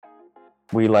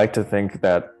We like to think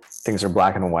that things are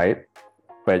black and white,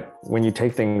 but when you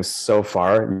take things so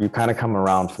far, you kind of come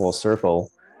around full circle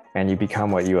and you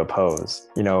become what you oppose.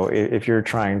 You know, if you're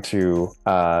trying to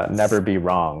never be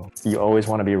wrong, you always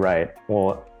want to be right.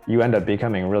 Well, you end up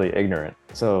becoming really ignorant.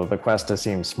 So the quest to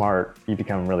seem smart, you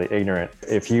become really ignorant.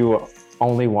 If you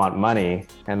only want money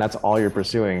and that's all you're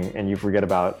pursuing and you forget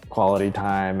about quality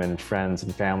time and friends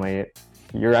and family,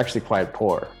 you're actually quite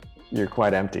poor. You're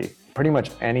quite empty. Pretty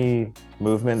much any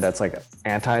movement that's like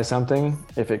anti something,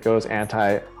 if it goes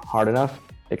anti hard enough,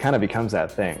 it kind of becomes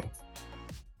that thing.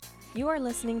 You are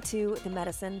listening to the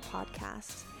Medicine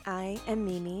Podcast. I am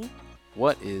Mimi.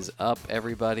 What is up,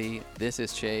 everybody? This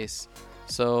is Chase.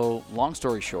 So, long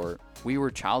story short, we were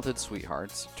childhood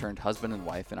sweethearts turned husband and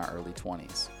wife in our early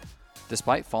 20s.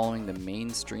 Despite following the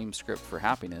mainstream script for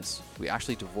happiness, we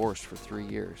actually divorced for 3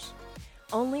 years.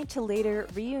 Only to later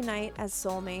reunite as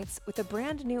soulmates with a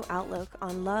brand new outlook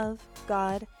on love,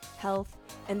 God, health,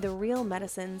 and the real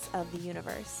medicines of the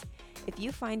universe. If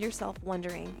you find yourself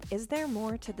wondering, is there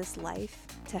more to this life,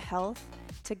 to health,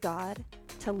 to God,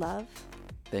 to love?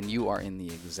 Then you are in the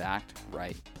exact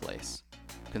right place.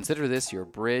 Consider this your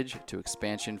bridge to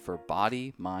expansion for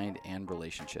body, mind, and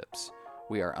relationships.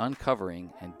 We are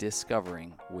uncovering and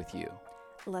discovering with you.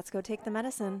 Let's go take the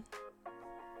medicine.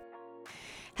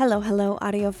 Hello,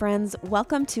 audio friends.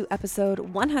 Welcome to episode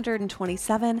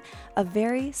 127, a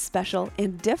very special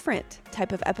and different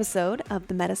type of episode of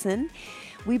The Medicine.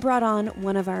 We brought on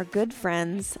one of our good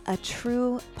friends, a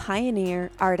true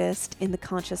pioneer artist in the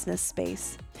consciousness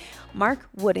space. Mark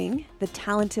Wooding, the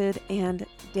talented and,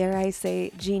 dare I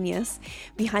say, genius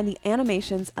behind the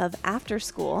animations of After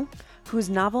Skool, whose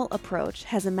novel approach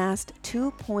has amassed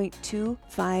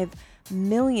 2.25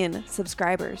 million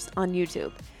subscribers on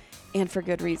YouTube. And for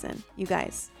good reason. You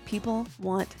guys, people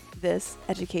want this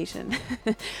education.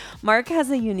 Mark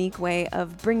has a unique way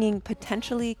of bringing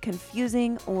potentially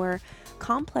confusing or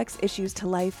complex issues to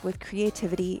life with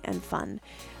creativity and fun.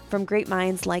 From great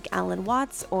minds like Alan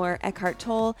Watts or Eckhart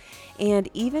Tolle, and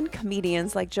even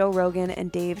comedians like Joe Rogan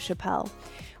and Dave Chappelle.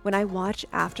 When I watch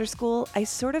After Skool, I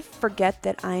sort of forget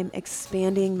that I'm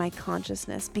expanding my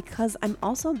consciousness because I'm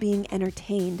also being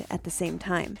entertained at the same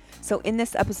time. So in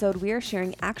this episode, we are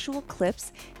sharing actual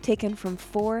clips taken from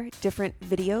 4 different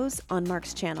videos on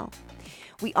Mark's channel.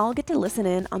 We all get to listen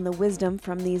in on the wisdom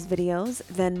from these videos.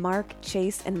 Then Mark,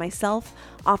 Chase, and myself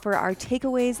offer our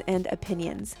takeaways and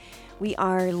opinions. We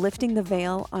are lifting the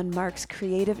veil on Mark's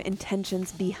creative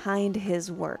intentions behind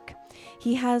his work.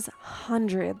 He has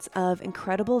hundreds of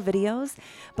incredible videos,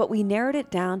 but we narrowed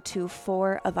it down to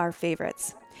 4 of our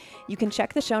favorites. You can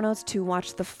check the show notes to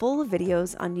watch the full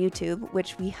videos on YouTube,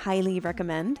 which we highly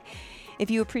recommend. If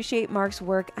you appreciate Mark's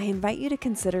work, I invite you to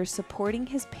consider supporting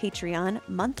his Patreon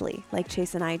monthly, like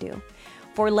Chase and I do.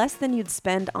 For less than you'd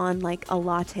spend on like a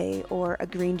latte or a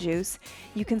green juice,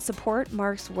 you can support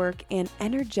Mark's work and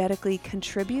energetically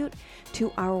contribute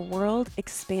to our world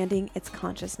expanding its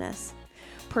consciousness.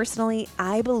 Personally,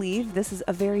 I believe this is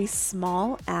a very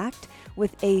small act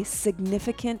with a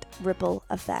significant ripple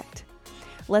effect.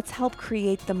 Let's help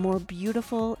create the more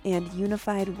beautiful and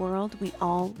unified world we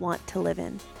all want to live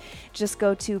in. Just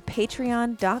go to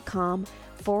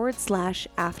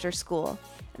patreon.com/afterschool.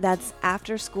 That's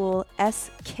After Skool,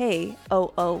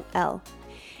 SKOOL.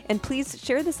 And please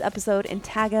share this episode and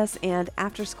tag us and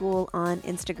After Skool on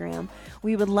Instagram.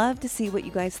 We would love to see what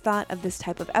you guys thought of this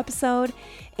type of episode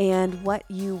and what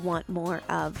you want more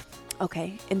of.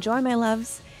 Okay, enjoy, my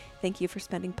loves. Thank you for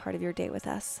spending part of your day with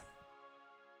us.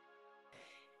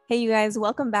 Hey, you guys,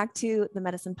 welcome back to the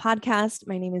Medicine Podcast.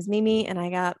 My name is Mimi, and I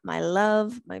got my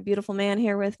love, my beautiful man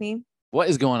here with me. What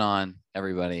is going on,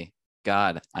 everybody?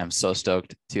 God, I'm so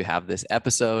stoked to have this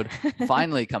episode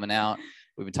finally coming out.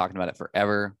 We've been talking about it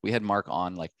forever. We had Mark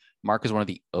on. Mark is one of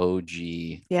the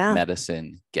OG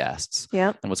medicine guests.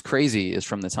 Yep. And what's crazy is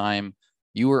from the time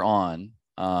you were on,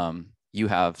 you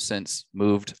have since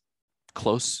moved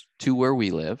close to where we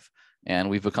live, and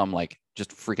we've become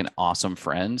just freaking awesome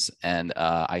friends. And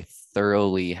I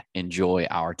thoroughly enjoy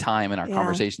our time and our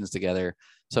conversations together.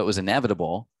 So it was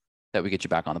inevitable that we get you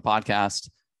back on the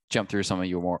podcast, jump through some of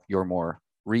your more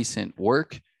recent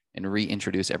work, and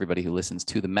reintroduce everybody who listens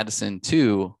to The Medicine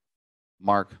to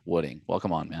Mark Wooding.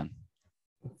 Welcome on, man.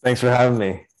 Thanks for having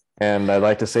me. And I'd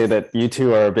like to say that you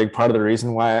two are a big part of the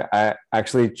reason why I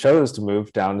actually chose to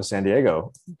move down to San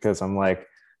Diego, because I'm like,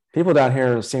 people down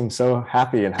here seem so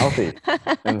happy and healthy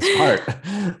and smart.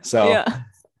 So,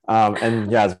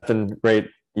 it's been great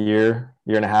year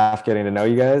and a half getting to know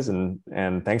you guys, and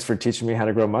thanks for teaching me how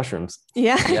to grow mushrooms.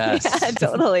 Yeah. Yes. Yeah,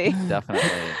 totally. Definitely.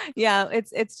 Yeah,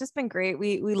 it's just been great.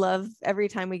 We love every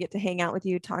time we get to hang out with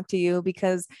you, talk to you,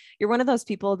 because you're one of those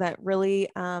people that really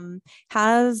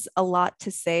has a lot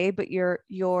to say, but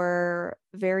you're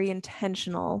very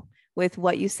intentional with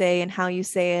what you say and how you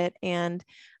say it. And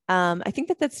I think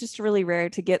that that's just really rare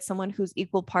to get someone who's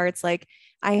equal parts. Like,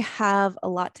 I have a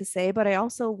lot to say, but I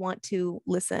also want to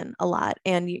listen a lot.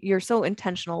 And you're so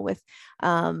intentional with,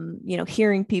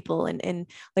 hearing people and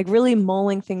like really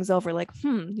mulling things over. Like,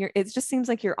 it just seems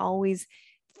like you're always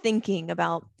thinking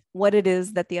about what it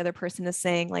is that the other person is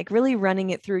saying, like really running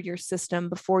it through your system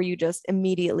before you just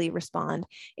immediately respond.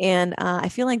 And I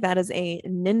feel like that is a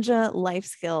ninja life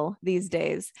skill these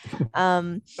days.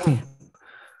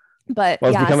 But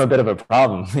Well, it's yeah, become a bit of a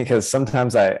problem because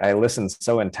sometimes I listen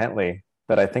so intently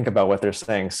that I think about what they're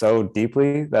saying so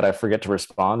deeply that I forget to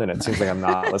respond, and it seems like I'm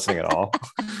not listening at all.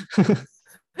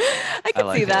 I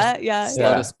can see that. Yeah.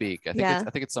 Slow to speak. I Yeah.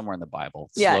 think it's somewhere in the Bible.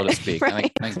 Yeah, Slow to speak. right.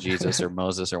 I think Jesus or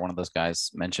Moses or one of those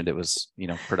guys mentioned it was,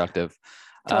 productive.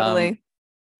 Totally.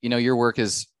 Your work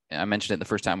is, I mentioned it the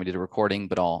first time we did a recording,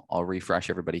 but I'll refresh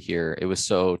everybody here. It was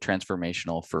so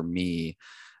transformational for me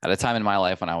at a time in my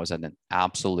life when I was at an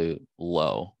absolute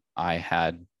low. I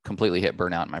had completely hit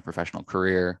burnout in my professional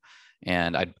career,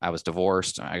 and I was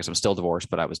divorced. I guess I'm still divorced,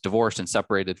 but I was divorced and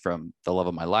separated from the love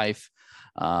of my life,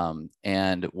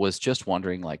 and was just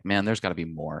wondering, like, man, there's got to be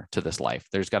more to this life.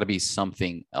 There's got to be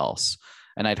something else.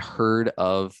 And I'd heard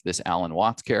of this Alan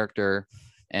Watts character,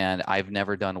 and I've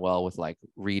never done well with like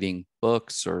reading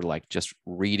books or like just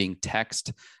reading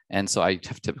text. And so I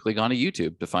have typically gone to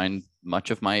YouTube to find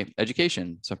much of my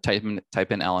education. So type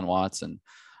in Alan Watts, and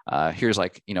here's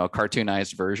like, a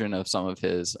cartoonized version of some of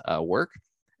his work.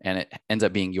 And it ends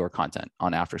up being your content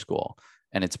on After School.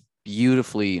 And it's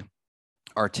beautifully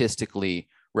artistically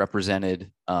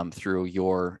represented through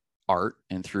your art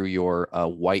and through your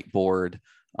whiteboard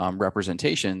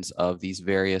representations of these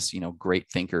various, great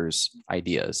thinkers'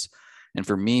 ideas. And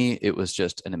for me, it was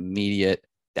just an immediate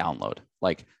download.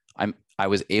 Like I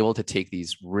was able to take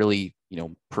these really,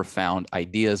 profound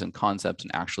ideas and concepts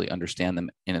and actually understand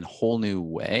them in a whole new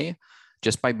way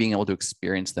just by being able to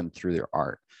experience them through their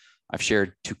art. I've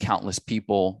shared to countless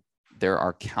people. There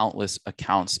are countless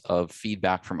accounts of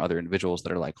feedback from other individuals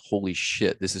that are like, holy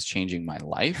shit, this is changing my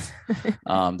life.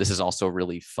 This is also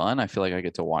really fun. I feel like I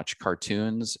get to watch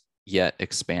cartoons, yet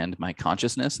expand my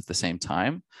consciousness at the same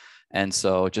time. And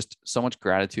so just so much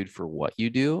gratitude for what you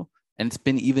do. And it's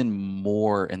been even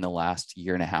more in the last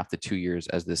year and a half to 2 years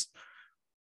as this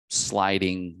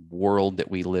sliding world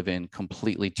that we live in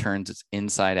completely turns its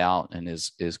inside out and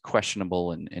is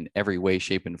questionable in every way,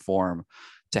 shape, and form.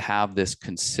 To have this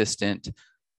consistent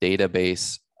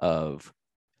database of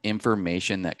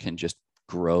information that can just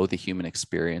grow the human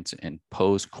experience and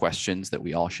pose questions that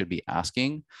we all should be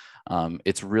asking,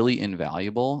 it's really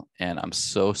invaluable. And I'm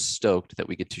so stoked that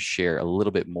we get to share a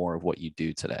little bit more of what you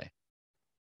do today.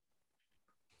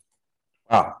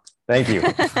 Wow, thank you.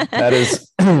 That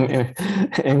is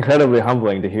incredibly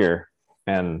humbling to hear.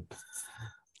 And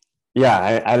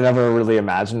yeah, I never really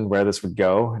imagined where this would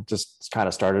go. It just kind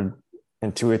of started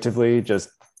intuitively, just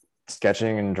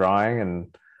sketching and drawing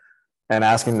and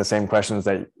asking the same questions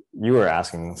that you were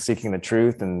asking, seeking the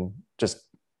truth, and just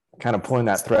kind of pulling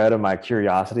that thread of my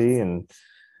curiosity. And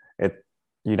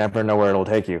you never know where it'll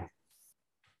take you.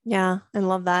 Yeah, I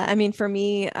love that. I mean, for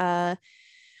me, I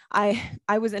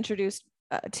was introduced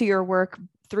to your work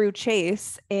through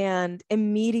Chase, and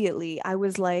immediately I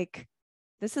was like,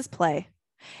 this is play.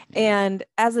 And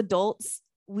as adults,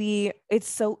 it's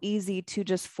so easy to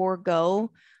just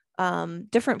forego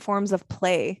different forms of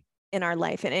play in our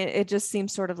life. And it just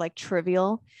seems sort of like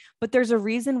trivial, but there's a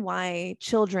reason why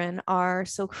children are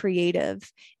so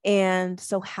creative and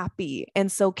so happy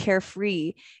and so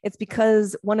carefree. It's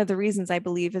because one of the reasons, I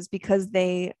believe, is because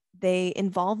they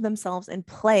involve themselves in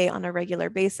play on a regular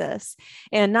basis.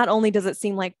 And not only does it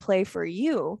seem like play for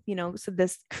you, so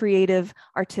this creative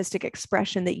artistic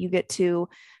expression that you get to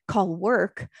call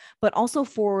work, but also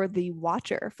for the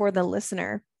watcher, for the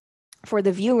listener, for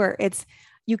the viewer,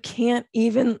 you can't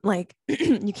even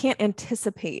you can't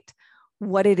anticipate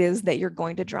what it is that you're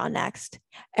going to draw next.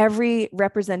 Every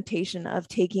representation of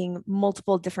taking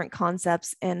multiple different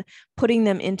concepts and putting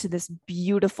them into this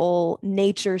beautiful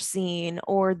nature scene,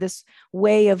 or this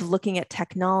way of looking at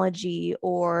technology,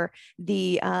 or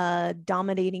the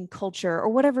dominating culture, or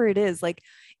whatever it is, like,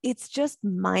 it's just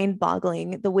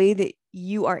mind-boggling the way that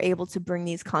you are able to bring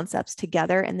these concepts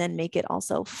together and then make it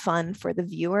also fun for the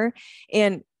viewer.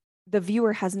 And the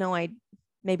viewer has no idea.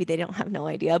 maybe they don't have no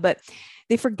idea, but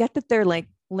they forget that they're like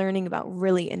learning about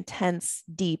really intense,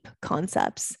 deep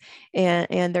concepts,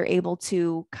 and they're able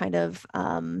to kind of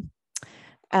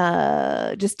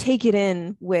just take it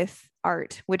in with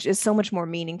art, which is so much more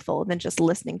meaningful than just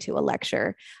listening to a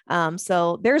lecture.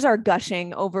 So there's our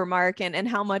gushing over Mark and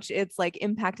how much it's like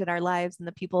impacted our lives and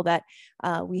the people that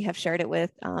we have shared it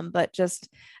with. But just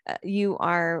you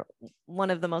are one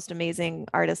of the most amazing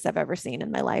artists I've ever seen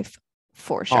in my life,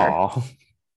 for sure. Aw,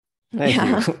 thank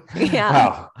you. Yeah.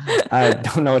 Wow. I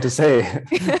don't know what to say.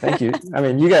 Thank you. I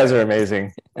mean, you guys are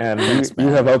amazing. And you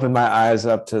have opened my eyes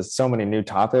up to so many new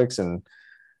topics, and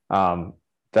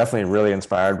definitely really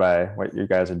inspired by what you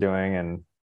guys are doing. And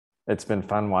it's been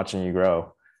fun watching you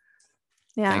grow.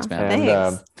 Yeah. Thanks,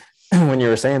 man. And when you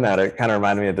were saying that, it kind of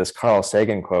reminded me of this Carl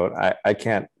Sagan quote. I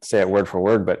can't say it word for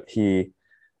word, but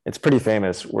it's pretty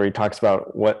famous, where he talks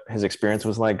about what his experience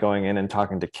was like going in and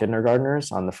talking to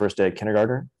kindergartners on the first day of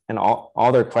kindergarten. And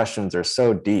all their questions are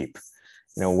so deep.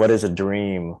 You know, what is a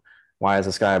dream? Why is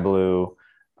the sky blue?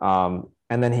 And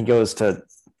then he goes to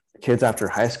kids after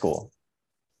high school,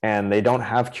 and they don't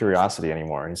have curiosity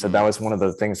anymore. He said that was one of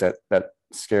the things that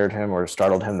scared him or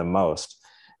startled him the most,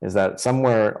 is that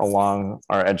somewhere along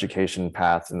our education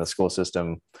path in the school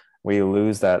system, we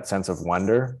lose that sense of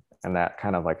wonder and that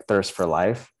kind of like thirst for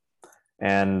life.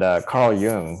 And Carl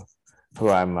Jung, who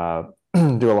I'm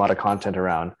do a lot of content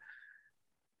around,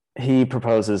 he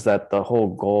proposes that the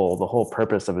whole goal, the whole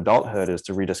purpose of adulthood is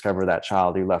to rediscover that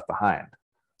child you left behind.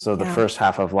 So the first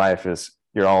half of life is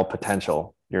you're all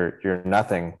potential. You're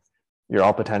nothing. You're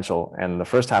all potential. And the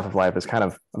first half of life is kind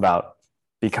of about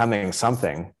becoming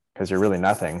something, because you're really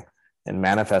nothing, and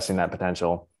manifesting that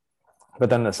potential. But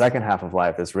then the second half of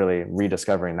life is really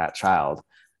rediscovering that child.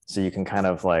 So you can kind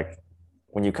of like,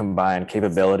 when you combine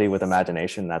capability with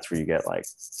imagination, that's where you get like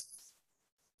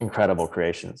incredible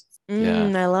creations.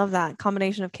 I love that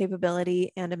combination of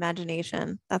capability and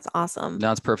imagination. That's awesome.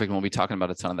 No, it's perfect. We'll be talking about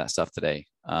a ton of that stuff today.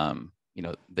 You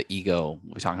know, the ego,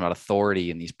 we'll be talking about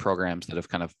authority and these programs that have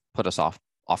kind of put us off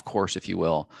course, if you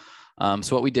will.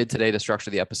 So what we did today to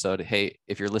structure the episode, hey,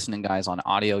 if you're listening, guys, on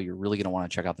audio, you're really going to want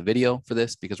to check out the video for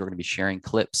this, because we're going to be sharing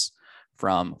clips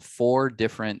from 4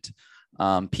 different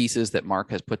pieces that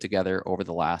Mark has put together over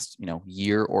the last,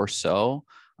 year or so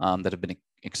that have been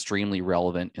extremely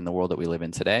relevant in the world that we live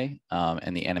in today.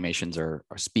 And the animations are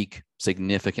speak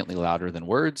significantly louder than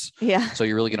words. Yeah. So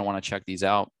you're really going to want to check these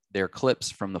out. They're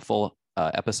clips from the full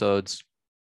episodes.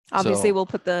 Obviously, we'll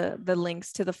put the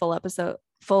links to the full episode,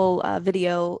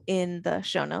 video in the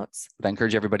show notes. But I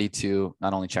encourage everybody to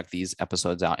not only check these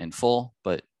episodes out in full,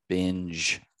 but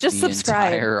binge just the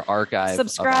subscribe, entire archive.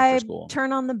 Subscribe,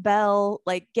 turn on the bell,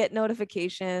 like get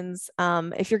notifications.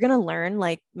 If you're gonna learn,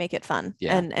 like make it fun.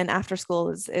 Yeah. And after school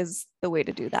is the way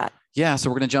to do that. Yeah. So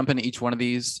we're gonna jump into each one of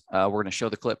these. We're gonna show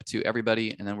the clip to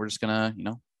everybody, and then we're just gonna,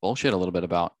 bullshit a little bit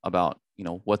about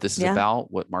what this is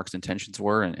about, what Mark's intentions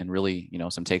were, and really,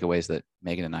 some takeaways that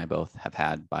Megan and I both have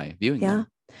had by viewing them.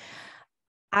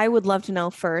 I would love to know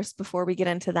first, before we get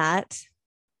into that,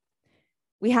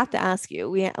 we have to ask you,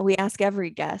 we ask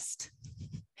every guest,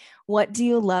 what do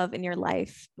you love in your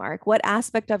life, Mark? What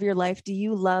aspect of your life do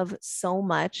you love so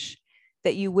much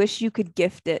that you wish you could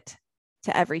gift it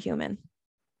to every human?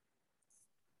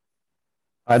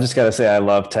 I just got to say, I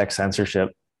love tech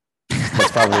censorship.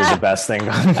 That's probably the best thing.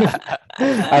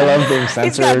 I love being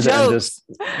censored and just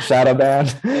shadow banned.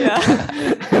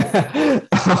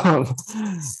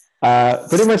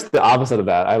 Pretty much the opposite of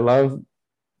that. I love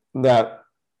that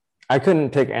I couldn't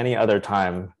pick any other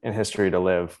time in history to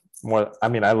live more. I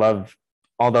mean,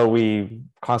 although we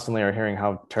constantly are hearing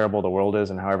how terrible the world is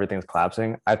and how everything's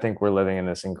collapsing, I think we're living in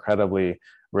this incredibly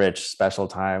rich, special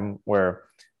time where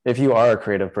if you are a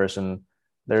creative person,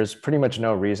 there's pretty much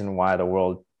no reason why the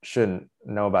world shouldn't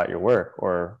know about your work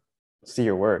or see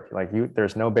your work. Like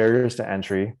there's no barriers to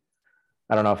entry.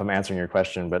 I don't know if I'm answering your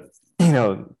question, but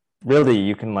really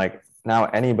you can now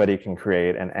anybody can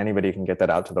create and anybody can get that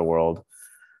out to the world,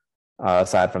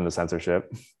 aside from the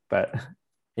censorship. But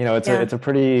it's a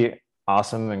pretty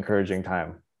awesome, encouraging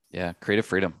time. Yeah. Creative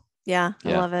freedom. Yeah.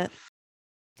 I love it.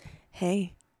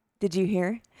 Hey, did you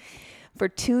hear? For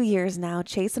 2 years now,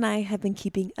 Chase and I have been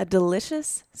keeping a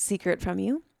delicious secret from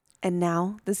you. And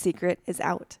now the secret is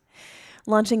out.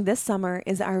 Launching this summer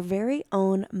is our very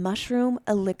own mushroom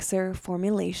elixir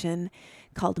formulation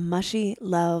called Mushy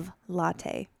Love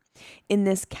Latte. In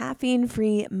this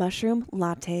caffeine-free mushroom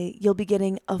latte, you'll be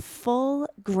getting a full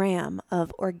gram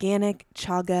of organic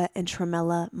chaga and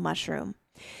tremella mushroom.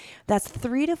 That's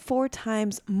 3 to 4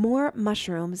 times more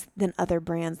mushrooms than other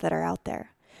brands that are out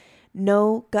there.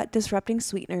 No gut-disrupting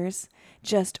sweeteners,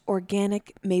 just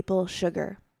organic maple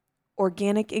sugar,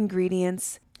 organic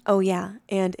ingredients. Oh yeah,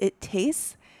 and it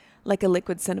tastes like a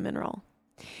liquid cinnamon roll.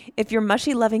 If your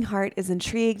mushy loving heart is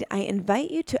intrigued, I invite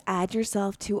you to add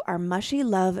yourself to our Mushy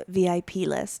Love VIP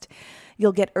list.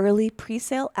 You'll get early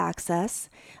pre-sale access,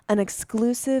 an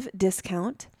exclusive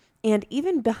discount, and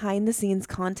even behind the scenes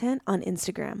content on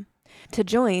Instagram. To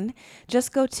join,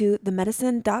 just go to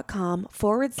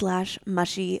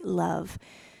themedicine.com/mushy love.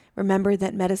 Remember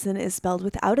that medicine is spelled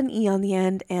without an E on the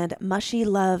end, and mushy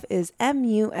love is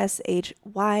MUSHYLOVE.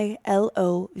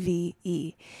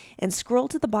 And scroll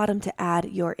to the bottom to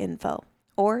add your info.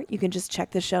 Or you can just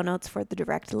check the show notes for the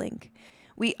direct link.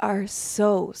 We are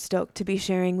so stoked to be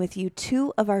sharing with you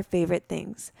two of our favorite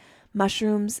things,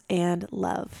 mushrooms and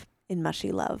love in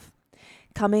Mushy Love.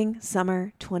 Coming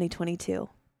summer 2022.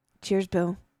 Cheers,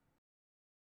 Boo.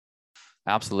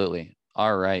 Absolutely.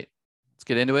 All right. Let's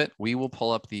get into it. We will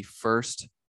pull up the first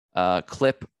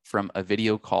clip from a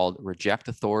video called Reject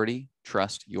Authority,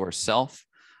 Trust Yourself.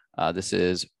 This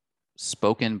is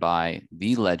spoken by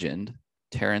the legend,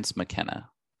 Terence McKenna.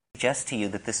 Suggest to you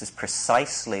that this is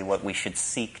precisely what we should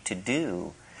seek to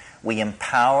do. We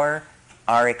empower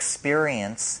our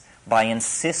experience by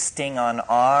insisting on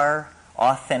our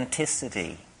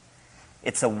authenticity.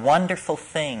 It's a wonderful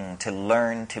thing to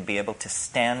learn to be able to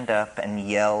stand up and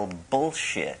yell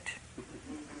bullshit,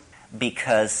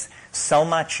 because so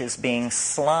much is being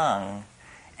slung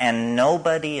and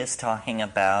nobody is talking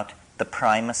about the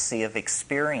primacy of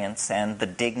experience and the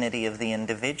dignity of the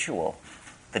individual.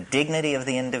 The dignity of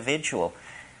the individual.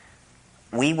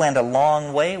 We went a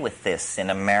long way with this in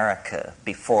America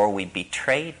before we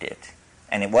betrayed it.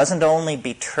 And it wasn't only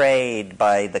betrayed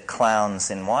by the clowns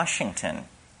in Washington.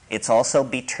 It's also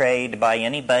betrayed by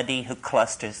anybody who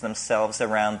clusters themselves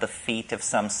around the feet of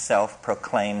some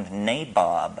self-proclaimed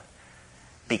nabob.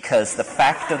 Because the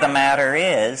fact of the matter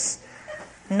is,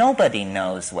 nobody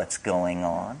knows what's going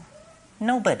on.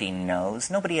 Nobody knows.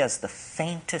 Nobody has the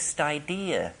faintest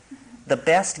idea. The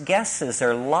best guesses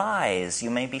are lies. You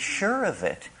may be sure of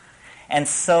it. And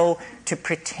so to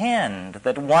pretend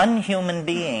that one human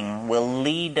being will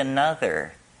lead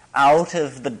another out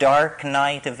of the dark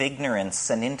night of ignorance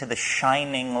and into the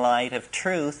shining light of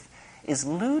truth is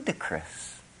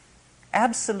ludicrous,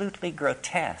 absolutely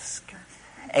grotesque.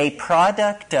 A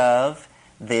product of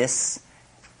this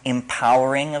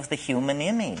empowering of the human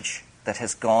image that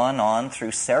has gone on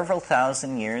through several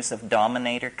thousand years of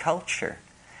dominator culture.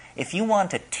 If you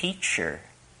want a teacher,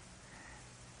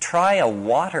 try a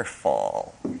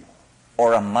waterfall,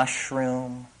 or a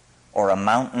mushroom, or a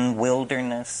mountain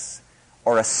wilderness,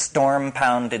 or a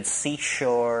storm-pounded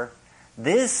seashore.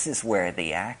 This is where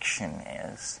the action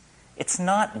is. It's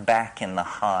not back in the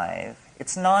hive.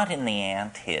 It's not in the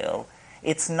anthill.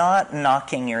 It's not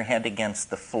knocking your head against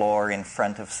the floor in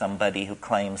front of somebody who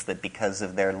claims that because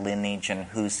of their lineage and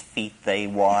whose feet they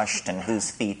washed and whose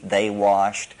feet they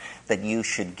washed, that you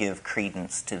should give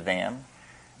credence to them.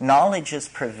 Knowledge is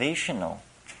provisional,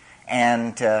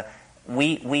 and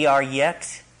we are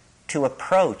yet to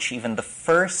approach even the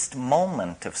first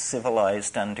moment of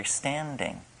civilized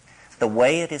understanding. The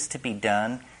way it is to be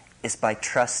done is by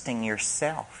trusting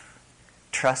yourself,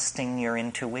 trusting your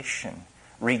intuition.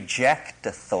 Reject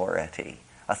authority.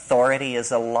 Authority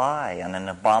is a lie and an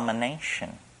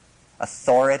abomination.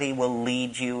 Authority will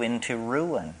lead you into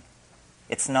ruin.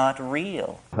 It's not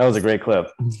real. That was a great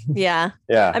clip. Yeah.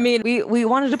 Yeah. I mean, we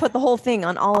wanted to put the whole thing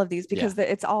on all of these because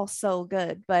it's all so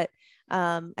good. But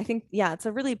I think, it's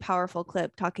a really powerful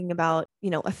clip talking about,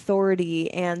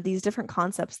 authority and these different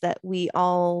concepts that we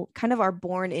all kind of are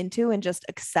born into and just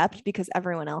accept because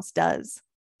everyone else does.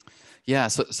 Yeah.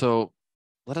 So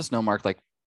let us know, Mark, like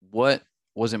what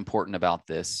was important about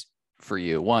this for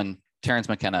you? One, Terence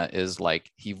McKenna is like,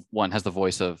 has the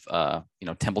voice of,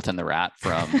 Templeton the Rat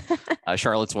from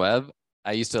Charlotte's Web.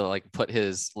 I used to like put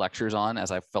his lectures on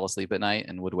as I fell asleep at night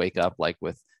and would wake up like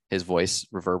with his voice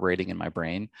reverberating in my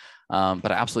brain.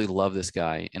 But I absolutely love this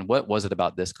guy. And what was it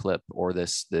about this clip or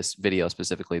this video,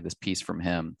 specifically this piece from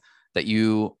him, that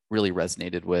you really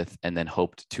resonated with and then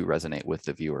hoped to resonate with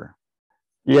the viewer?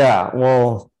 Yeah,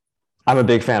 well, I'm a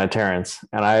big fan of Terence,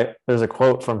 and there's a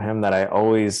quote from him that I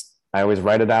always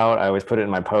write it out. I always put it in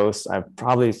my posts. I've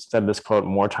probably said this quote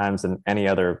more times than any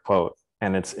other quote.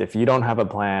 And it's, if you don't have a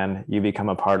plan, you become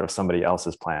a part of somebody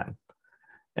else's plan.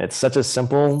 It's such a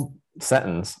simple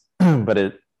sentence, but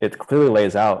it clearly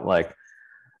lays out like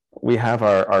we have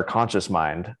our conscious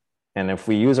mind. And if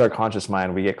we use our conscious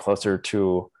mind, we get closer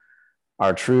to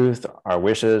our truth, our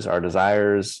wishes, our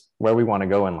desires, where we want to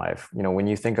go in life. When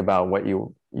you think about what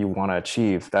you want to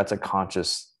achieve, that's a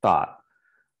conscious thought.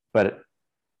 But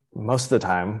most of the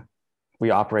time, we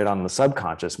operate on the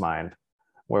subconscious mind,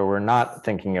 where we're not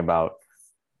thinking about,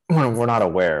 we're not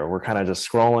aware. We're kind of just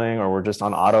scrolling, or we're just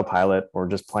on autopilot, or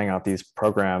just playing out these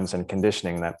programs and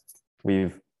conditioning that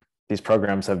these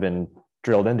programs have been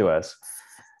drilled into us.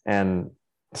 And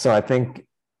so I think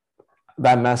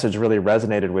that message really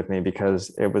resonated with me,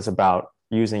 because it was about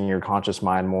using your conscious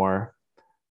mind more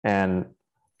and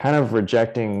kind of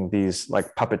rejecting these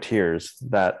like puppeteers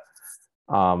that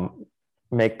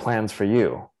make plans for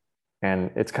you.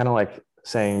 And it's kind of like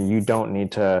saying, you don't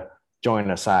need to join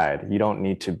a side. You don't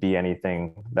need to be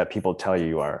anything that people tell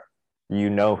you are. You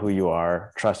know who you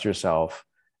are, trust yourself,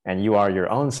 and you are your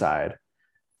own side.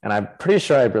 And I'm pretty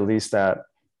sure I released that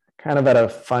kind of at a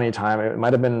funny time. It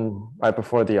might have been right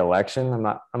before the election.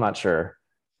 I'm not sure.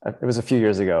 It was a few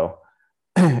years ago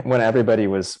when everybody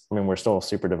was, I mean, we're still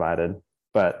super divided,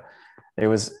 but it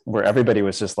was where everybody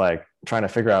was just like trying to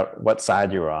figure out what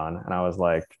side you were on. And I was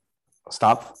like,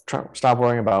 stop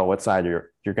worrying about what side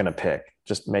you're going to pick.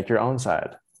 Just make your own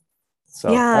side.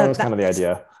 So yeah, that was kind of the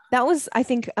idea. That was, I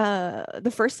think,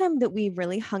 the first time that we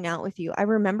really hung out with you. I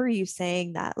remember you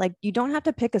saying that, like, you don't have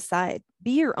to pick a side,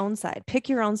 be your own side, pick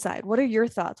your own side. What are your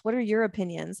thoughts? What are your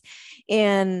opinions?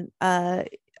 And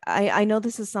I know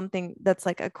this is something that's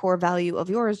like a core value of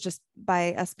yours, just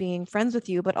by us being friends with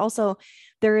you, but also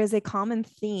there is a common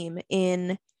theme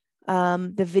in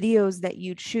the videos that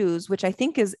you choose, which I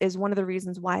think is one of the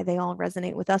reasons why they all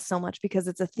resonate with us so much, because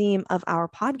it's a theme of our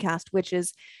podcast, which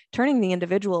is turning the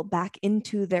individual back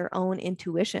into their own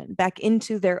intuition, back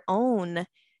into their own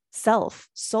self,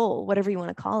 soul, whatever you want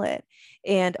to call it,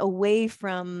 and away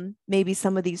from maybe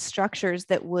some of these structures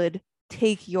that would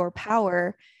take your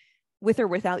power with or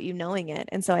without you knowing it.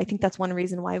 And so I think that's one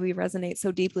reason why we resonate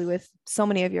so deeply with so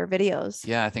many of your videos.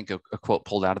 Yeah, I think a quote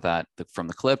pulled out of that from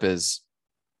the clip is,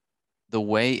 the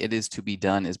way it is to be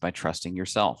done is by trusting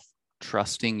yourself,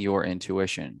 trusting your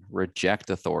intuition. Reject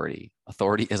authority.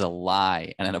 Authority is a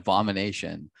lie and an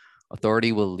abomination.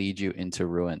 Authority will lead you into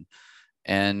ruin.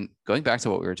 And going back to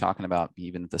what we were talking about,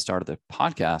 even at the start of the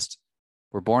podcast,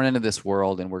 we're born into this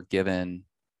world and we're given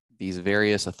these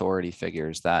various authority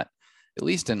figures that, at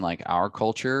least in like our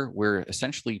culture, we're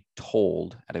essentially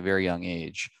told at a very young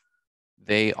age,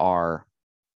 they are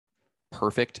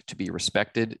perfect to be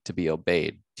respected, to be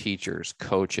obeyed. Teachers,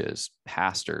 coaches,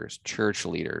 pastors, church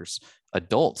leaders,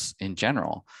 adults in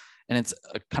general. And it's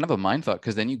kind of a mindfuck,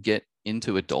 because then you get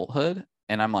into adulthood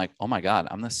and I'm like, oh my God,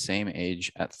 I'm the same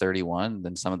age at 31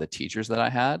 than some of the teachers that I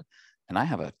had. And I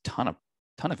have a ton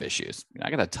of issues. I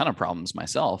got a ton of problems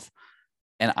myself.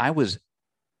 And I was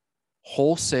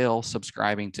wholesale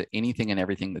subscribing to anything and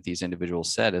everything that these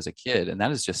individuals said as a kid. And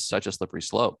that is just such a slippery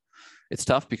slope. It's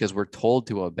tough because we're told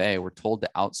to obey. We're told to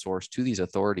outsource to these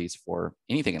authorities for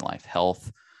anything in life,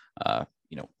 health,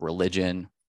 religion,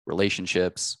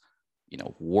 relationships,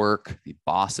 work, the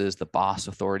bosses, the boss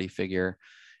authority figure.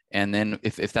 And then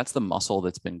if that's the muscle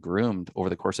that's been groomed over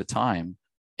the course of time,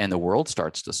 and the world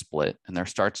starts to split and there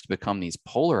starts to become these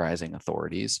polarizing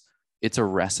authorities, it's a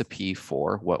recipe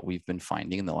for what we've been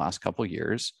finding in the last couple of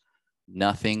years.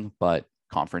 Nothing but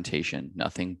confrontation,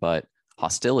 nothing but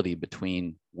hostility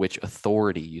between which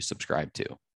authority you subscribe to.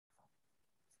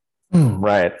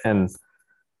 Right. And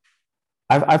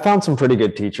I found some pretty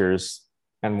good teachers.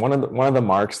 And one of the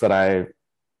marks that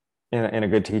in a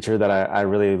good teacher that I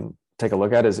really take a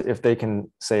look at is if they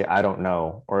can say, I don't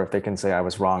know, or if they can say I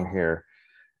was wrong here.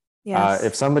 Yes.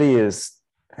 If somebody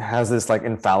has this like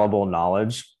infallible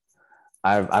knowledge,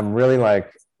 I'm really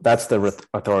like, that's the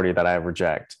authority that I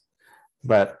reject.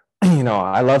 But,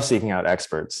 I love seeking out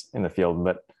experts in the field.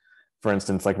 But for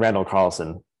instance, like Randall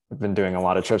Carlson, I've been doing a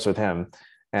lot of trips with him.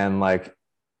 And like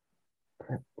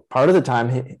part of the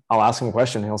time I'll ask him a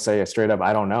question. He'll say straight up,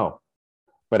 I don't know.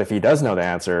 But if he does know the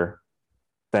answer,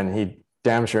 then he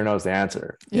damn sure knows the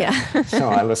answer. Yeah. So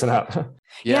I listen up.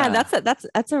 Yeah,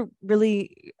 that's a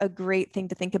really a great thing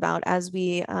to think about as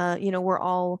we, we're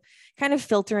all kind of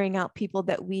filtering out people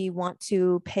that we want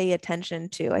to pay attention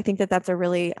to. I think that that's a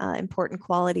really important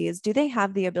quality is, do they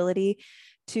have the ability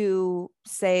to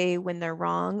say when they're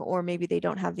wrong, or maybe they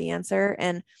don't have the answer?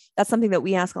 And that's something that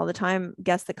we ask all the time.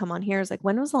 Guests that come on here is like,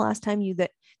 when was the last time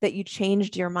that you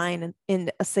changed your mind in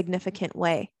a significant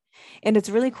way? And it's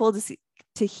really cool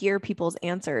to hear people's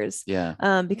answers.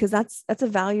 Yeah. Because that's a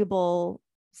valuable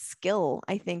skill,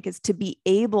 I think, is to be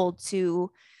able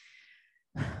to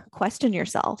question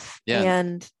yourself. Yeah.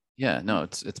 And yeah, no,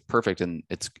 it's perfect. And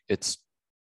it's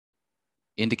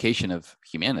indication of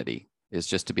humanity is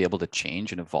just to be able to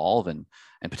change and evolve and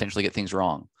potentially get things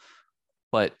wrong.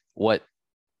 But what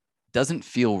doesn't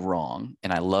feel wrong,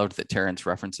 and I loved that Terrence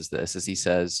references this, is he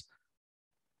says,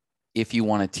 if you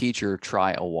want a teacher,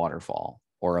 try a waterfall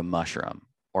or a mushroom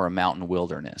or a mountain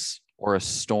wilderness or a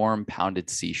storm pounded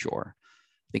seashore.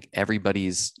 I think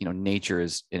everybody's, nature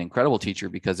is an incredible teacher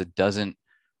because it doesn't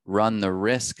run the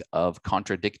risk of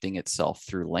contradicting itself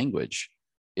through language.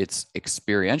 It's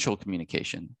experiential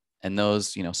communication. And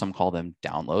those, some call them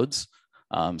downloads.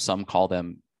 Some call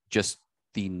them just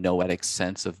the noetic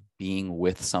sense of being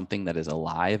with something that is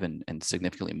alive and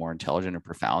significantly more intelligent or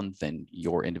profound than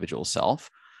your individual self,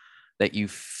 that you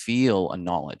feel a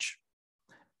knowledge.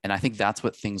 And I think that's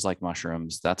what things like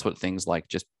mushrooms, that's what things like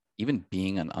just even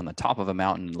being on the top of a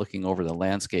mountain, looking over the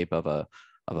landscape of a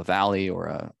valley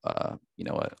or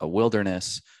a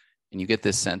wilderness, and you get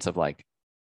this sense of like,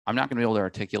 I'm not going to be able to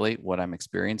articulate what I'm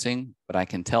experiencing, but I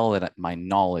can tell that my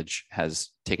knowledge has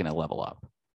taken a level up.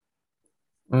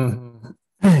 Mm-hmm.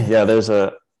 Yeah, there's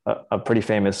a pretty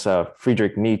famous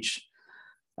Friedrich Nietzsche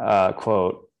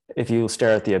quote: "If you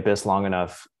stare at the abyss long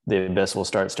enough, the abyss will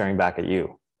start staring back at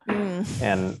you."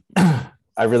 And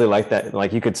I really like that.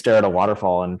 Like, you could stare at a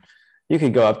waterfall and you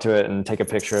could go up to it and take a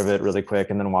picture of it really quick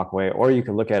and then walk away, or you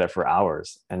could look at it for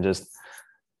hours and just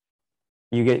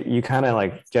you kind of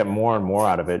like get more and more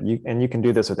out of it. You can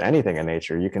do this with anything in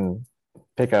nature. You can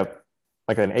pick up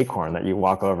like an acorn that you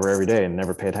walk over every day and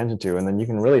never pay attention to, and then you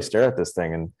can really stare at this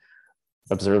thing and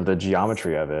observe the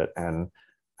geometry of it and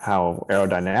how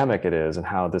aerodynamic it is and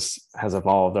how this has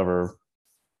evolved over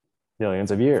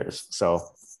millions of years. So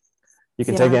you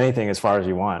can take anything as far as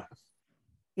you want.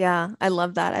 Yeah, I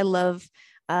love that. I love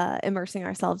immersing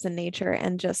ourselves in nature,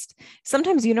 and just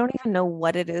sometimes you don't even know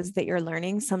what it is that you're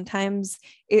learning. Sometimes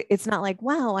it's not like,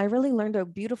 wow, I really learned a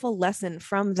beautiful lesson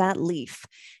from that leaf.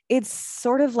 It's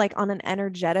sort of like on an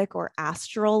energetic or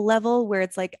astral level where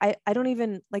it's like, I don't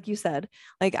even, like you said,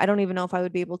 like, I don't even know if I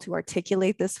would be able to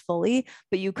articulate this fully,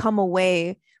 but you come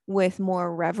away with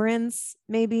more reverence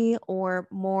maybe, or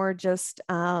more just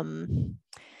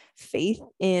faith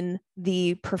in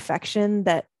the perfection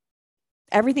that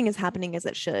everything is happening as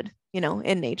it should,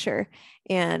 in nature.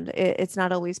 And it's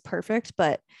not always perfect,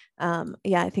 but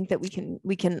I think that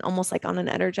we can almost like on an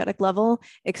energetic level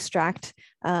extract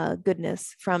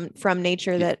goodness from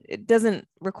nature that it doesn't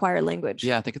require language.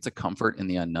 Yeah, I think it's a comfort in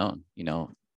the unknown.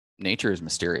 Nature is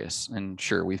mysterious, and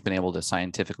sure, we've been able to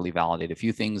scientifically validate a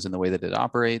few things in the way that it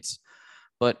operates,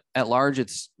 but at large,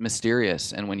 it's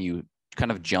mysterious. And when you kind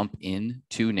of jump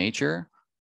into nature,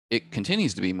 it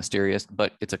continues to be mysterious,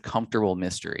 but it's a comfortable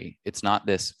mystery. It's not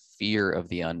this fear of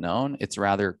the unknown. It's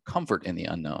rather comfort in the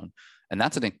unknown. And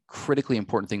that's a critically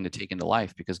important thing to take into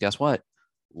life, because guess what?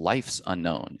 Life's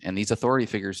unknown. And these authority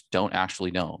figures don't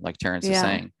actually know, like Terrence is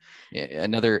saying.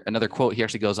 Another quote, he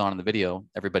actually goes on in the video.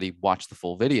 Everybody watch the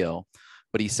full video.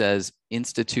 But he says,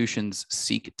 institutions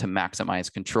seek to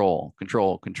maximize control.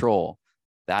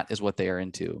 That is what they are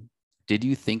into. Did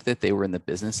you think that they were in the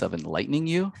business of enlightening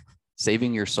you?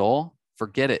 Saving your soul?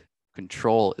 Forget it.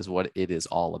 Control is what it is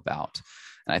all about.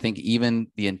 And I think even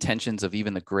the intentions of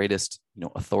even the greatest,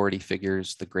 authority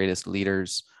figures, the greatest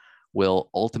leaders, will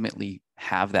ultimately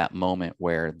have that moment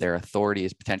where their authority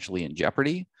is potentially in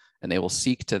jeopardy, and they will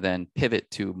seek to then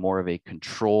pivot to more of a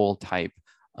control type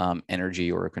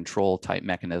energy, or a control type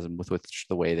mechanism with which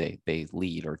the way they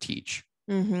lead or teach.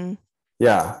 Mm-hmm.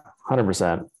 Yeah,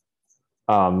 100%.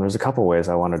 There's a couple ways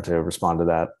I wanted to respond to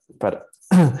that, but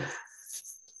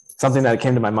something that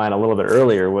came to my mind a little bit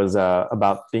earlier was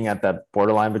about being at that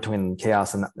borderline between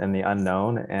chaos and the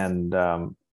unknown, and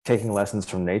taking lessons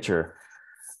from nature.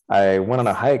 I went on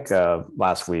a hike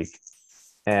last week,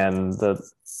 and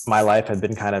my life had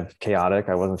been kind of chaotic.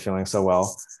 I wasn't feeling so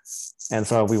well. And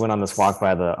so we went on this walk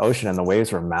by the ocean, and the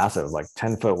waves were massive, like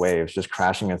 10-foot waves just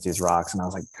crashing against these rocks. And I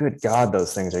was like, good God,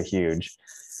 those things are huge.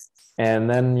 And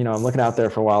then, I'm looking out there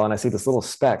for a while, and I see this little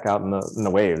speck out in the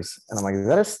waves. And I'm like,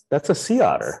 that's a sea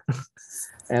otter.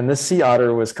 And this sea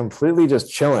otter was completely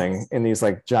just chilling in these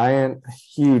like giant,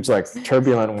 huge, like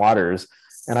turbulent waters.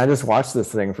 And I just watched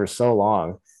this thing for so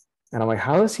long. And I'm like,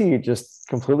 how is he just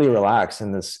completely relaxed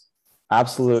in this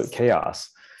absolute chaos?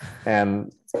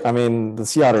 And I mean, the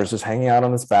sea otter was just hanging out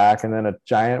on its back, and then a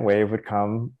giant wave would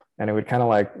come, and it would kind of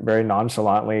like very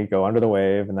nonchalantly go under the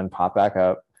wave and then pop back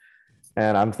up.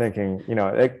 And I'm thinking,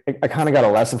 I kind of got a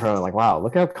lesson from it. Like, wow,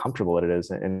 look how comfortable it is.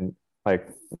 And like,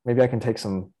 maybe I can take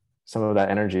some of that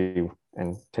energy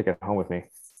and take it home with me.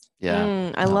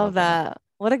 Yeah. I love that.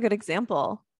 What a good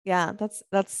example. Yeah.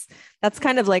 That's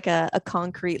kind of like a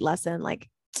concrete lesson. Like,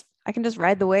 I can just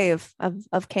ride the wave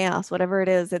of chaos, whatever it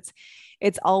is.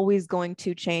 It's always going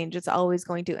to change. It's always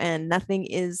going to end. Nothing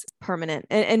is permanent.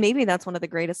 And maybe that's one of the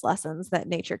greatest lessons that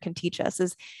nature can teach us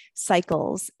is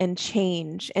cycles and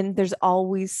change. And there's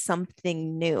always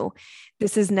something new.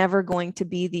 This is never going to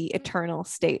be the eternal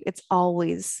state. It's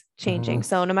always changing.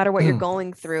 So no matter what you're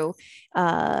going through,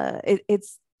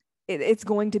 it's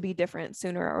going to be different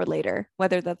sooner or later,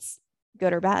 whether that's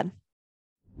good or bad.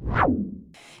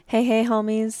 Hey,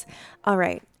 homies. All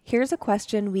right. Here's a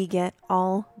question we get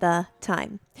all the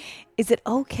time. Is it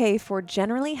okay for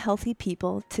generally healthy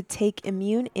people to take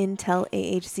Immune Intel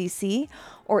AHCC,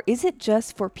 or is it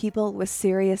just for people with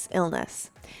serious illness?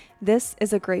 This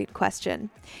is a great question.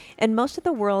 And most of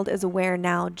the world is aware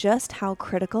now just how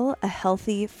critical a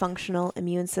healthy, functional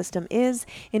immune system is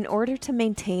in order to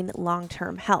maintain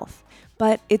long-term health.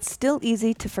 But it's still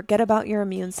easy to forget about your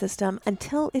immune system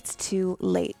until it's too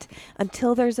late,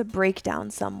 until there's a breakdown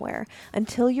somewhere,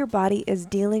 until your body is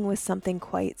dealing with something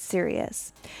quite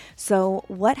serious. So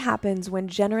what happens when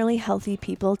generally healthy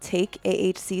people take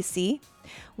AHCC?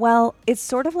 Well, it's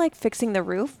sort of like fixing the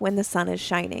roof when the sun is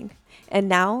shining. And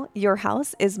now your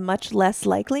house is much less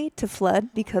likely to flood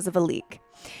because of a leak.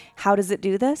 How does it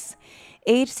do this?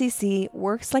 AHCC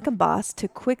works like a boss to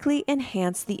quickly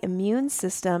enhance the immune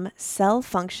system, cell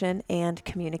function, and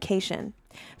communication.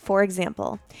 For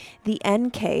example, the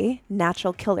NK,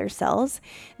 natural killer cells,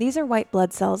 these are white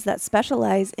blood cells that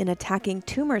specialize in attacking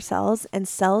tumor cells and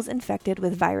cells infected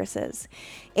with viruses.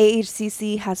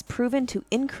 AHCC has proven to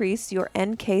increase your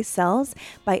NK cells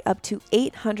by up to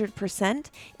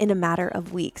 800% in a matter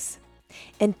of weeks.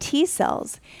 And T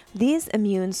cells, these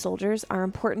immune soldiers are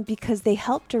important because they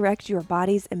help direct your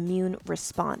body's immune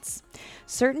response.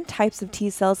 Certain types of T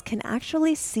cells can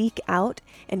actually seek out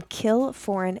and kill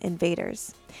foreign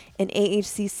invaders. And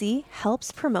AHCC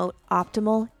helps promote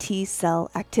optimal T cell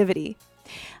activity.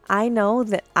 I know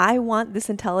that I want this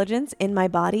intelligence in my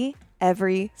body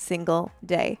every single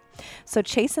day. So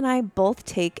Chase and I both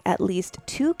take at least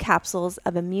 2 capsules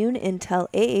of Immune Intel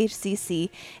AHCC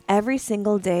every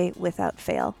single day without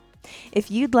fail.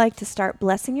 If you'd like to start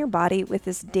blessing your body with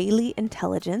this daily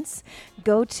intelligence,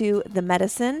 go to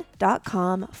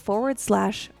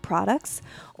themedicine.com/products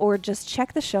or just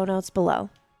check the show notes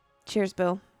below. Cheers,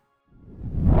 boo.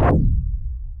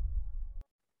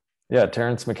 Yeah,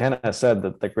 Terrence McKenna said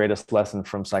that the greatest lesson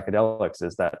from psychedelics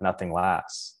is that nothing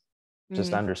lasts.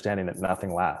 Just understanding that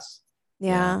nothing lasts.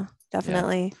 Yeah,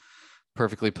 definitely. Yeah.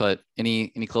 Perfectly put. Any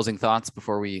closing thoughts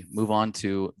before we move on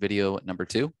to video number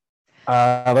 2?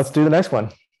 Let's do the next one.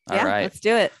 All right. Let's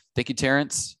do it. Thank you,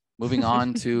 Terrence. Moving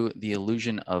on to the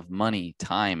illusion of money,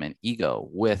 time, and ego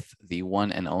with the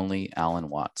one and only Alan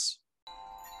Watts.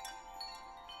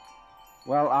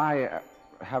 Well, I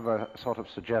have a sort of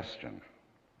suggestion,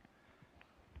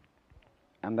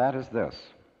 and that is this: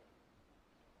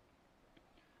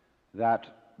 that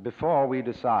before we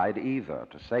decide either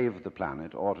to save the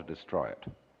planet or to destroy it,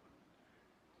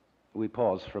 we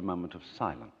pause for a moment of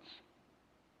silence.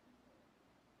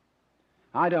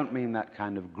 I don't mean that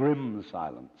kind of grim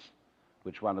silence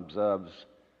which one observes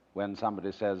when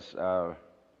somebody says,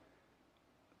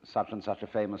 such and such a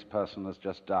famous person has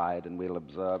just died, and we'll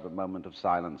observe a moment of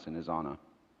silence in his honor.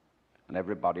 And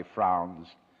everybody frowns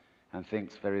and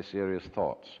thinks very serious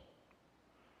thoughts.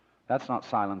 That's not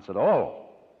silence at all.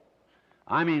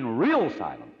 I mean real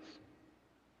silence,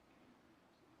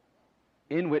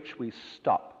 in which we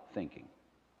stop thinking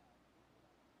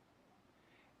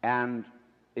and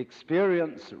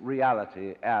experience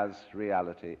reality as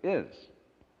reality is.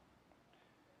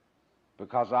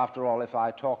 Because after all, if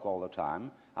I talk all the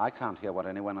time, I can't hear what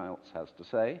anyone else has to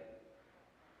say.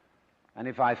 And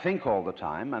if I think all the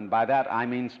time, and by that I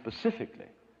mean specifically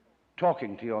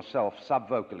talking to yourself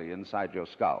subvocally inside your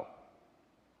skull,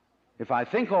 if I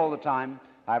think all the time,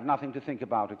 I have nothing to think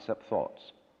about except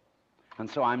thoughts. And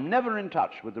so I'm never in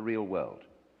touch with the real world.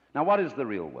 Now, what is the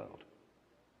real world?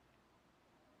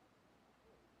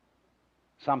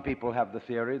 Some people have the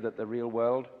theory that the real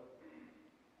world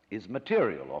is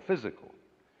material or physical.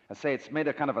 I say it's made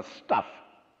of kind of a stuff.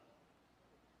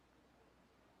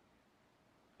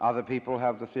 Other people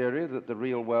have the theory that the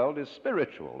real world is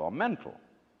spiritual or mental.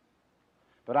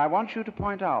 But I want you to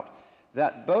point out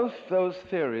that both those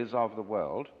theories of the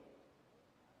world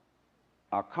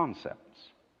are concepts.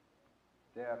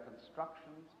 They are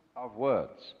constructions of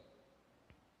words.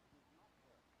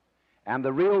 And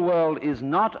the real world is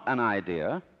not an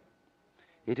idea.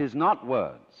 It is not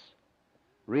words.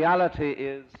 Reality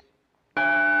is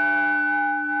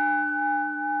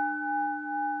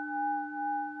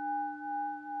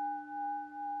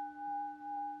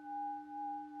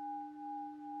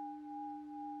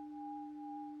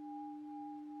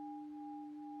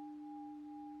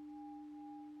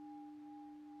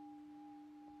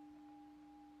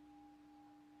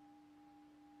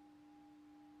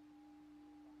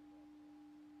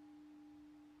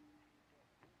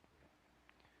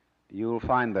You will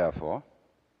find, therefore,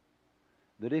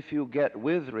 that if you get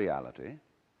with reality,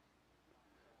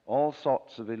 all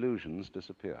sorts of illusions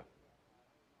disappear.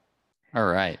 All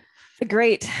right. The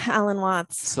great Alan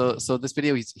Watts. So this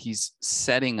video, he's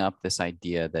setting up this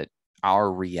idea that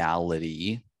our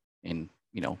reality, in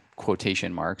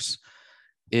quotation marks,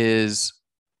 is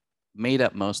made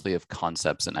up mostly of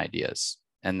concepts and ideas,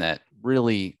 and that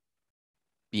really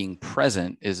being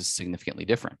present is significantly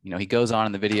different. He goes on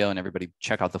in the video, and everybody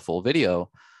check out the full video,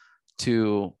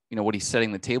 to what he's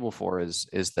setting the table for is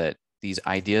that these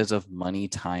ideas of money,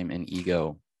 time, and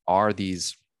ego are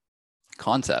these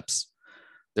concepts.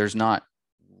 There's not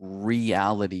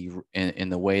reality in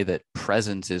the way that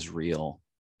presence is real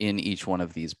in each one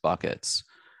of these buckets.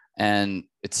 And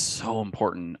it's so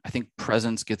important. I think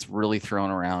presence gets really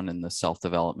thrown around in the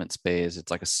self-development space.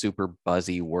 It's like a super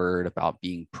buzzy word about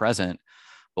being present.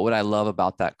 But what I love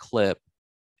about that clip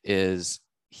is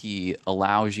he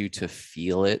allows you to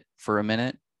feel it for a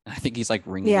minute. I think he's like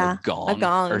ringing a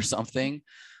gong or something.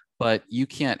 But you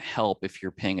can't help, if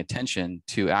you're paying attention,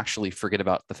 to actually forget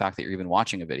about the fact that you're even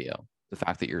watching a video, the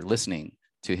fact that you're listening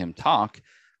to him talk,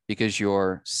 because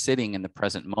you're sitting in the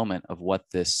present moment of what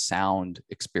this sound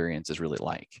experience is really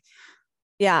like.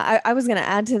 Yeah, I was going to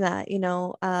add to that,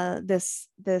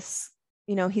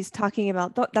 he's talking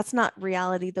about that's not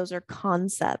reality. Those are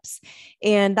concepts.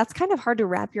 And that's kind of hard to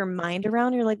wrap your mind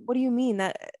around. You're like, what do you mean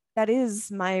that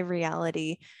is my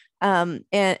reality?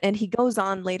 And he goes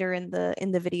on later in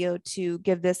the video to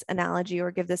give this analogy,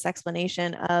 or give this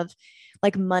explanation of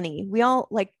like money. We all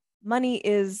like money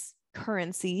is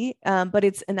currency, but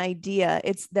it's an idea.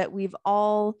 It's that we've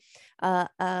all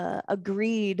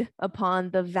agreed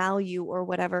upon the value or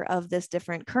whatever of this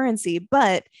different currency.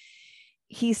 But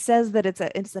he says that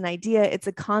it's an idea, it's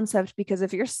a concept, because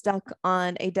if you're stuck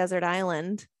on a desert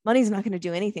island, money's not going to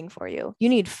do anything for you. You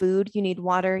need food, you need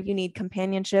water, you need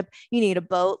companionship, you need a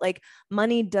boat. Like,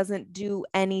 money doesn't do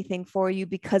anything for you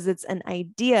because it's an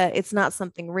idea. It's not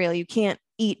something real. You can't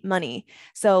eat money.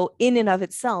 So in and of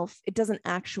itself, it doesn't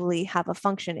actually have a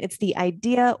function. It's the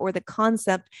idea or the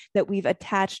concept that we've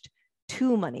attached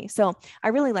to money. So I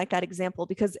really like that example,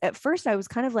 because at first I was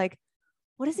kind of like,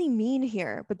 what does he mean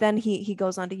here? But then he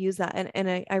goes on to use that.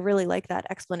 And I really like that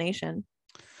explanation.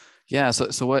 Yeah.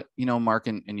 So what, Mark,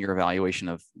 in your evaluation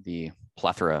of the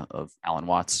plethora of Alan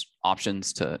Watts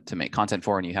options to make content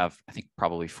for, and you have, I think,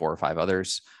 probably 4 or 5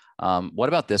 others. What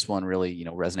about this one really,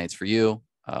 resonates for you?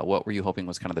 What were you hoping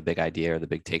was kind of the big idea or the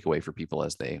big takeaway for people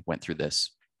as they went through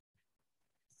this?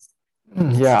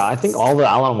 Yeah, I think all the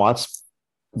Alan Watts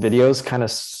videos kind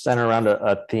of center around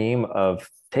a theme of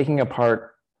taking apart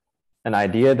an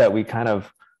idea that we kind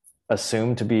of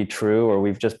assume to be true, or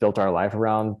we've just built our life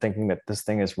around thinking that this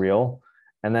thing is real.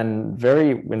 And then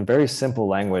in very simple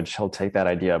language, he'll take that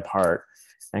idea apart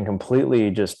and completely,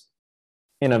 just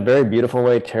in a very beautiful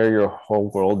way, tear your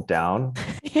whole world down.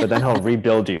 Yeah. But then he'll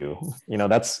rebuild you.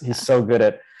 He's so good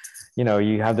at,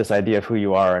 you have this idea of who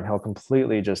you are, and he'll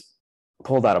completely just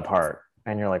pull that apart.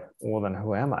 And you're like, well, then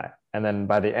who am I? And then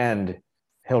by the end,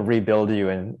 he'll rebuild you,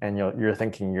 and you're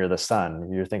thinking you're the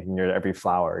sun. You're thinking you're every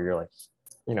flower. You're like,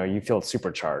 you feel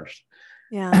supercharged.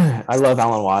 Yeah. I love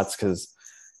Alan Watts because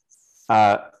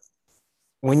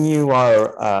when you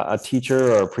are a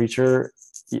teacher or a preacher,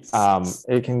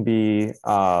 it can be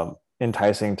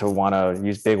enticing to want to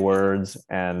use big words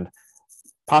and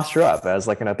posture up as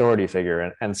like an authority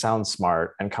figure and sound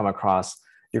smart and come across.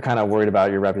 You're kind of worried about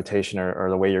your reputation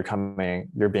or the way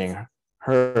you're being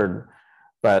heard.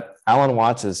 But Alan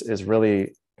Watts is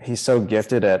really, he's so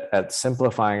gifted at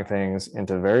simplifying things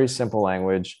into very simple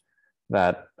language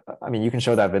that, you can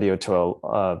show that video to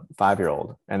a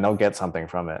 5-year-old and they'll get something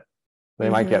from it. They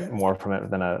might get more from it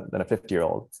than a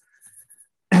 50-year-old.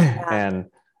 Yeah. And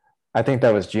I think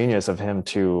that was genius of him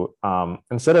to,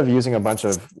 instead of using a bunch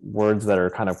of words that are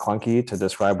kind of clunky to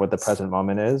describe what the present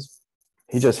moment is,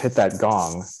 he just hit that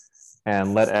gong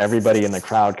and let everybody in the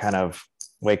crowd kind of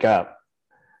wake up.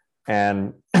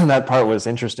 And that part was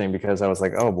interesting because I was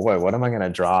like, oh boy, what am I going to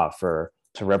draw to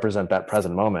represent that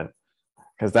present moment?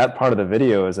 Because that part of the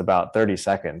video is about 30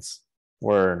 seconds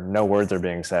where no words are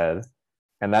being said.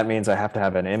 And that means I have to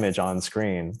have an image on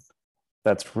screen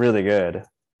that's really good,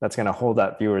 that's going to hold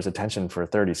that viewer's attention for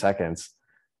 30 seconds.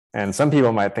 And some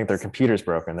people might think their computer's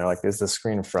broken. They're like, is the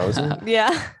screen frozen?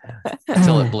 Yeah.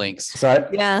 Until it blinks. So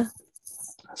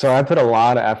I put a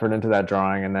lot of effort into that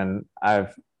drawing. And then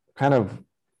I've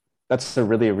that's a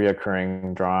really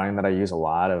reoccurring drawing that I use a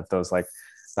lot of. Those, like,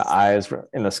 the eyes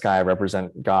in the sky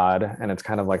represent God. And it's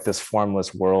kind of like this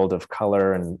formless world of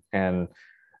color. And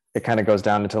it kind of goes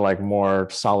down into like more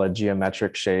solid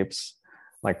geometric shapes.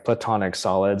 like platonic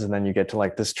solids, and then you get to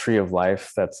like this tree of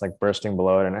life that's like bursting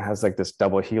below it, and it has like this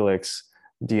double helix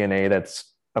DNA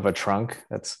that's of a trunk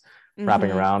that's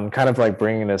wrapping around, kind of like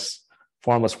bringing this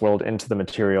formless world into the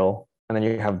material. And then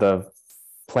you have the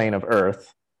plane of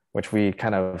Earth, which we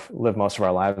kind of live most of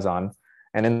our lives on.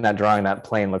 And in that drawing, that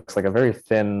plane looks like a very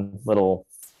thin, little,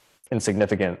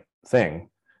 insignificant thing.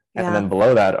 And then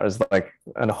below that is like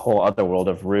a whole other world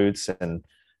of roots and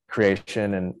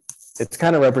creation. And it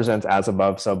kind of represents as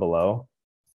above, so below.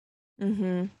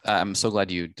 I'm so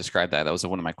glad you described that. That was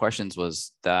one of my questions,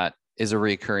 was that is a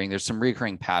recurring, there's some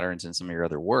recurring patterns in some of your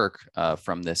other work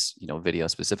from this, video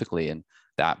specifically, and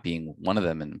that being one of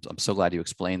them. And I'm so glad you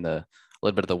explained a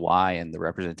little bit of the why and the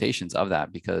representations of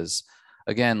that, because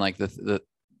again, like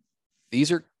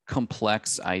these are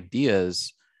complex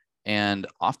ideas, and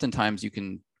oftentimes you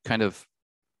can kind of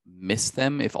miss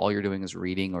them if all you're doing is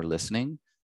reading or listening.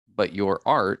 But your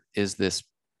art is this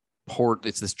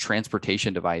it's this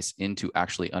transportation device into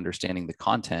actually understanding the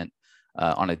content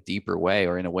on a deeper way,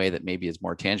 or in a way that maybe is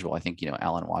more tangible. I think,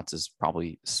 Alan Watts is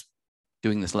probably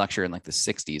doing this lecture in like the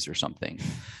 60s or something.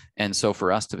 And so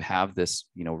for us to have this,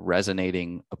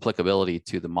 resonating applicability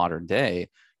to the modern day,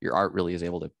 your art really is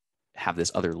able to have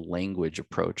this other language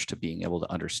approach to being able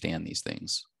to understand these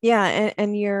things. Yeah.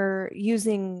 And you're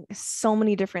using so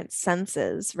many different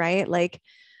senses, right? Like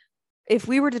if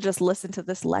we were to just listen to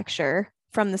this lecture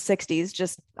from the 60s,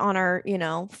 just on our,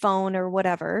 phone or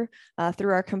whatever,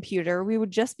 through our computer, we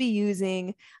would just be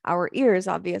using our ears,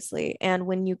 obviously. And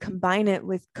when you combine it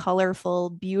with colorful,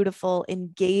 beautiful,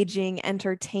 engaging,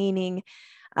 entertaining,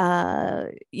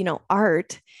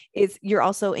 art, you're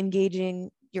also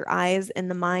engaging your eyes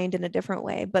and the mind in a different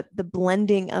way. But the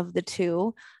blending of the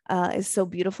two is so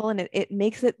beautiful, and it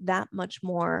makes it that much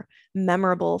more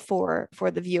memorable for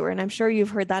the viewer. And I'm sure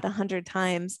you've heard that 100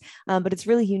 times, but it's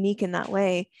really unique in that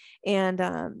way. And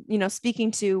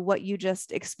speaking to what you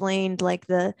just explained, like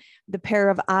the pair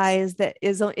of eyes that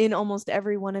is in almost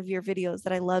every one of your videos,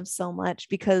 that I love so much,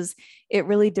 because it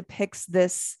really depicts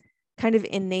this kind of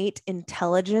innate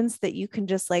intelligence that you can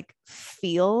just like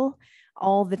feel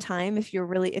all the time. If you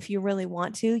really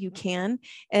want to, you can.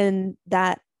 And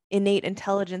that innate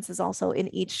intelligence is also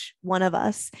in each one of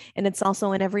us, and it's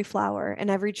also in every flower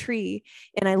and every tree.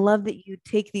 And I love that you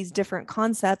take these different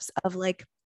concepts of like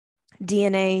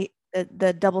DNA,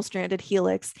 the double-stranded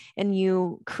helix, and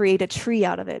you create a tree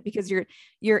out of it, because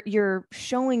you're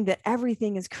showing that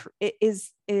everything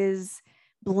is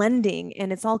blending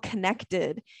and it's all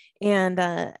connected. And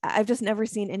I've just never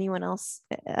seen anyone else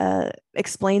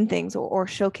explain things or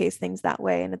showcase things that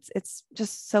way. And it's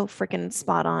just so freaking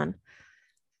spot on.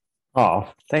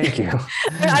 Oh, thank you.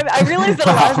 I realize that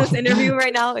a lot of this interview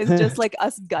right now is just like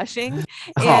us gushing.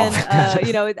 And,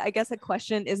 I guess a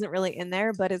question isn't really in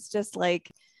there, but it's just like,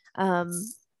 we're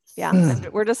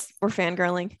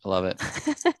fangirling. I love it.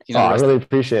 I really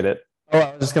appreciate it. I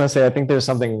was just going to say, I think there's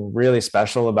something really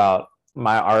special about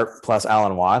my art plus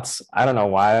Alan Watts. I don't know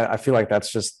why. I feel like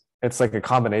it's like a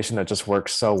combination that just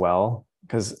works so well,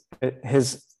 because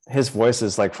his voice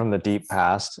is like from the deep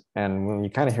past, and when you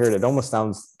kind of hear it, it almost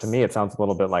sounds a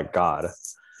little bit like God.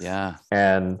 Yeah.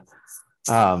 And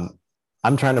I'm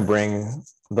trying to bring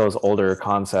those older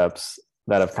concepts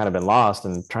that have kind of been lost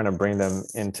and trying to bring them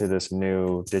into this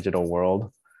new digital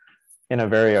world in a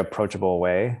very approachable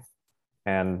way.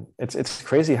 And it's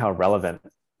crazy how relevant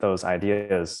those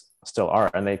ideas still are,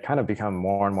 and they kind of become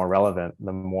more and more relevant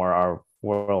the more our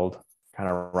world kind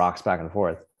of rocks back and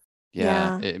forth.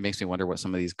 Yeah. It makes me wonder what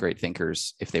some of these great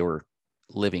thinkers, if they were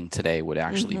living today, would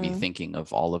actually be thinking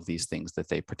of all of these things that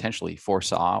they potentially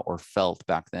foresaw or felt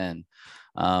back then.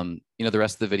 The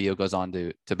rest of the video goes on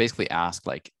to basically ask,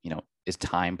 like, is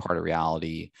time part of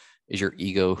reality? Is your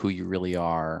ego who you really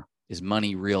are? Is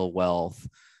money real wealth?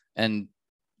 And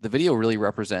the video really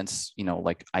represents,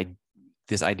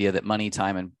 this idea that money,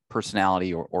 time, and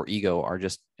personality or ego are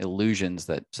just illusions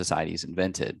that society's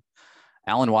invented.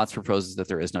 Alan Watts proposes that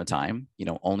there is no time,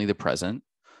 only the present,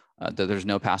 that there's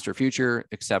no past or future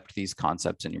except these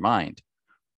concepts in your mind.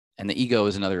 And the ego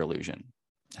is another illusion.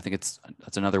 I think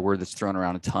that's another word that's thrown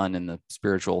around a ton in the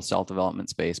spiritual self-development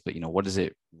space, but what is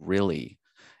it really?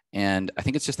 And I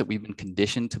think it's just that we've been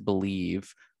conditioned to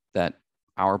believe that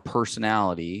our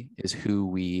personality is who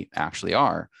we actually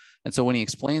are. And so when he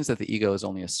explains that the ego is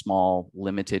only a small,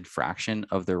 limited fraction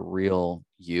of the real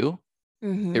you,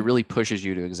 it really pushes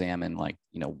you to examine, like,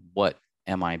 what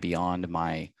am I beyond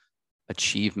my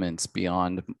achievements,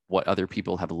 beyond what other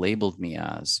people have labeled me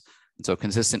as? And so a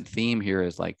consistent theme here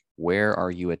is like, where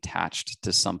are you attached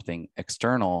to something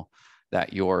external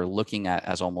that you're looking at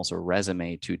as almost a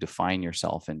resume to define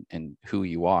yourself and who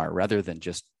you are, rather than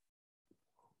just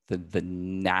the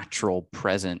natural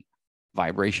present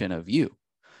vibration of you.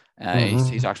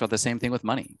 Mm-hmm. He talks about the same thing with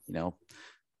money.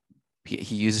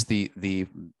 He uses the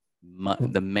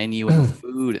menu and the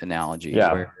food analogy.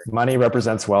 Yeah, where money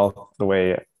represents wealth the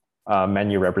way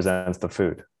menu represents the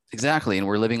food. exactly. And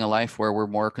we're living a life where we're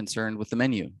more concerned with the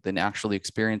menu than actually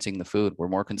experiencing the food. We're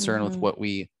more concerned with what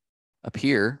we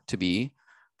appear to be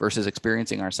versus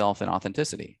experiencing ourselves in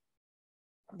authenticity.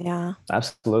 Yeah,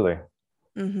 Absolutely.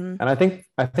 And I think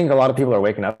a lot of people are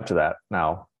waking up to that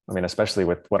now. I mean, especially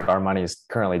with what our money is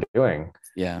currently doing.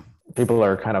 Yeah. People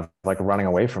are kind of like running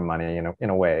away from money, in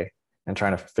a way, and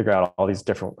trying to figure out all these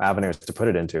different avenues to put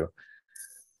it into.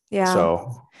 Yeah.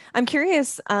 So I'm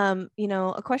curious,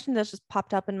 a question that's just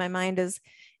popped up in my mind is,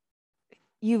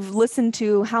 you've listened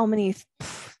to how many,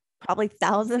 probably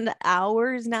 1,000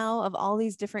 hours now of all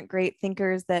these different great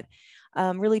thinkers that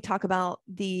really talk about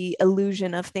the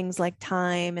illusion of things like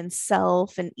time and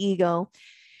self and ego.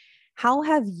 How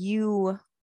have you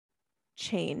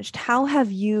changed? How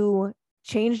have you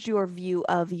changed your view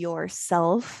of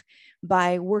yourself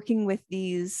by working with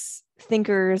these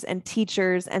thinkers and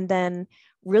teachers? And then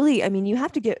really, I mean, you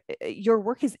have to get, your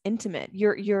work is intimate.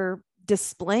 You're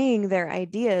displaying their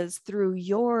ideas through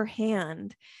your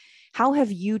hand. How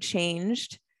have you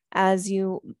changed as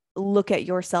you look at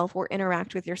yourself or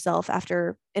interact with yourself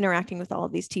after interacting with all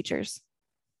of these teachers?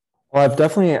 well,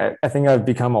 I think I've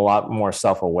become a lot more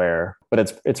self-aware,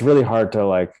 but it's really hard to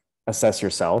like assess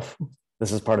yourself.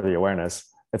 This is part of the awareness.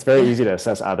 It's very easy to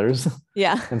assess others.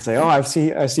 Yeah. And say, oh, I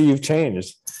see you've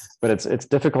changed, but it's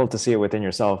difficult to see it within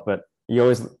yourself. But you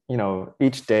always,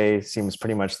 each day seems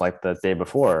pretty much like the day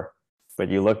before, but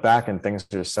you look back and things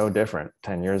are so different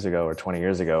 10 years ago or 20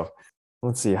 years ago.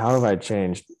 Let's see, how have I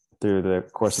changed through the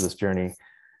course of this journey?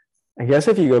 I guess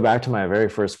if you go back to my very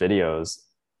first videos,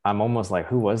 I'm almost like,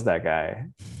 who was that guy?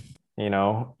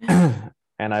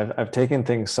 And I've taken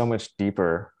things so much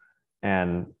deeper,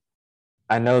 and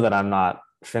I know that I'm not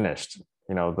finished.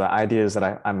 The ideas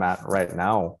that I'm at right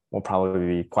now will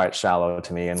probably be quite shallow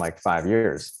to me in like 5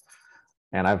 years.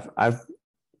 And I've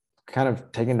kind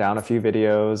of taken down a few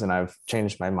videos, and I've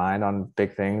changed my mind on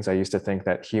big things. I used to think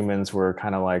that humans were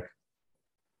kind of like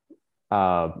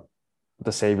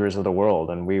the saviors of the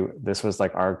world, and this was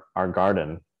like our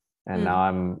garden. And now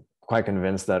I'm quite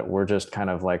convinced that we're just kind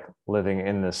of like living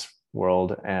in this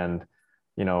world, and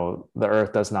the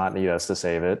earth does not need us to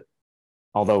save it.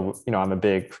 Although I'm a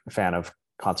big fan of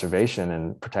conservation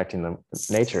and protecting the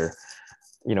nature,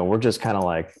 we're just kind of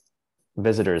like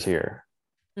visitors here.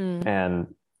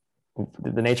 And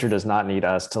the nature does not need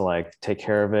us to like take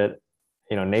care of it.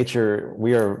 Nature,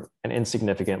 we are an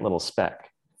insignificant little speck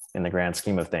in the grand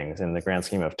scheme of things, in the grand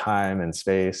scheme of time and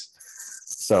space.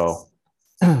 So,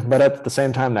 but at the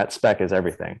same time, that speck is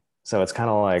everything. So it's kind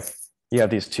of like you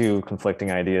have these two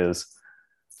conflicting ideas.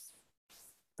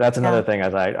 That's another thing,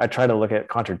 as I try to look at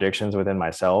contradictions within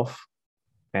myself.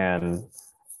 And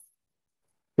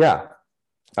that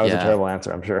was a terrible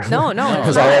answer, I'm sure. No, it's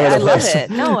not. I love it.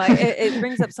 No, it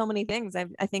brings up so many things.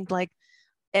 I think like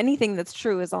anything that's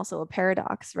true is also a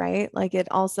paradox, right? Like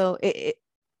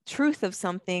truth of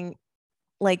something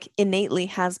like innately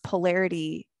has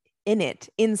polarity in it,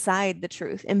 inside the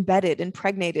truth, embedded,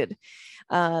 impregnated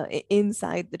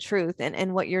inside the truth.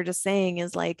 And what you're just saying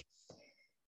is like,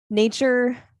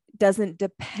 nature doesn't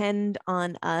depend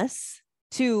on us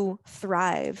to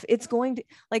thrive. It's going to,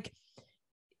 like,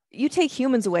 you take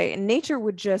humans away and nature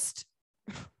would just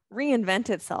reinvent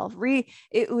itself.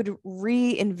 It would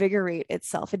reinvigorate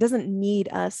itself. It doesn't need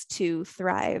us to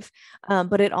thrive,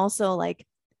 but it also like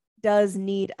does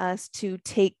need us to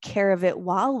take care of it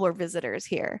while we're visitors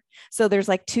here. So there's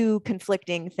like two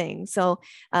conflicting things. So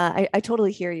I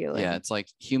totally hear you. Yeah, it's like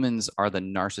humans are the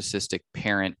narcissistic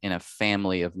parent in a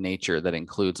family of nature that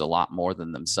includes a lot more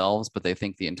than themselves, but they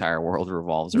think the entire world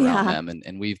revolves around them.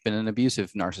 And we've been an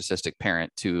abusive narcissistic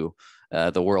parent to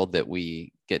the world that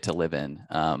we get to live in.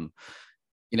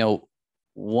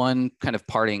 One kind of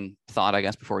parting thought, I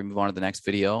guess, before we move on to the next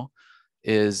video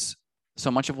is, so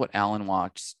much of what Alan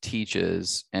Watts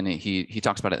teaches, and he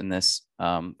talks about it in this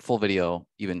full video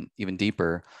even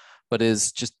deeper, but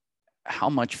is just how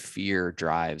much fear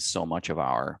drives so much of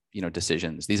our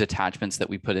decisions. These attachments that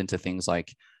we put into things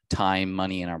like time,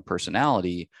 money, and our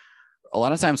personality, a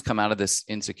lot of times come out of this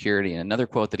insecurity. And another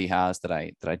quote that he has that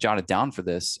I jotted down for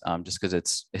this, just because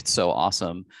it's so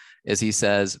awesome, is he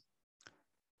says,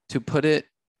 to put it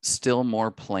still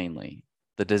more plainly,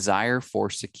 the desire for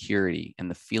security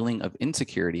and the feeling of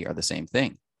insecurity are the same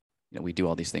thing. We do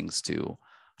all these things to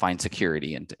find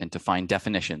security and to find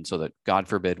definition so that, God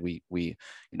forbid, we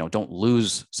don't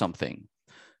lose something.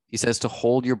 He says to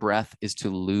hold your breath is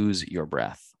to lose your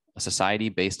breath. A society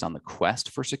based on the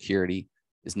quest for security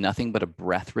is nothing but a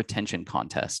breath retention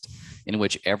contest in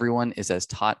which everyone is as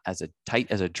tight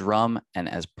as a drum and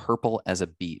as purple as a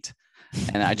beat.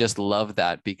 And I just love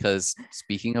that, because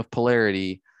speaking of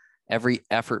polarity, every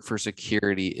effort for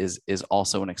security is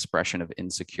also an expression of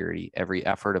insecurity. Every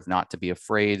effort of not to be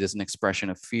afraid is an expression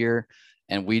of fear.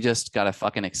 And we just got to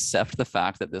fucking accept the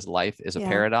fact that this life is a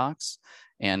paradox.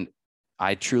 And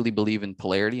I truly believe in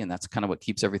polarity, and that's kind of what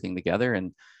keeps everything together.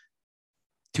 And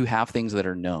to have things that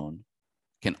are known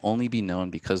can only be known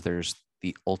because there's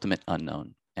the ultimate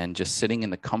unknown. And just sitting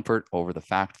in the comfort over the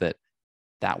fact that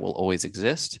that will always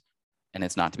exist, and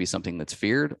it's not to be something that's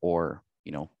feared or,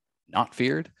 not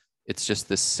feared. It's just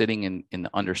this sitting in the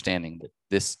understanding that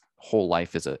this whole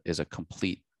life is a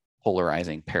complete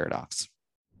polarizing paradox.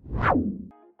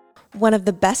 One of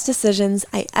the best decisions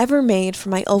I ever made for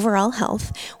my overall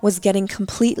health was getting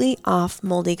completely off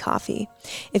moldy coffee.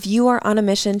 If you are on a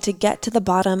mission to get to the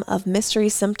bottom of mystery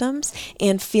symptoms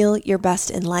and feel your best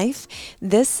in life,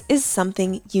 this is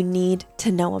something you need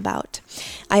to know about.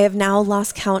 I have now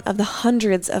lost count of the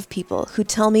hundreds of people who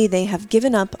tell me they have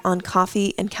given up on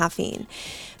coffee and caffeine,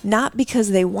 not because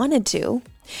they wanted to,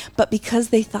 but because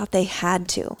they thought they had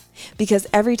to. Because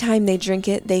every time they drink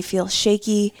it, they feel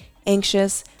shaky,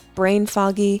 anxious, brain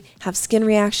foggy, have skin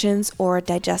reactions, or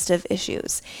digestive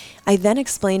issues. I then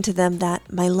explain to them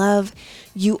that, my love,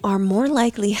 you are more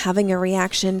likely having a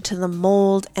reaction to the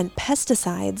mold and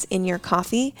pesticides in your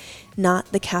coffee,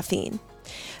 not the caffeine.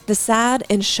 The sad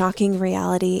and shocking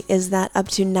reality is that up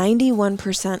to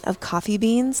 91% of coffee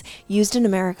beans used in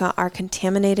America are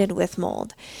contaminated with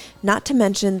mold, not to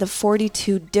mention the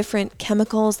 42 different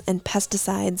chemicals and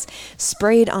pesticides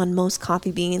sprayed on most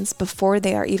coffee beans before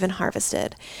they are even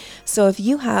harvested. So if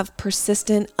you have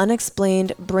persistent,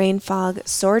 unexplained brain fog,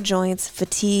 sore joints,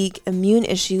 fatigue, immune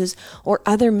issues, or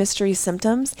other mystery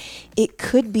symptoms, it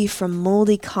could be from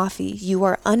moldy coffee you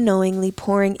are unknowingly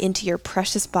pouring into your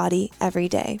precious body every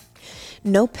day.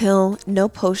 No pill, no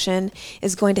potion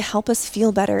is going to help us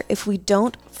feel better if we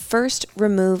don't first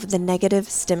remove the negative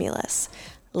stimulus,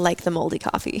 like the moldy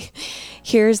coffee.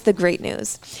 Here's the great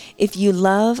news. If you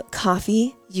love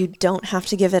coffee, you don't have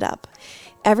to give it up.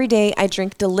 Every day I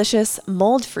drink delicious,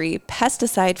 mold-free,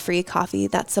 pesticide-free coffee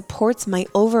that supports my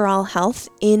overall health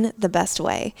in the best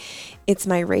way. It's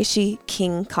my Reishi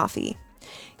King coffee.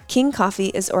 King coffee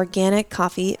is organic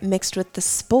coffee mixed with the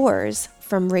spores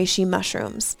from reishi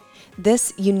mushrooms.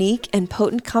 This unique and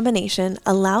potent combination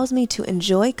allows me to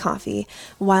enjoy coffee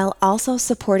while also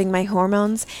supporting my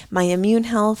hormones, my immune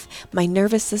health, my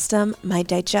nervous system, my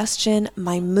digestion,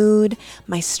 my mood,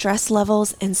 my stress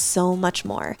levels, and so much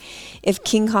more. If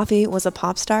King Coffee was a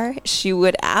pop star, she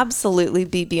would absolutely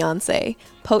be Beyonce,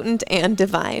 potent and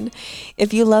divine.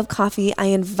 If you love coffee, I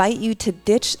invite you to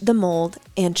ditch the mold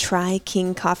and try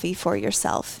King Coffee for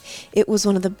yourself. It was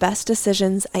one of the best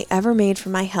decisions I ever made for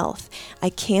my health. I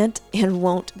can't and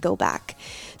won't go back.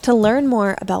 To learn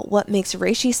more about what makes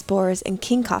reishi spores and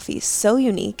King Coffee so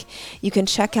unique, you can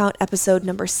check out episode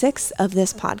number 6 of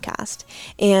this podcast.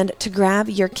 And to grab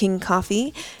your King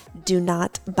Coffee, do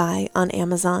not buy on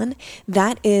Amazon.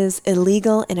 That is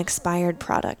illegal and expired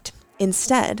product.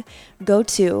 Instead, go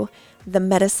to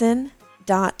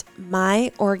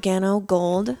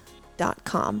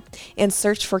themedicine.myorganogold.com and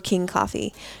search for King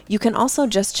Coffee. You can also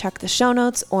just check the show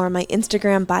notes or my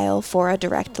Instagram bio for a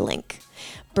direct link.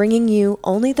 Bringing you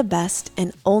only the best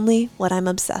and only what I'm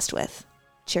obsessed with.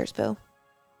 Cheers, boo.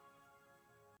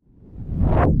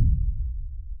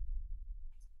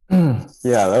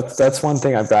 Yeah, that's one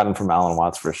thing I've gotten from Alan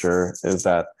Watts for sure, is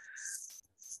that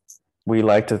we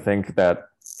like to think that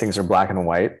things are black and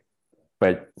white,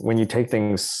 but when you take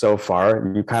things so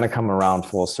far, you kind of come around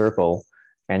full circle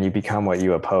and you become what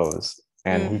you oppose.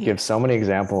 And he gives so many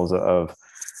examples of,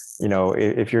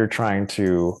 if you're trying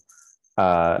to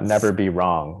never be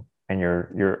wrong and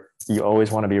you always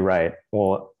want to be right,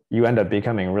 well, you end up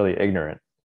becoming really ignorant.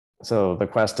 So the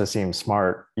quest to seem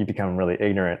smart, you become really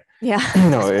ignorant. Yeah.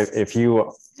 If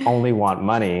you only want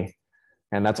money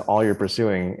and that's all you're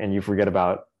pursuing, and you forget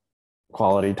about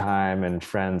quality time and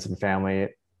friends and family,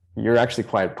 you're actually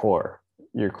quite poor.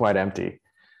 You're quite empty.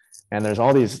 And there's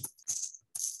all these,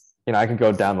 I can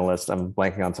go down the list. I'm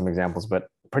blanking on some examples, but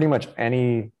pretty much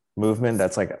any movement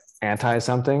that's like anti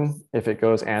something, if it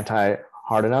goes anti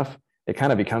hard enough, it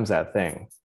kind of becomes that thing.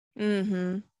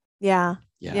 Mm-hmm. Yeah.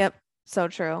 Yep. So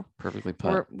true. Perfectly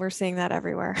put. We're seeing that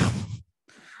everywhere.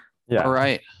 Yeah. All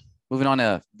right. Moving on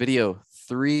to video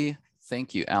 3.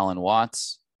 Thank you, Alan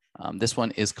Watts. This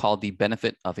one is called The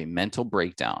Benefit of a Mental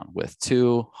Breakdown with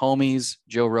 2 homies,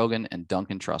 Joe Rogan and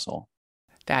Duncan Trussell.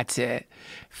 That's it.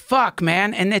 Fuck,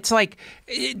 man. And it's like,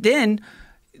 then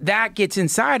that gets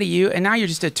inside of you, and now you're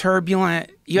just a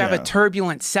turbulent, you have a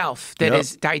turbulent self that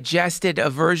has digested a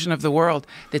version of the world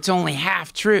that's only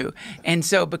half true. And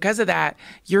so because of that,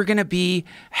 you're going to be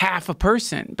half a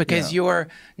person because you're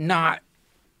not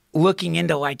looking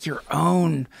into like your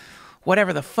own,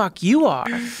 whatever the fuck you are.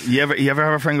 You ever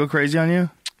have a friend go crazy on you?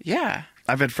 Yeah.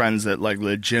 I've had friends that like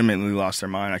legitimately lost their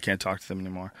mind. I can't talk to them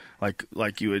anymore.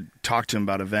 Like you would talk to him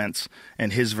about events,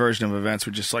 and his version of events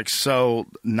were just like so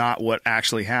not what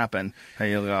actually happened. And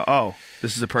you go, oh,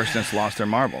 this is a person that's lost their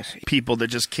marbles. People that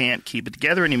just can't keep it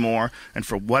together anymore, and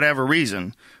for whatever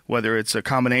reason, whether it's a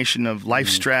combination of life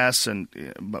stress and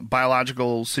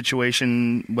biological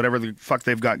situation, whatever the fuck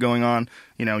they've got going on,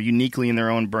 uniquely in their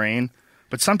own brain.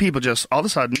 But some people just all of a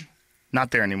sudden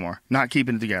not there anymore, not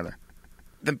keeping it together.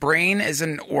 The brain is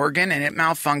an organ and it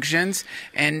malfunctions,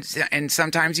 and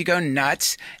sometimes you go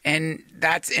nuts, and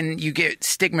you get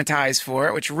stigmatized for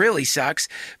it, which really sucks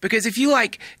because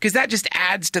because that just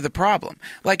adds to the problem.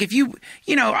 Like if you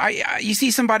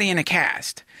see somebody in a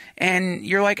cast and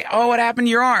you're like, oh, what happened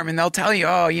to your arm? And they'll tell you,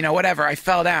 oh, whatever, I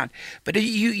fell down. But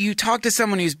you talk to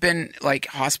someone who's been like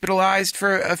hospitalized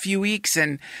for a few weeks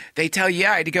and they tell you,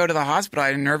 yeah, I had to go to the hospital. I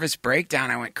had a nervous breakdown.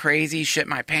 I went crazy, shit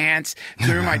my pants,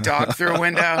 threw my dog through a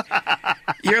window.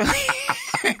 You're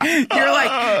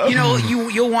like,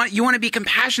 you want to be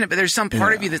compassionate, but there's some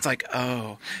part of you that's like,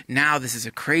 oh, now this is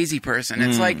a crazy person.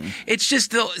 It's like, it's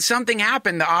just something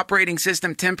happened. The operating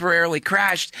system temporarily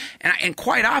crashed. And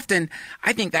quite often,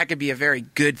 I think that could be a very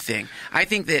good thing. I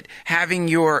think that having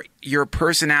your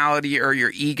personality or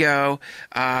your ego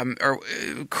or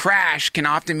crash can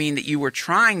often mean that you were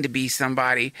trying to be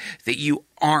somebody that you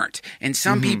aren't. And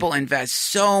some people invest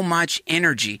so much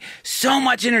energy in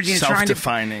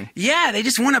self-defining. They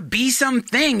just want to be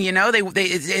something,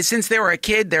 they since they were a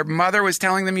kid, their mother was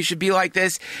telling them you should be like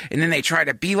this, and then they try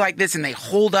to be like this, and they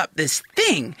hold up this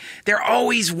thing. They're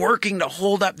always working to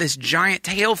hold up this giant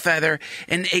tail feather,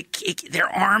 and their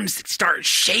arms start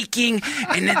shaking,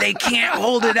 and then they can't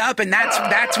hold it up, and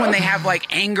that's when they have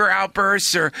like anger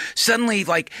outbursts, or suddenly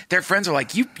like their friends are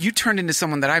like, you turned into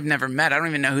someone that I've never met. I don't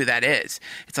even know who that is.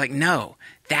 It's like, no,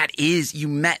 that is, you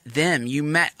met them. You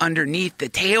met underneath the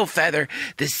tail feather,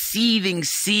 the seething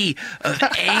sea of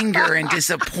anger and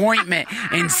disappointment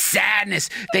and sadness.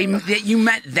 You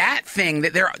met that thing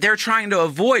that they're trying to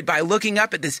avoid by looking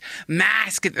up at this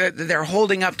mask that they're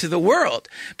holding up to the world.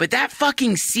 But that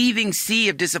fucking seething sea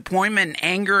of disappointment and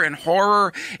anger and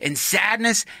horror and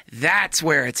sadness, that's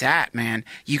where it's at, man.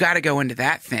 You got to go into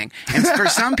that thing. And for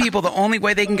some people, the only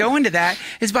way they can go into that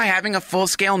is by having a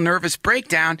full-scale nervous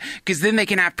breakdown, because then they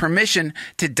can have permission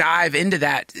to dive into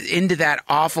that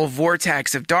awful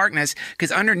vortex of darkness,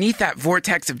 because underneath that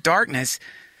vortex of darkness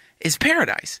is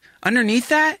paradise.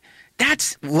 Underneath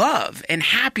that's love and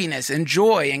happiness and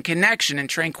joy and connection and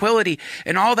tranquility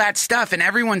and all that stuff. And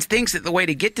everyone thinks that the way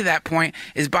to get to that point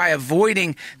is by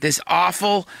avoiding this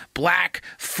awful black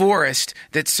forest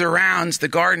that surrounds the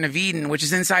Garden of Eden, which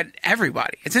is inside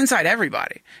everybody. It's inside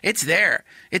everybody. It's there.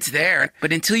 It's there.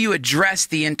 But until you address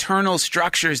the internal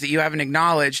structures that you haven't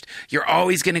acknowledged, you're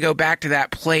always going to go back to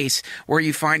that place where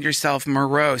you find yourself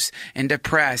morose and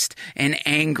depressed and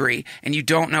angry, and you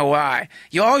don't know why.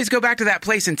 You always go back to that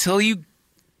place until you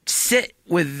sit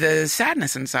with the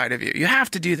sadness inside of you. You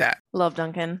have to do that. Love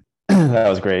Duncan. That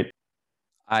was great.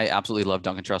 I absolutely love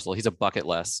Duncan Trussell. He's a bucket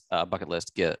list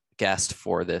guest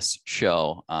for this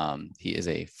show. He is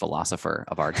a philosopher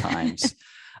of our times.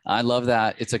 I love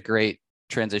that. It's a great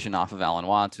transition off of Alan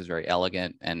Watts, who's very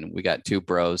elegant, and we got two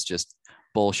bros just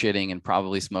bullshitting and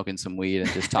probably smoking some weed and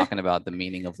just talking about the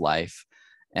meaning of life.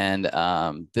 And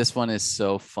this one is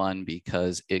so fun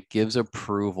because it gives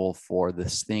approval for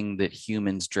this thing that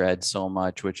humans dread so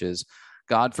much, which is,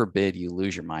 God forbid you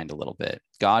lose your mind a little bit.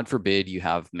 God forbid you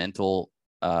have mental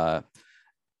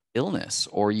illness,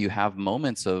 or you have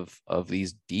moments of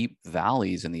these deep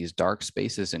valleys and these dark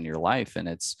spaces in your life. And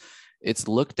it's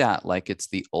looked at like it's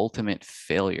the ultimate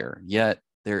failure, yet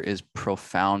there is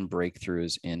profound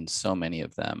breakthroughs in so many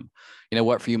of them. You know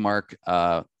what, for you, Mark,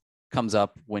 comes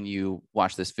up when you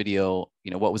watch this video?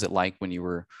 What was it like when you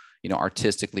were,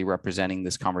 artistically representing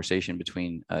this conversation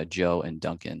between Joe and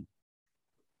Duncan?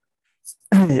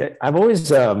 Yeah, I've always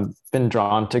been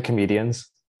drawn to comedians,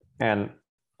 and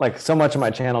like so much of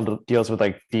my channel deals with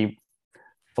like deep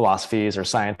philosophies or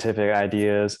scientific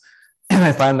ideas. And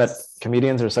I find that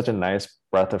comedians are such a nice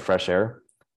breath of fresh air,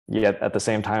 yet at the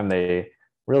same time, they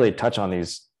really touch on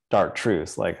these dark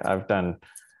truths. Like I've done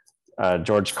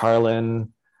George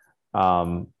Carlin,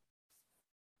 I'm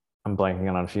blanking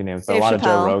on a few names, but a lot of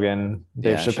Joe Rogan,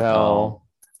 Dave Chappelle,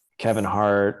 Kevin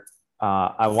Hart.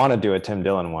 I want to do a Tim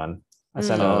Dillon one. I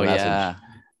sent him a message,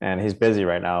 and he's busy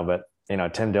right now. But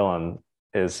Tim Dillon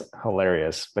is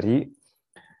hilarious. But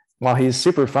while he's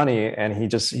super funny and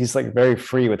he's like very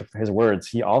free with his words,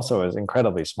 he also is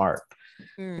incredibly smart.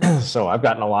 So I've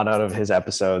gotten a lot out of his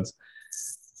episodes.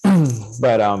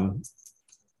 But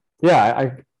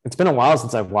it's been a while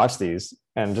since I've watched these,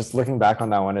 and just looking back on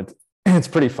that one, it's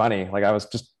pretty funny. Like I was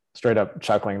just straight up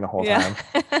chuckling the whole time.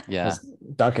 Yeah.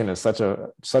 Duncan is such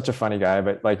a funny guy,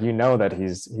 but like that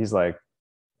he's like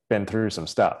been through some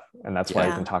stuff, and that's why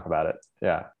he can talk about it.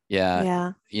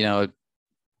 Yeah.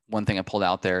 One thing I pulled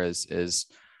out there is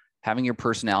having your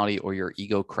personality or your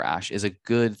ego crash is a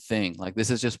good thing. Like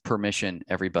this is just permission,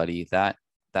 everybody, that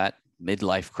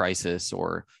midlife crisis,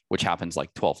 or which happens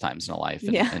like 12 times in a life,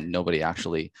 and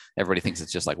everybody thinks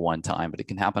it's just like one time, but it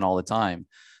can happen all the time.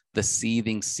 The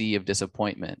seething sea of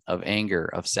disappointment, of anger,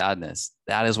 of sadness,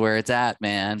 that is where it's at,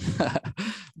 man.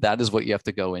 That is what you have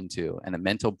to go into. And a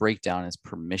mental breakdown is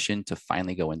permission to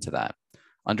finally go into that.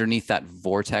 Underneath that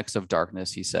vortex of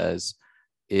darkness, he says,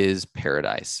 is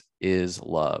paradise, is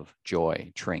love,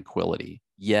 joy, tranquility.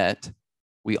 Yet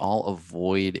we all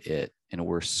avoid it, and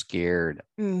we're scared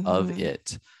of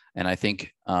it. And I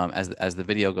think as the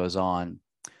video goes on,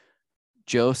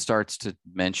 Joe starts to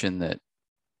mention that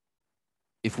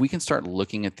if we can start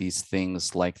looking at these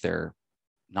things like they're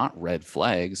not red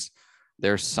flags,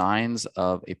 they're signs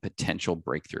of a potential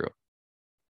breakthrough.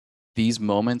 These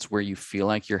moments where you feel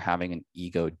like you're having an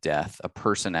ego death, a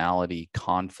personality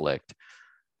conflict,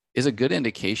 is a good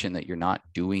indication that you're not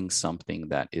doing something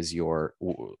that is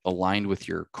aligned with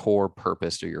your core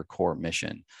purpose or your core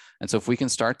mission. And so if we can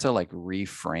start to like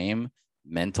reframe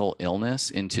mental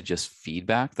illness into just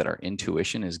feedback that our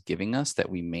intuition is giving us, that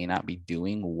we may not be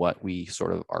doing what we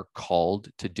sort of are called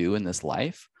to do in this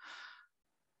life,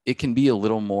 it can be a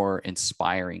little more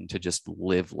inspiring to just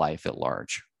live life at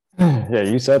large. Yeah,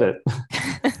 you said it.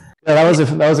 That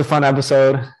was a fun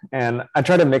episode, and I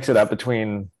try to mix it up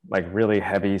between like really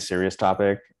heavy, serious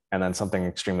topic, and then something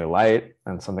extremely light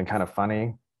and something kind of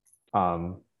funny.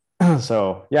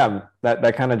 So yeah,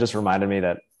 that kind of just reminded me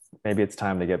that maybe it's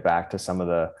time to get back to some of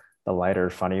the lighter,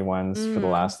 funny ones. For the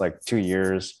last like 2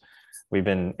 years, we've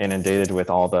been inundated with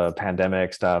all the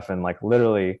pandemic stuff, and like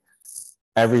literally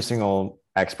every single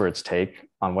expert's take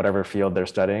on whatever field they're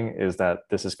studying is that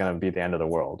this is going to be the end of the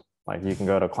world. Like you can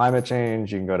go to climate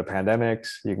change, you can go to pandemics,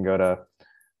 you can go to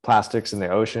plastics in the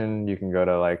ocean, you can go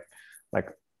to like like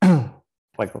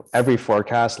every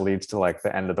forecast leads to like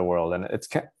the end of the world. And it's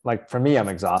like, for me, I'm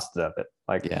exhausted of it.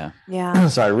 Like, yeah.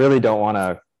 So I really don't want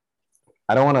to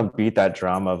beat that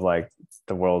drum of like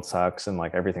the world sucks and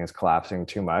like everything's collapsing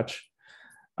too much.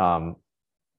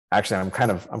 Actually, I'm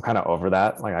kind of over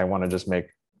that. Like I want to just make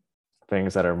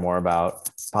things that are more about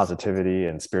positivity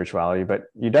and spirituality, but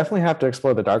you definitely have to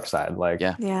explore the dark side. Like,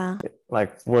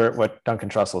 like what Duncan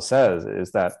Trussell says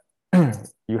is that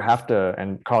you have to,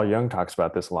 and Carl Jung talks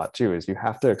about this a lot too, is you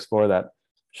have to explore that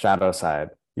shadow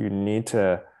side. You need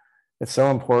to, it's so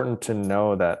important to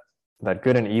know that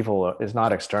good and evil is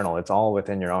not external. It's all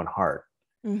within your own heart.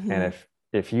 And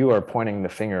if you are pointing the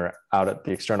finger out at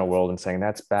the external world and saying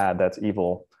that's bad, that's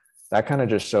evil, that kind of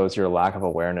just shows your lack of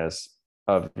awareness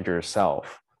of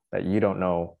yourself, that you don't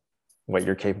know what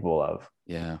you're capable of.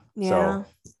 So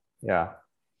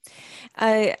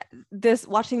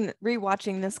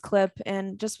rewatching this clip,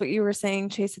 and just what you were saying,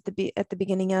 Chase, at the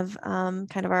beginning of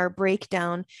kind of our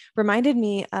breakdown, reminded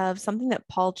me of something that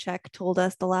Paul Chek told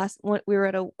us the last when we were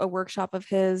at a workshop of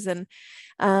his, and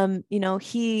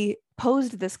he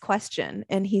posed this question,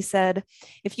 and he said,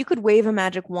 if you could wave a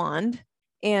magic wand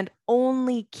and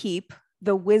only keep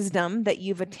the wisdom that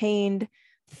you've attained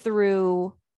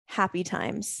through happy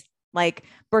times, like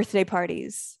birthday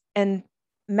parties and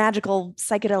magical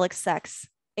psychedelic sex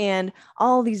and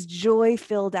all these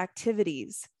joy-filled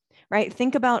activities, right?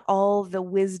 Think about all the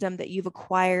wisdom that you've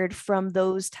acquired from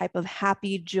those type of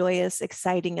happy, joyous,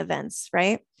 exciting events,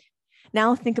 right?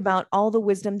 Now think about all the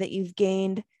wisdom that you've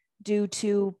gained due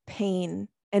to pain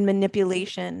and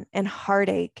manipulation and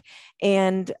heartache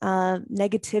and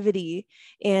negativity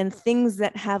and things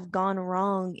that have gone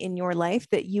wrong in your life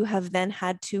that you have then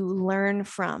had to learn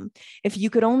from. If you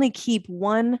could only keep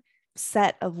one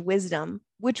set of wisdom,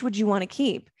 which would you want to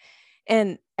keep?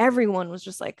 And everyone was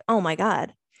just like, oh my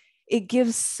God, it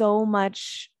gives so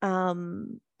much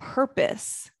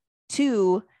purpose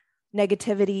to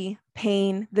negativity,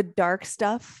 pain, the dark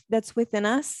stuff that's within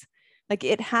us. Like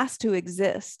it has to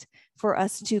exist for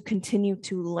us to continue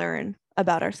to learn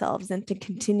about ourselves and to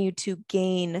continue to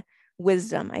gain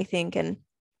wisdom, I think. And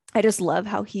I just love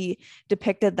how he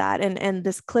depicted that. And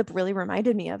this clip really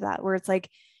reminded me of that, where it's like,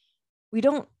 we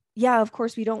don't, yeah, of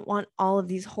course, we don't want all of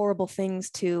these horrible things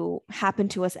to happen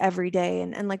to us every day.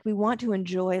 And like, we want to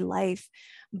enjoy life,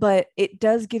 but it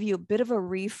does give you a bit of a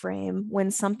reframe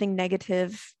when something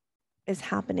negative is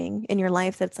happening in your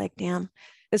life that's like, damn,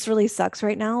 this really sucks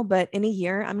right now. But in a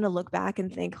year, I'm going to look back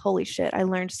and think, holy shit, I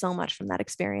learned so much from that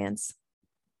experience.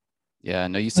 Yeah,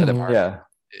 no, you said it, Mark. Yeah.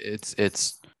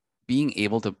 It's being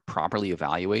able to properly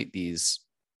evaluate these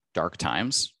dark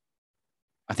times.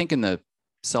 I think in the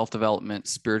self-development,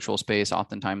 spiritual space,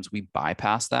 oftentimes we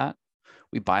bypass that.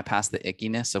 We bypass the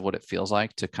ickiness of what it feels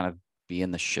like to kind of be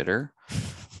in the shitter.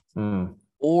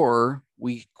 Or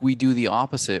we do the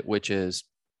opposite, which is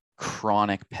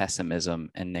chronic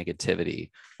pessimism and negativity,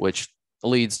 which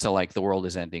leads to like the world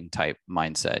is ending type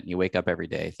mindset. And you wake up every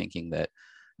day thinking that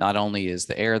not only is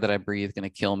the air that I breathe going to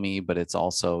kill me, but it's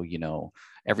also, you know,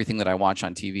 everything that I watch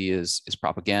on TV is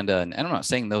propaganda. And I'm not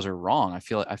saying those are wrong. I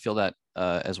feel that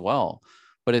as well,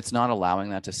 but it's not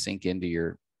allowing that to sink into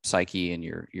your psyche and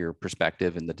your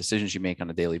perspective and the decisions you make on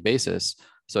a daily basis.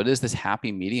 So it is this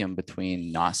happy medium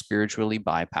between not spiritually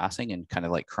bypassing and kind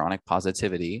of like chronic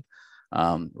positivity,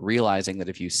 realizing that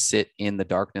if you sit in the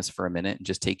darkness for a minute and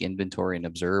just take inventory and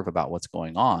observe about what's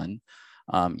going on,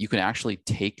 you can actually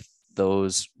take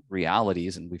those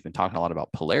realities. And we've been talking a lot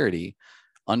about polarity,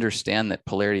 understand that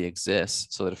polarity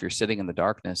exists so that if you're sitting in the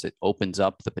darkness, it opens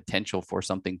up the potential for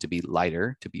something to be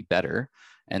lighter, to be better.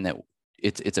 And that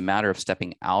it's a matter of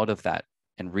stepping out of that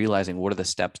and realizing what are the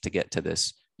steps to get to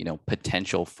this, you know,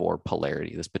 potential for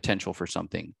polarity, this potential for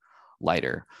something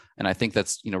lighter. And I think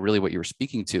that's, you know, really what you were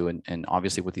speaking to, and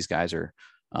obviously what these guys are,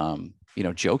 you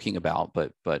know, joking about,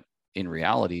 but in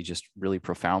reality, just really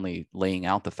profoundly laying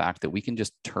out the fact that we can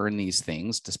just turn these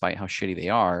things, despite how shitty they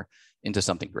are, into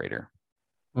something greater.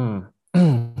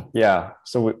 Yeah.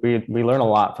 So we learn a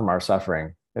lot from our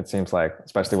suffering, it seems like,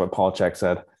 especially what Paul Chek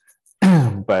said.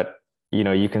 But, you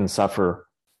know, you can suffer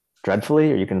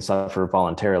dreadfully or you can suffer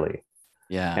voluntarily.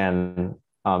 Yeah. And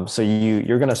so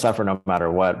you're going to suffer no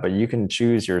matter what, but you can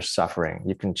choose your suffering.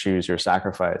 You can choose your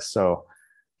sacrifice. So,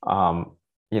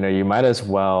 you know, you might as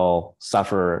well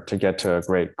suffer to get to a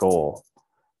great goal.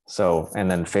 So,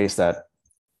 and then face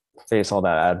all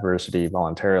that adversity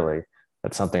voluntarily.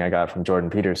 That's something I got from Jordan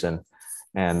Peterson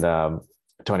and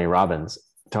Tony Robbins.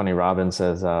 Tony Robbins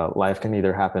says, life can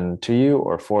either happen to you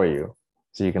or for you.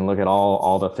 So you can look at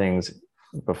all the things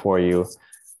before you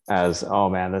as, oh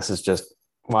man, this is just,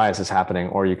 why is this happening?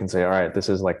 Or you can say, all right, this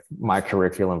is like my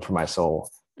curriculum for my soul.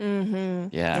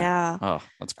 Mm-hmm. Yeah. Oh,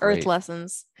 that's great. Earth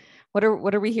lessons. What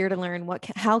are we here to learn?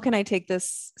 How can I take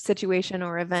this situation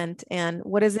or event, and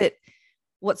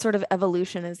what sort of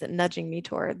evolution is it nudging me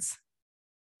towards?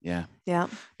 Yeah. Yeah.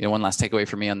 You know, one last takeaway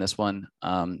for me on this one,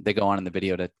 they go on in the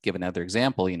video to give another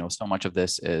example. You know, so much of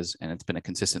this is, and it's been a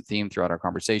consistent theme throughout our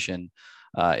conversation,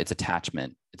 it's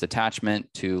attachment. It's attachment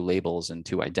to labels and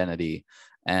to identity.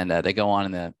 And they go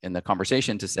on in the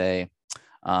conversation to say,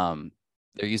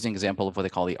 they're using an example of what they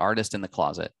call the artist in the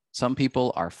closet. Some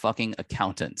people are fucking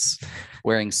accountants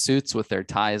wearing suits with their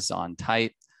ties on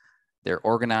tight. They're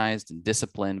organized and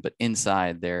disciplined, but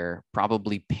inside they're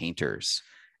probably painters.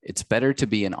 It's better to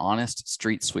be an honest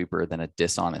street sweeper than a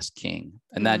dishonest king.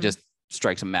 And that just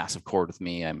strikes a massive chord with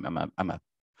me. I'm a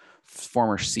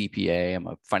former CPA. I'm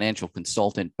a financial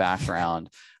consultant background.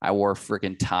 I wore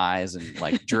freaking ties and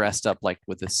like dressed up like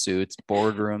with the suits,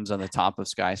 boardrooms on the top of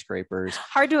skyscrapers.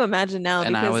 Hard to imagine now,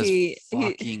 and because I was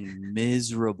fucking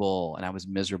miserable. And I was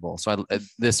miserable. So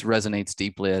this resonates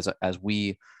deeply as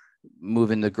we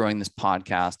move into growing this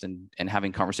podcast and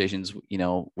having conversations, you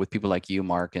know, with people like you,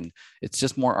 Mark. And it's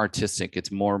just more artistic.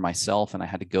 It's more myself. And I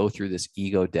had to go through this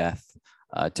ego death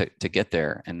to get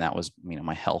there. And that was, you know,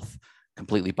 my health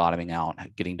completely bottoming out,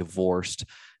 getting divorced,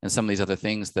 and some of these other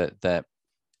things that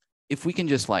if we can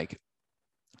just like,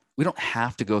 we don't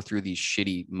have to go through these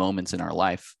shitty moments in our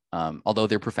life, although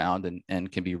they're profound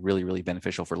and can be really, really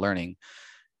beneficial for learning.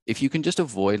 If you can just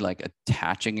avoid like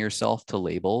attaching yourself to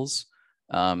labels,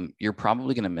 you're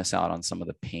probably going to miss out on some of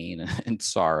the pain and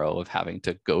sorrow of having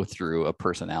to go through a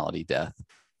personality death.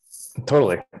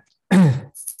 Totally.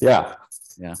 Yeah.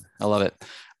 I love it.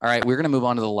 All right. We're going to move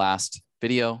on to the last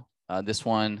video. This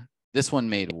one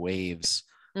made waves.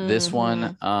 This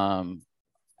one,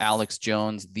 Alex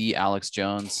Jones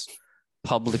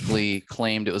publicly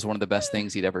claimed it was one of the best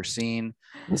things he'd ever seen.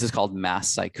 This is called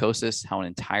mass psychosis, how an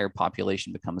entire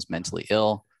population becomes mentally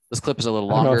ill. This clip is a little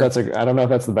I don't know longer. if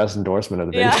that's the best endorsement of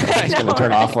the video. Yeah, I It's going know, to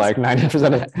turn off like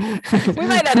 90% of it. We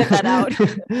might edit that out.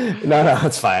 No,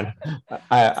 it's fine.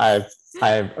 I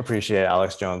appreciate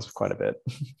Alex Jones quite a bit.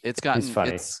 It's gotten He's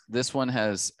funny. This one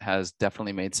has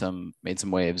definitely made some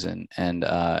waves, and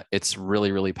it's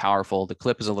really, really powerful. The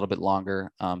clip is a little bit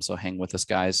longer, so hang with us,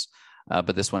 guys.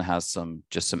 But this one has some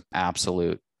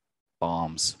absolute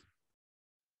bombs.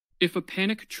 If a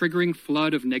panic-triggering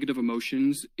flood of negative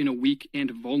emotions in a weak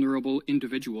and vulnerable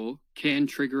individual can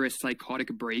trigger a psychotic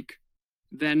break,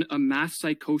 then a mass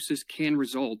psychosis can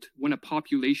result when a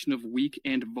population of weak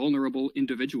and vulnerable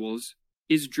individuals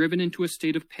is driven into a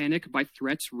state of panic by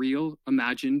threats real,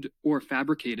 imagined, or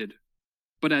fabricated.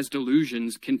 But as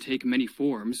delusions can take many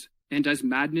forms, and as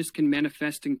madness can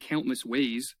manifest in countless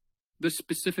ways, the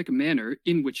specific manner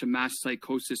in which a mass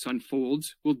psychosis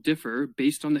unfolds will differ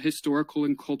based on the historical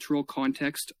and cultural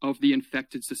context of the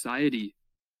infected society.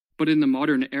 But in the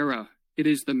modern era, it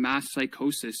is the mass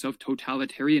psychosis of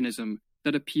totalitarianism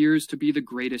that appears to be the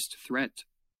greatest threat.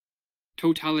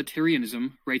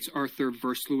 Totalitarianism, writes Arthur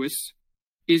Versluis,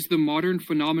 is the modern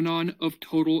phenomenon of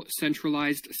total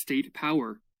centralized state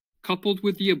power, coupled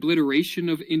with the obliteration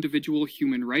of individual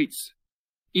human rights.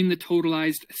 In the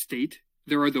totalized state,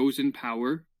 there are those in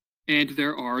power, and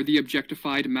there are the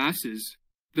objectified masses,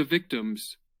 the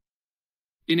victims.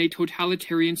 In a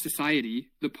totalitarian society,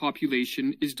 the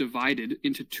population is divided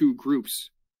into two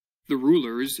groups, the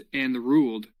rulers and the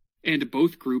ruled, and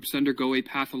both groups undergo a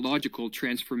pathological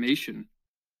transformation.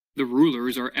 The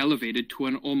rulers are elevated to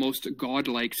an almost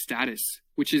godlike status,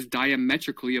 which is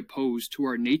diametrically opposed to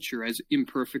our nature as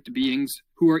imperfect beings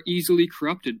who are easily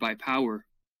corrupted by power.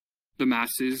 The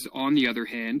masses, on the other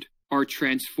hand, are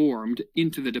transformed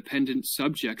into the dependent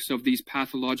subjects of these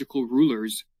pathological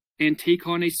rulers and take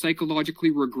on a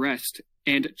psychologically regressed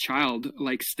and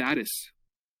childlike status.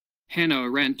 Hannah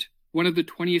Arendt, one of the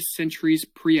 20th century's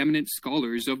preeminent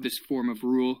scholars of this form of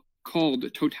rule, called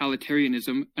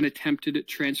totalitarianism an attempted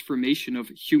transformation of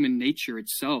human nature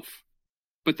itself.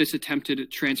 But this attempted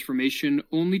transformation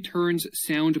only turns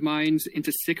sound minds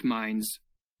into sick minds.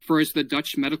 For as the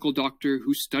Dutch medical doctor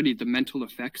who studied the mental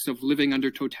effects of living under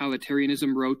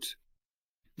totalitarianism wrote,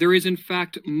 there is in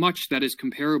fact much that is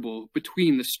comparable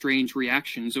between the strange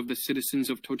reactions of the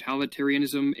citizens of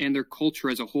totalitarianism and their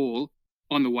culture as a whole,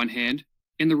 on the one hand,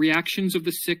 and the reactions of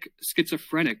the sick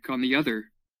schizophrenic on the other.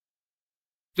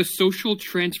 The social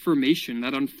transformation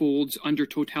that unfolds under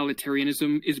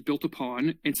totalitarianism is built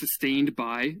upon and sustained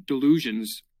by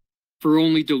delusions. For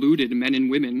only deluded men and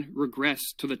women regress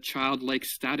to the childlike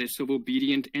status of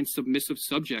obedient and submissive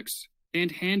subjects,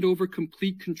 and hand over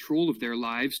complete control of their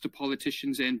lives to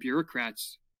politicians and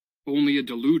bureaucrats. Only a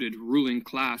deluded ruling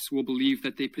class will believe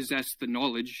that they possess the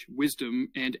knowledge, wisdom,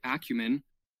 and acumen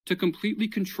to completely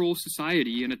control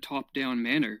society in a top-down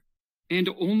manner. And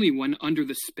only when under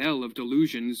the spell of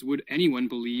delusions would anyone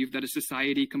believe that a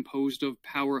society composed of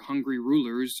power-hungry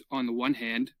rulers on the one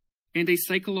hand, and a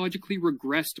psychologically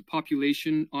regressed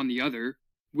population on the other,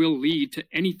 will lead to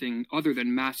anything other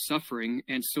than mass suffering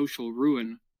and social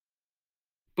ruin.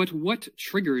 But what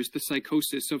triggers the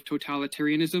psychosis of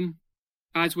totalitarianism?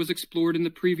 As was explored in the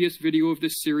previous video of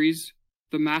this series,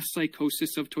 the mass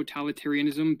psychosis of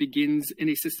totalitarianism begins in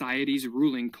a society's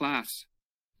ruling class.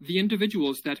 The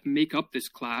individuals that make up this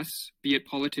class, be it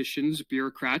politicians,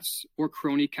 bureaucrats, or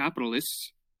crony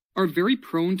capitalists, are very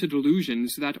prone to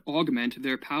delusions that augment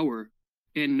their power,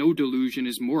 and no delusion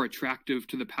is more attractive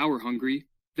to the power-hungry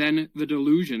than the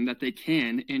delusion that they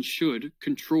can and should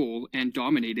control and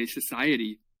dominate a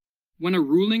society. When a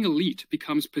ruling elite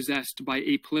becomes possessed by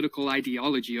a political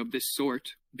ideology of this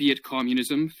sort, be it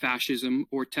communism, fascism,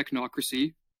 or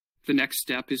technocracy, the next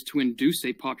step is to induce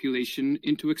a population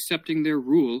into accepting their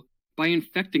rule by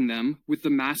infecting them with the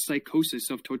mass psychosis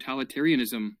of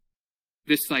totalitarianism.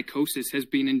 This psychosis has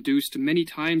been induced many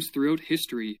times throughout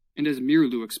history, and as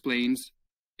Mirlu explains,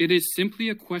 it is simply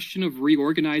a question of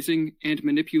reorganizing and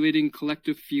manipulating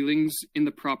collective feelings in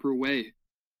the proper way.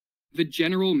 The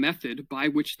general method by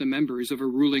which the members of a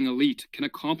ruling elite can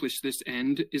accomplish this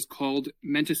end is called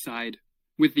menticide,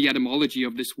 with the etymology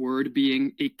of this word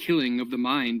being a killing of the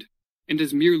mind, and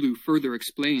as Mirlu further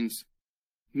explains,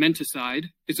 menticide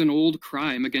is an old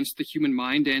crime against the human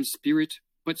mind and spirit,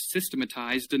 but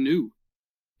systematized anew.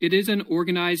 It is an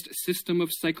organized system of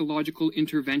psychological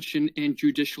intervention and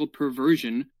judicial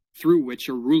perversion through which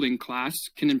a ruling class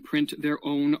can imprint their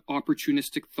own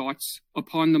opportunistic thoughts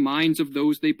upon the minds of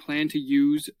those they plan to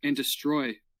use and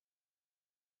destroy.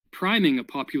 Priming a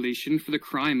population for the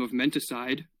crime of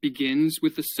menticide begins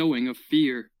with the sowing of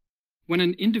fear. When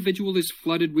an individual is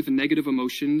flooded with negative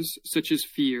emotions, such as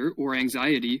fear or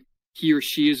anxiety, He or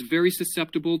she is very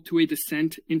susceptible to a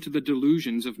descent into the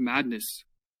delusions of madness.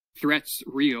 Threats,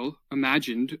 real,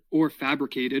 imagined, or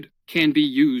fabricated, can be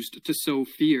used to sow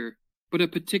fear, but a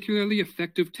particularly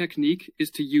effective technique is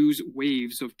to use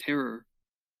waves of terror.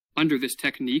 Under this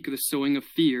technique, the sowing of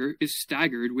fear is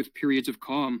staggered with periods of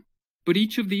calm, but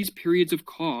each of these periods of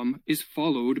calm is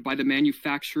followed by the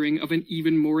manufacturing of an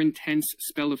even more intense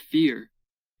spell of fear,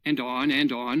 and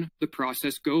on the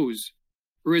process goes.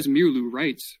 Or as Mirlu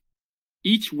writes,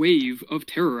 each wave of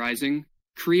terrorizing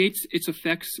creates its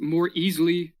effects more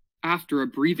easily after a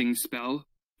breathing spell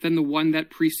than the one that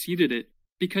preceded it,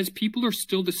 because people are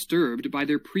still disturbed by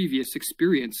their previous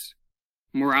experience.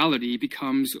 Morality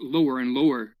becomes lower and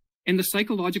lower, and the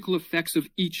psychological effects of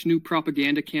each new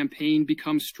propaganda campaign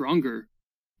become stronger.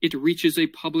 It reaches a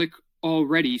public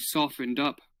already softened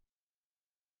up.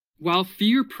 While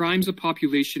fear primes a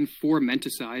population for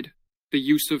menticide, the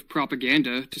use of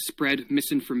propaganda to spread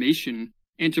misinformation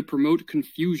and to promote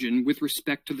confusion with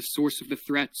respect to the source of the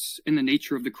threats and the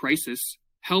nature of the crisis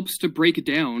helps to break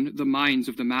down the minds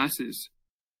of the masses.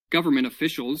 Government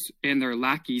officials and their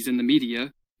lackeys in the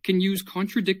media can use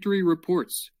contradictory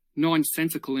reports,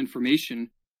 nonsensical information,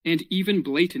 and even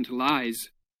blatant lies,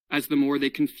 as the more they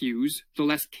confuse, the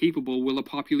less capable will a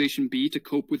population be to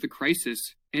cope with the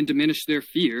crisis and diminish their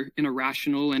fear in a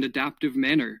rational and adaptive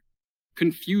manner.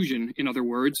 Confusion, in other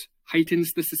words,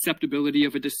 heightens the susceptibility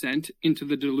of a descent into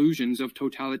the delusions of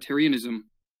totalitarianism,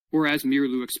 or as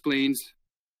Mirlu explains,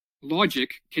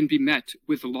 logic can be met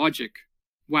with logic,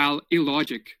 while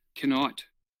illogic cannot.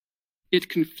 It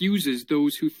confuses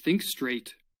those who think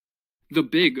straight. The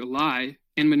big lie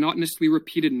and monotonously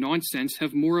repeated nonsense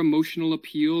have more emotional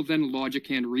appeal than logic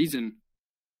and reason.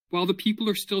 While the people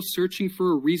are still searching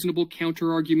for a reasonable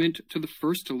counter-argument to the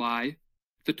first lie,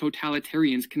 the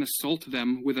totalitarians can assault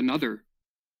them with another.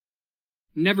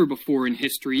 Never before in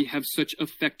history have such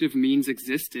effective means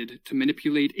existed to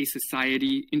manipulate a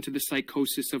society into the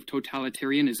psychosis of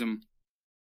totalitarianism.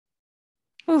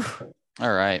 Oof.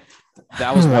 All right.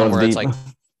 That was one where it's like,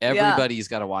 Yeah. everybody's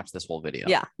got to watch this whole video.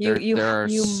 Yeah, There are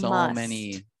so must.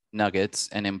 many nuggets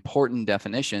and important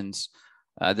definitions.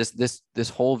 This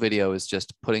whole video is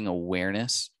just putting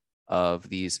awareness of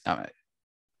these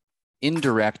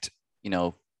indirect,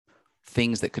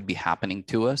 things that could be happening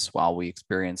to us while we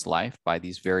experience life by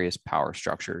these various power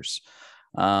structures.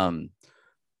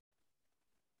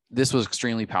 This was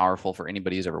extremely powerful for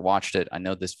anybody who's ever watched it. I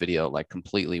know this video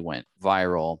completely went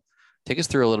viral. Take us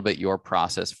through a little bit your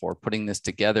process for putting this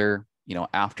together,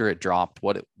 after it dropped.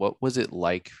 What was it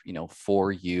like,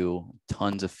 for you?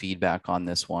 Tons of feedback on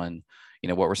this one.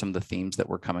 What were some of the themes that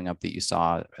were coming up that you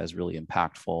saw as really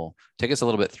impactful? Take us a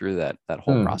little bit through that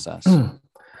whole process.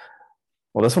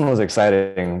 Well, this one was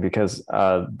exciting because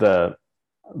the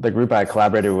group I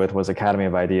collaborated with was Academy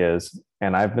of Ideas,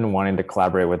 and I've been wanting to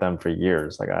collaborate with them for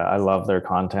years. I love their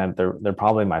content. They're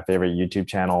probably my favorite YouTube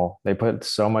channel. They put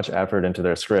so much effort into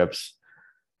their scripts,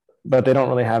 but they don't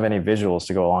really have any visuals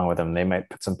to go along with them. They might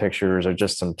put some pictures or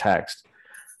just some text.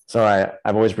 So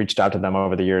I've always reached out to them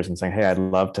over the years and saying, hey, I'd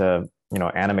love to,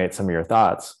 animate some of your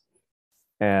thoughts.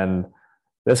 And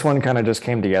this one kind of just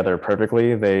came together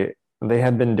perfectly. They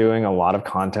had been doing a lot of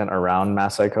content around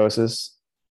mass psychosis,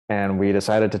 and we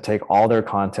decided to take all their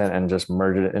content and just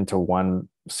merge it into one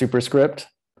superscript.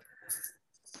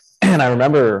 And I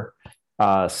remember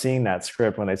seeing that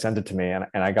script when they sent it to me, and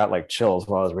I got chills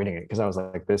while I was reading it, because I was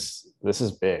like, this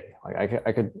is big.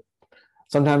 I could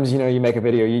sometimes, you make a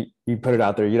video, you put it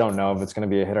out there, you don't know if it's going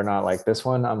to be a hit or not. Like this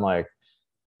one, I'm like,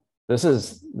 this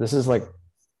is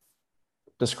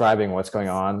describing what's going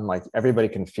on. Everybody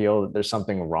can feel that there's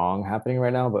something wrong happening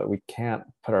right now, but we can't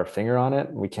put our finger on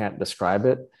it. We can't describe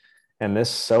it. And this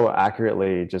so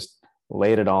accurately just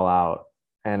laid it all out.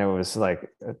 And it was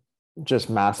just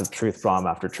massive truth bomb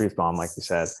after truth bomb, like you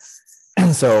said.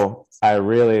 And so I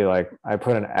really I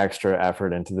put an extra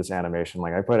effort into this animation.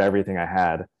 I put everything I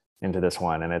had into this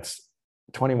one, and it's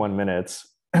 21 minutes,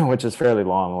 which is fairly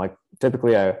long.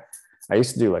 Typically I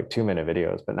used to do 2-minute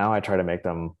videos, but now I try to make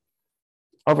them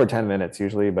over 10 minutes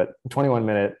usually. But 21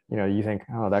 minute, you think,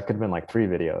 oh, that could have been 3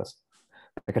 videos.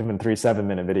 That could have been 3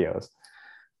 7-minute videos.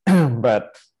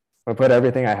 But I put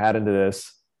everything I had into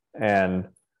this, and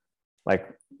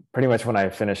pretty much when I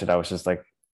finished it, I was just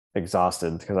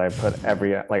exhausted, because I put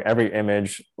every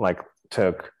image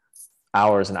took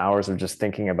hours and hours of just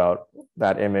thinking about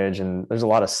that image. And there's a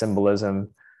lot of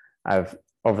symbolism.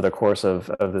 Over the course of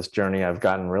this journey, I've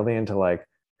gotten really into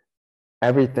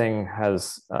everything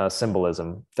has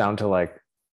symbolism, down to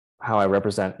how I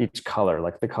represent each color,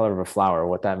 the color of a flower,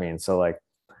 what that means. So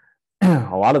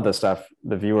a lot of the stuff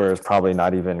the viewer is probably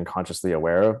not even consciously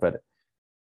aware of, but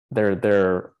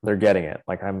they're getting it.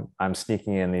 Like I'm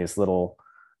sneaking in these little,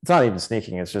 it's not even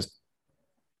sneaking, it's just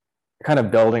kind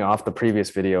of building off the previous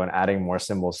video and adding more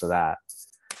symbols to that.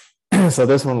 So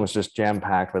this one was just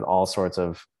jam-packed with all sorts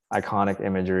of iconic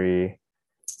imagery,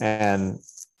 and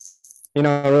it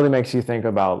really makes you think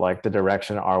about like the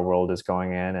direction our world is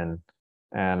going in,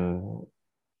 and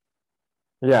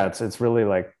yeah, it's really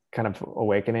like kind of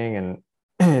awakening. And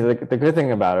the good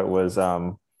thing about it was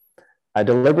I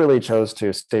deliberately chose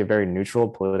to stay very neutral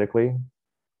politically.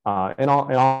 In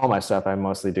all my stuff, I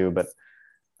mostly do, but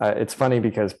it's funny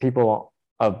because people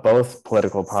of both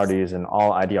political parties and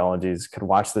all ideologies could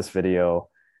watch this video,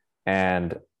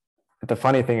 and the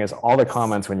funny thing is, all the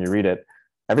comments when you read it,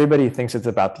 everybody thinks it's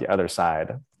about the other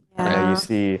side. Yeah. You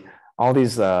see all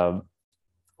these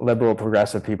liberal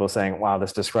progressive people saying, wow,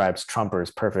 this describes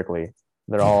Trumpers perfectly.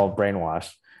 They're all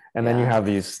brainwashed. And then you have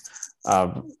these,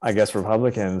 I guess,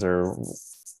 Republicans or,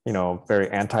 very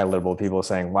anti-liberal people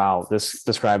saying, wow, this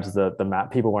describes the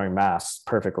people wearing masks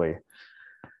perfectly.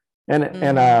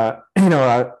 And I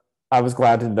was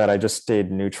glad that I just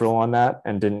stayed neutral on that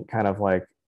and didn't kind of like,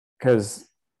 because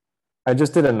I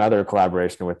just did another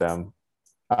collaboration with them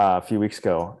a few weeks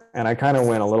ago, and I kind of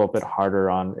went a little bit harder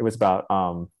on, it was about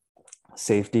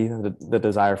safety. The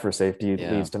desire for safety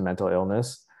leads to mental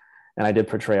illness. And I did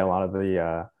portray a lot of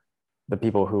the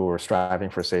people who were striving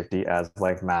for safety as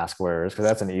like mask wearers, because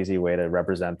that's an easy way to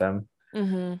represent them.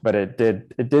 Mm-hmm. But it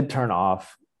did turn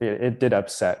off. It did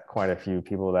upset quite a few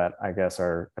people that I guess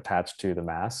are attached to the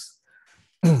masks.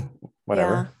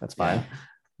 Whatever, that's fine.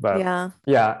 But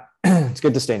yeah, it's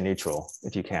good to stay neutral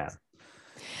if you can.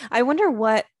 I wonder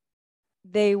what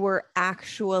they were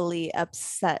actually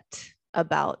upset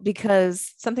about,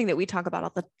 because something that we talk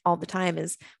about all the time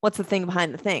is, what's the thing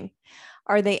behind the thing?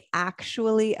 Are they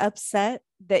actually upset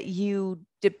that you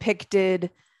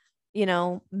depicted,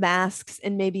 masks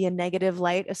in maybe a negative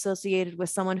light associated with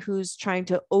someone who's trying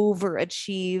to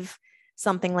overachieve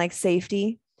something like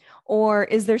safety? Or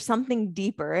is there something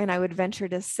deeper? And I would venture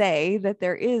to say that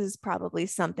there is probably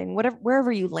something,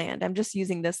 wherever you land. I'm just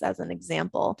using this as an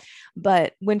example.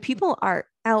 But when people are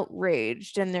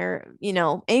outraged and they're,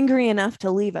 angry enough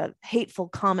to leave a hateful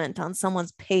comment on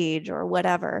someone's page or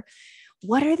whatever,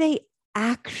 what are they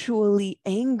actually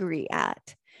angry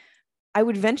at? I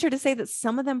would venture to say that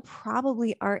some of them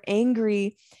probably are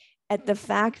angry at the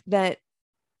fact that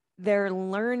they're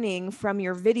learning from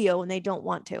your video and they don't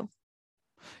want to.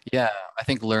 Yeah, I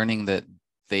think learning that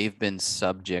they've been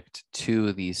subject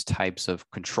to these types of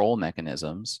control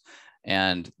mechanisms,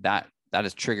 and that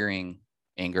is triggering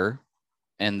anger.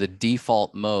 And the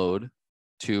default mode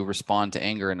to respond to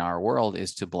anger in our world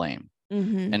is to blame.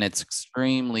 Mm-hmm. And it's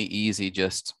extremely easy.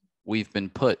 We've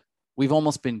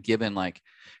almost been given like,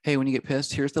 hey, when you get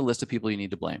pissed, here's the list of people you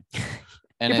need to blame.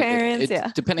 And your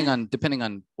parents, depending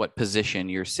on what position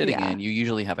you're sitting in, you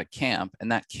usually have a camp,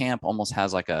 and that camp almost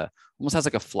has like a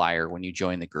flyer when you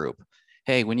join the group.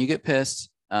 Hey, when you get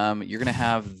pissed, you're gonna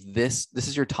have this. This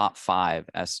is your top 5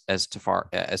 as far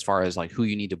as like who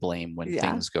you need to blame when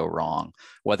things go wrong.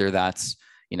 Whether that's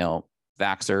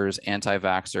vaxxers,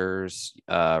 anti-vaxxers,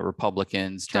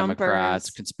 Republicans, Trumpers, Democrats,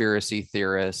 conspiracy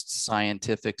theorists,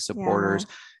 scientific supporters.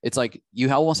 It's like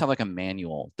you almost have like a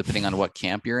manual depending on what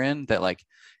camp you're in, that like,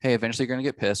 hey, eventually you're going to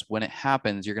get pissed. When it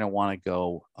happens, you're going to want to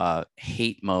go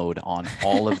hate mode on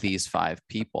all of these 5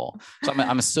 people. So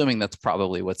I'm assuming that's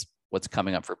probably what's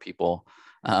coming up for people.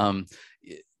 The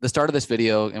start of this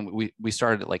video, and we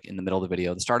started it like in the middle of the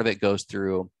video. The start of it goes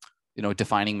through,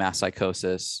 defining mass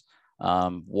psychosis,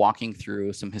 walking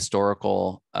through some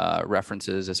historical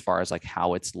references as far as like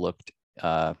how it's looked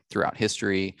throughout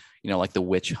history, like the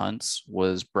witch hunts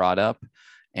was brought up,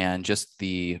 and just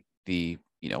the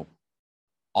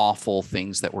awful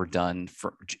things that were done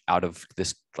out of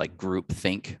this like group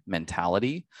think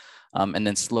mentality, and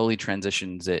then slowly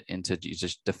transitions it into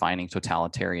just defining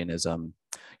totalitarianism,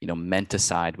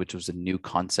 menticide, which was a new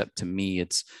concept to me.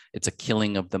 It's a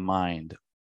killing of the mind.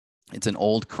 It's an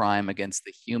old crime against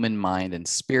the human mind and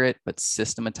spirit, but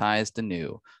systematized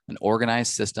anew, an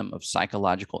organized system of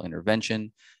psychological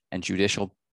intervention and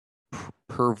judicial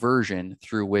perversion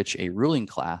through which a ruling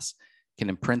class can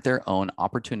imprint their own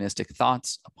opportunistic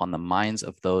thoughts upon the minds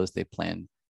of those they plan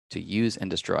to use and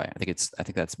destroy. I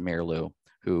think that's Mayor Lou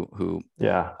who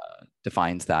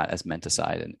defines that as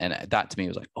menticide, and that to me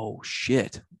was like, oh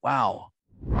shit, wow.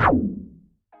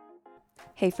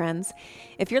 Hey friends,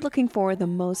 if you're looking for the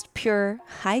most pure,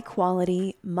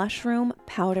 high-quality mushroom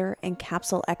powder and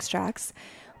capsule extracts,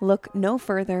 look no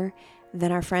further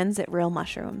than our friends at Real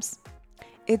Mushrooms.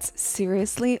 It's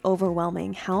seriously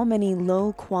overwhelming how many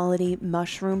low-quality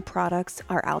mushroom products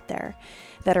are out there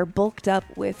that are bulked up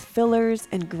with fillers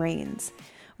and grains.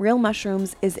 Real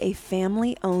Mushrooms is a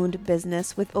family-owned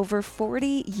business with over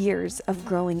 40 years of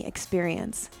growing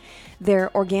experience.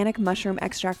 Their organic mushroom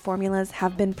extract formulas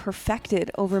have been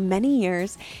perfected over many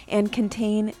years and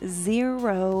contain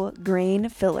 0 grain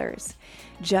fillers,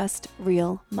 just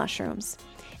real mushrooms.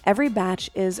 Every batch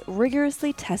is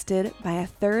rigorously tested by a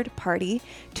third party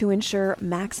to ensure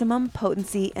maximum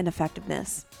potency and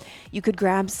effectiveness. You could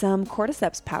grab some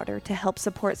cordyceps powder to help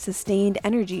support sustained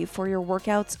energy for your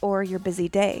workouts or your busy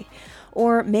day,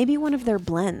 or maybe one of their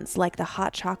blends like the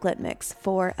hot chocolate mix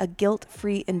for a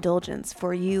guilt-free indulgence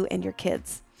for you and your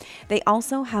kids. They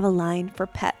also have a line for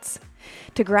pets.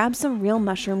 To grab some Real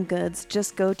Mushroom goods,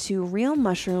 just go to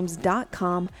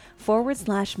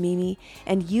realmushrooms.com/Mimi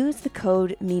and use the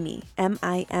code Mimi,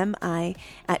 M-I-M-I,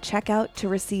 at checkout to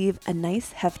receive a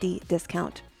nice hefty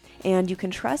discount. And you can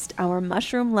trust our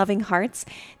mushroom-loving hearts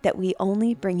that we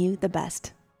only bring you the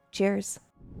best. Cheers.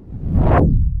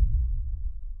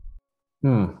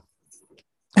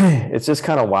 It's just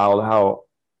kind of wild how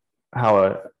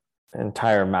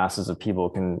entire masses of people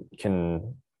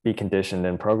can be conditioned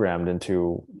and programmed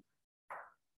into,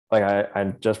 like,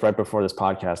 I just right before this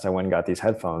podcast, I went and got these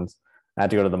headphones. I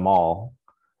had to go to the mall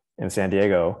in San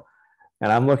Diego,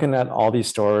 and I'm looking at all these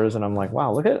stores and I'm like,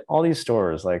 wow, look at all these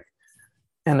stores. Like,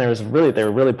 and they were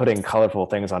really putting colorful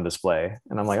things on display.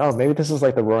 And I'm like, oh, maybe this is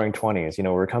like the roaring 20s. You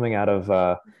know, we're coming out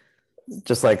of,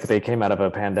 just like they came out of a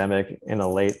pandemic in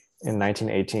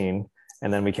 1918.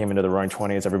 And then we came into the roaring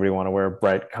 20s. Everybody want to wear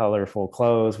bright, colorful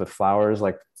clothes with flowers.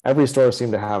 Like, every store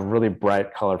seemed to have really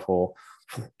bright, colorful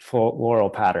floral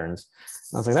patterns.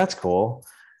 And I was like, that's cool.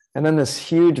 And then this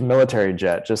huge military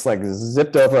jet just like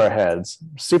zipped over our heads,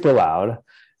 super loud.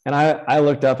 And I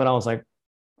looked up and I was like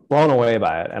blown away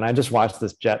by it. And I just watched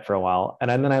this jet for a while. And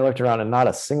then I looked around and not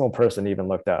a single person even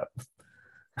looked up.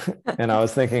 And I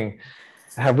was thinking,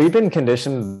 have we been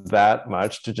conditioned that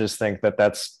much to just think that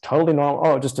that's totally normal?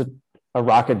 Oh, just a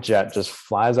rocket jet just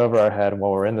flies over our head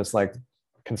while we're in this like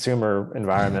consumer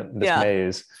environment, this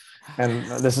maze, and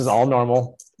this is all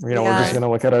normal. You know, we're just going to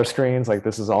look at our screens like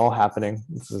this is all happening.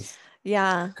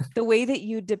 The way that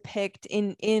you depict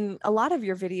in a lot of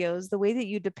your videos, the way that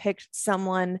you depict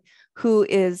someone who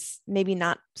is maybe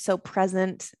not so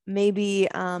present, maybe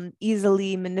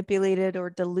easily manipulated or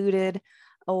deluded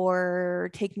or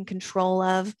taken control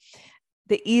of.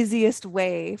 The easiest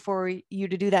way for you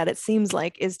to do that, it seems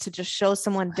like, is to just show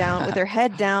someone down with their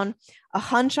head down, a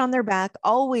hunch on their back,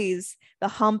 always the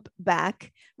hump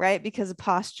back, right? Because of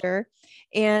posture.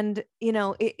 And, you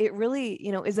know, it really,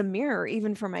 you know, is a mirror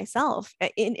even for myself.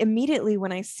 Immediately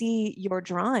when I see your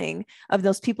drawing of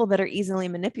those people that are easily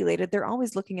manipulated, they're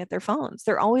always looking at their phones.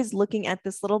 They're always looking at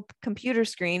this little computer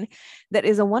screen that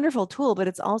is a wonderful tool, but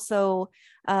it's also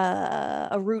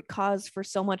a root cause for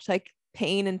so much like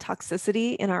pain and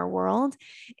toxicity in our world.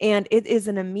 And it is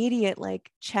an immediate like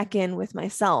check-in with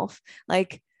myself.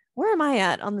 Like, where am I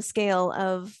at on the scale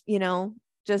of, you know,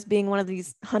 just being one of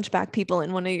these hunchback people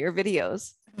in one of your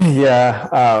videos?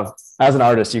 Yeah. As an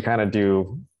artist, you kind of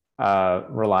do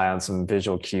rely on some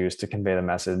visual cues to convey the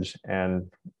message.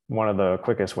 And one of the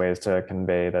quickest ways to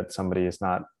convey that somebody is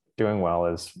not doing well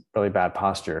is really bad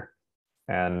posture.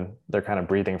 And they're kind of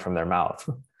breathing from their mouth.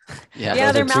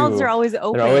 Yeah, their mouths are always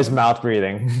open. They're always mouth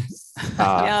breathing.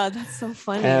 Yeah, that's so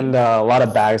funny. And a lot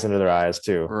of bags under their eyes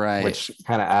too, right? Which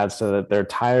kind of adds to that they're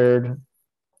tired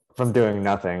from doing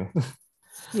nothing.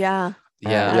 Yeah.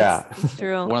 That's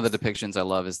true. One of the depictions I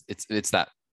love is it's that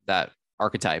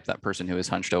archetype, that person who is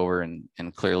hunched over and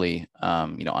clearly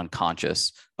you know,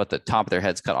 unconscious, but the top of their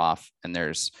head's cut off, and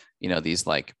there's, you know, these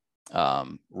like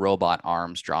robot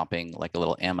arms dropping like a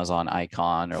little Amazon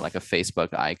icon or like a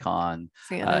Facebook icon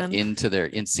into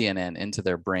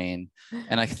their brain.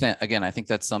 And I think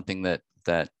that's something that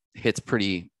hits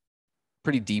pretty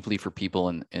deeply for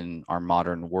people in our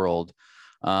modern world.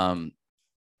 All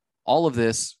of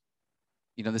this,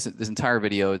 you know, this entire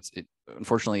video, it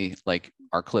unfortunately, like,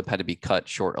 our clip had to be cut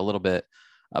short a little bit,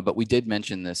 but we did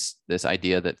mention this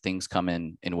idea that things come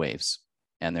in waves.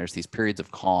 And there's these periods of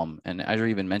calm. And as you're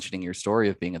even mentioning your story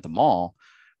of being at the mall,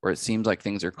 where it seems like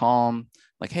things are calm,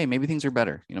 like, hey, maybe things are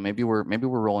better. You know, maybe we're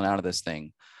rolling out of this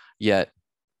thing. Yet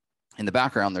in the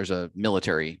background, there's a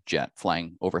military jet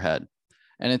flying overhead.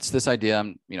 And it's this idea,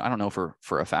 you know, I don't know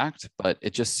for a fact, but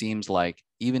it just seems like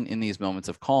even in these moments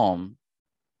of calm,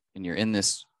 and you're in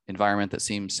this environment that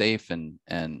seems safe and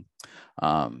you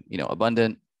know,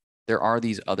 abundant, there are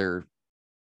these other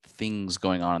things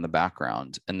going on in the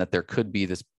background, and that there could be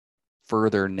this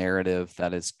further narrative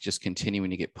that is just continuing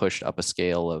to get pushed up a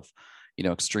scale of,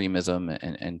 extremism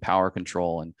and power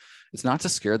control. And it's not to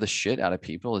scare the shit out of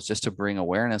people. It's just to bring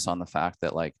awareness on the fact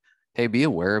that, like, hey, be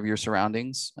aware of your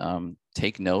surroundings.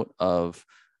 Take note of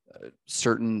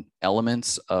certain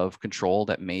elements of control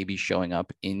that may be showing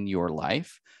up in your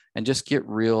life, and just get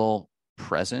real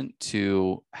present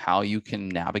to how you can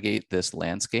navigate this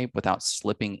landscape without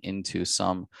slipping into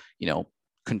some,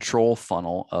 control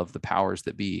funnel of the powers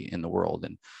that be in the world.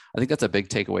 And I think that's a big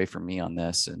takeaway for me on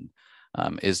this, and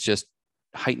is just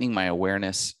heightening my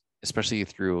awareness, especially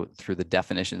through the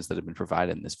definitions that have been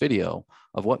provided in this video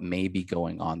of what may be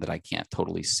going on that I can't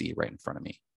totally see right in front of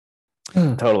me.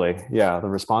 Totally. Yeah. The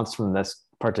response from this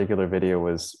particular video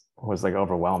was like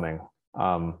overwhelming.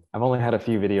 I've only had a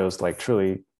few videos like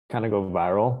truly kind of go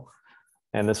viral,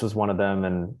 and this was one of them.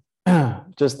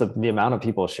 And just the amount of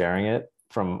people sharing it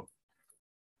from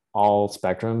all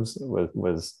spectrums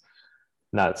was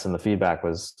nuts, and the feedback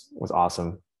was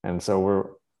awesome. And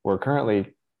so we're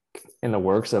currently in the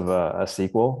works of a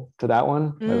sequel to that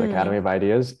one, with Academy of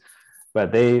Ideas,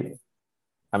 but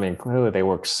clearly they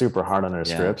work super hard on their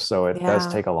scripts, so it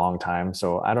does take a long time.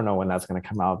 So I don't know when that's going to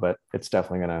come out, but it's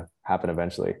definitely going to happen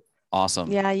eventually.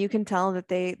 Awesome. Yeah, you can tell that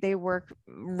they work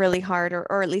really hard,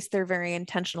 or at least they're very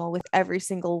intentional with every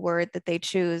single word that they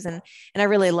choose. And I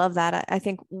really love that. I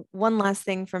think one last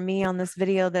thing for me on this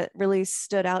video that really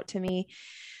stood out to me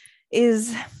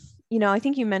is, I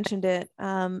think you mentioned it,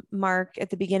 Mark, at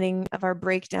the beginning of our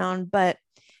breakdown, but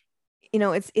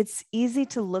it's easy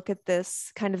to look at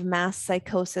this kind of mass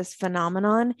psychosis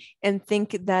phenomenon and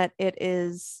think that it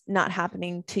is not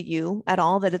happening to you at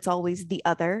all, that it's always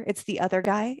it's the other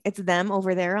guy, it's them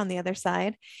over there on the other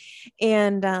side.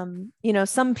 And,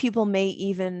 some people may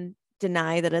even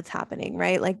deny that it's happening,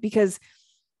 right? Like, because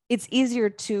it's easier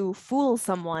to fool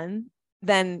someone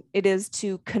than it is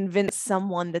to convince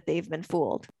someone that they've been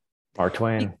fooled. Mark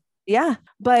Twain. Yeah.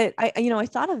 But I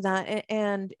thought of that.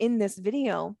 And in this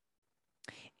video,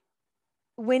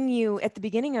 at the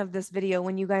beginning of this video,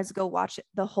 when you guys go watch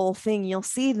the whole thing, you'll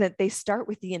see that they start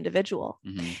with the individual.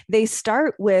 Mm-hmm. They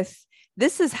start with,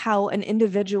 this is how an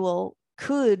individual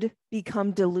could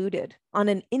become deluded on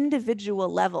an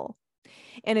individual level.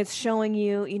 And it's showing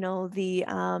you, the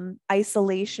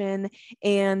isolation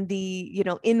and the,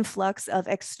 influx of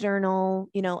external,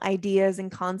 ideas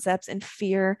and concepts and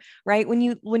fear, right? When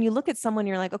you look at someone,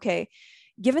 you're like, okay,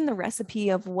 given the recipe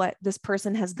of what this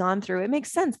person has gone through, it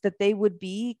makes sense that they would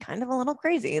be kind of a little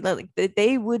crazy, like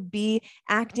they would be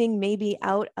acting maybe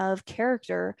out of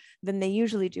character than they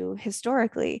usually do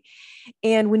historically.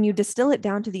 And when you distill it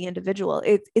down to the individual,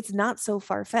 it's not so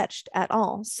far-fetched at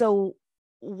all. So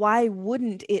why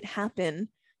wouldn't it happen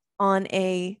on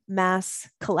a mass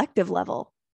collective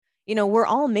level? We're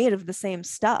all made of the same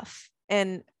stuff.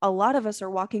 And a lot of us are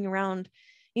walking around,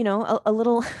 a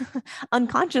little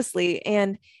unconsciously.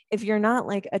 And if you're not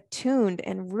like attuned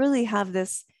and really have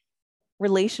this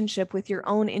relationship with your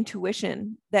own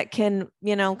intuition that can,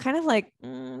 kind of like,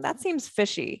 that seems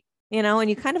fishy, and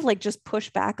you kind of like just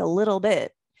push back a little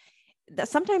bit, that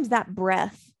sometimes that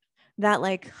breath, that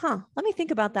like, let me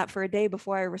think about that for a day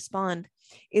before I respond,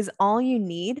 is all you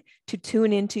need to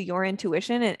tune into your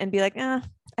intuition and be like, I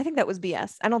think that was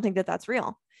BS. I don't think that that's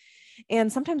real.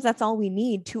 And sometimes that's all we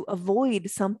need to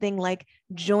avoid something like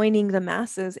joining the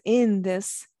masses in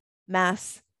this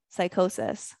mass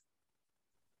psychosis.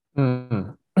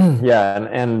 Yeah.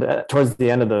 And towards the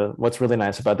end of what's really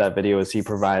nice about that video is he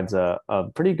provides a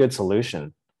pretty good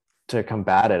solution to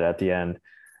combat it at the end,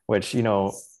 which,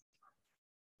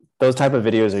 those type of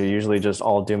videos are usually just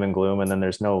all doom and gloom, and then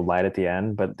there's no light at the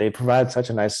end, but they provide such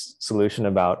a nice solution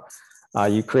about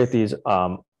you create these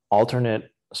alternate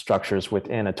structures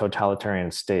within a totalitarian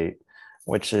state,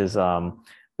 which is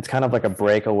it's kind of like a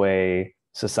breakaway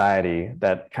society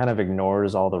that kind of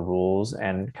ignores all the rules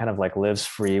and kind of like lives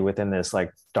free within this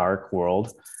like dark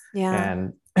world.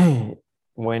 Yeah. And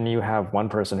when you have one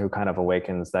person who kind of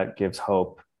awakens, that gives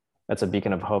hope. That's a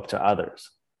beacon of hope to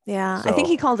others. Yeah. So, I think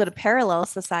he called it a parallel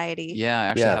society. Yeah. I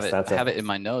actually have it in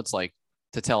my notes, like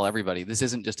to tell everybody, this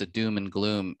isn't just a doom and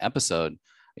gloom episode.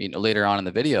 Later on in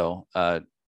the video,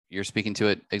 you're speaking to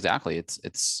it exactly.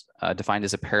 It's defined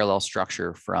as a parallel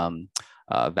structure from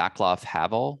Václav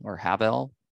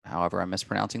Havel, however I'm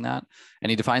mispronouncing that.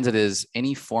 And he defines it as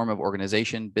any form of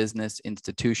organization, business,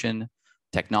 institution,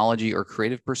 technology, or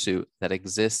creative pursuit that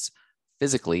exists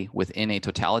physically within a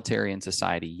totalitarian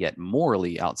society, yet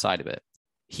morally outside of it.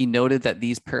 He noted that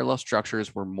these parallel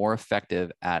structures were more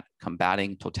effective at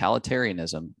combating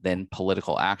totalitarianism than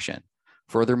political action.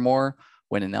 Furthermore,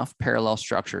 when enough parallel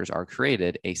structures are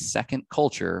created, a second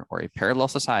culture or a parallel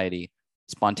society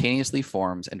spontaneously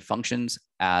forms and functions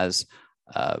as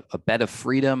a bed of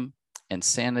freedom and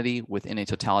sanity within a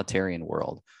totalitarian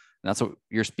world. And that's what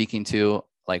you're speaking to.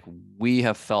 Like, we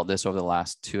have felt this over the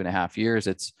last 2.5 years.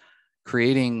 It's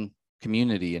creating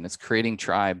community and it's creating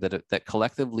tribe that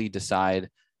collectively decide,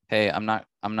 hey, I'm not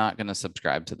going to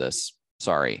subscribe to this.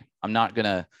 Sorry. I'm not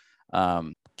going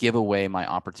to give away my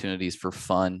opportunities for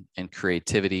fun and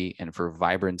creativity and for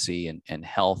vibrancy and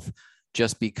health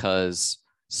just because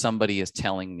somebody is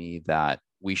telling me that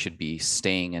we should be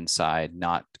staying inside,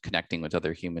 not connecting with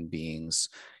other human beings,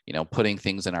 putting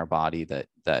things in our body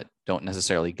that don't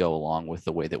necessarily go along with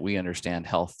the way that we understand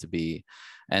health to be.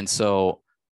 And so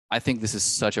I think this is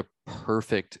such a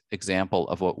perfect example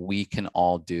of what we can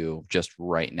all do just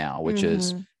right now, which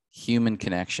is human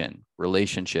connection,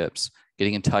 relationships,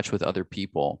 getting in touch with other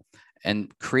people,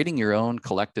 and creating your own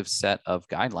collective set of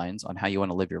guidelines on how you want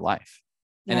to live your life.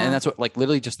 And that's what, like,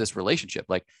 literally just this relationship.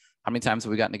 Like, how many times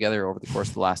have we gotten together over the course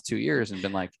of the last 2 years and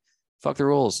been like, fuck the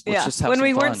rules. Let's just have when some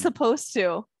we fun. weren't supposed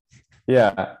to.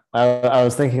 Yeah. I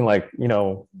was thinking, like,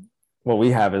 what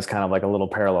we have is kind of like a little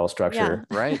parallel structure.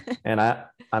 Yeah. Right. And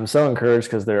I'm so encouraged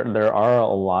because there are a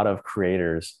lot of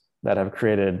creators that have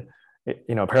created,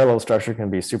 parallel structure can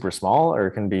be super small or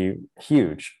it can be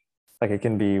huge. Like, it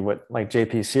can be like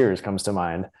JP Sears comes to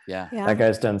mind. Yeah. That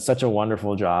guy's done such a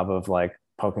wonderful job of like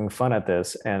poking fun at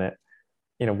this, and it,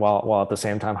 while at the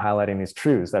same time highlighting these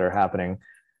truths that are happening.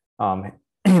 I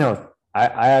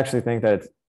actually think that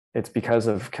it's because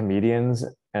of comedians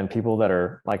and people that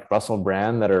are like Russell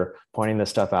Brand that are pointing this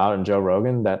stuff out, and Joe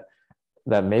Rogan, that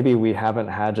maybe we haven't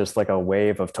had just like a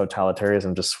wave of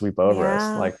totalitarianism just sweep over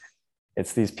us. Like,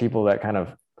 it's these people that kind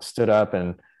of stood up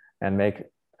and make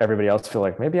everybody else feel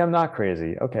like, maybe I'm not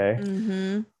crazy. Okay.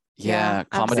 Yeah.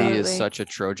 Comedy absolutely. is such a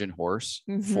Trojan horse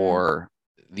for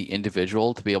the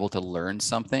individual to be able to learn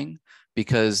something,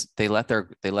 because they let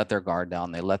their guard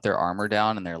down, they let their armor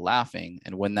down, and they're laughing.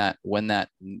 And when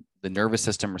the nervous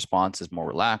system response is more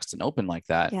relaxed and open like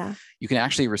that, you can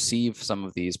actually receive some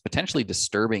of these potentially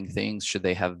disturbing things should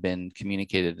they have been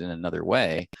communicated in another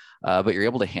way, but you're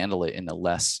able to handle it in a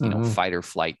less fight or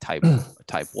flight type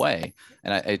way.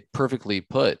 And I perfectly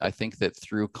put. I think that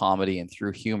through comedy and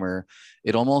through humor,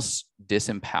 it almost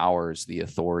disempowers the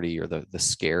authority or the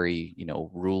scary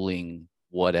ruling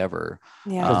whatever,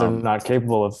 because they're not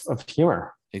capable of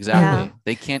humor. Exactly.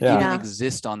 They can't even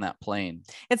exist on that plane.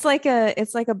 It's like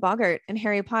a boggart in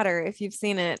Harry Potter, if you've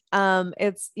seen it.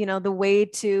 It's, the way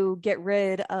to get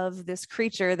rid of this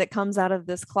creature that comes out of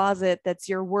this closet that's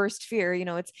your worst fear.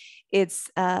 It's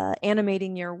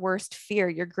animating your worst fear,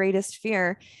 your greatest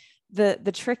fear.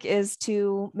 The trick is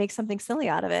to make something silly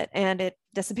out of it, and it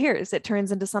disappears. It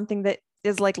turns into something that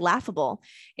is like laughable.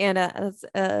 And as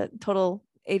a total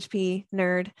HP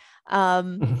nerd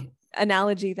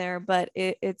analogy there, but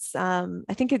it's I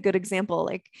think a good example.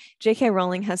 Like, J.K.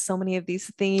 Rowling has so many of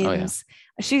these themes.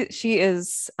 She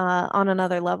is on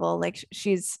another level. Like,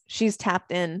 she's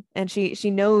tapped in, and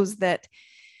she knows that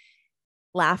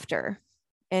laughter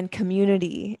and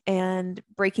community and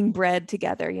breaking bread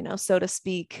together, so to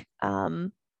speak,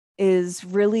 is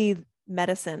really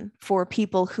medicine for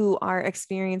people who are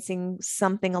experiencing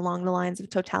something along the lines of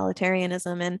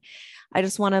totalitarianism. And I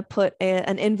just want to put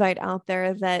an invite out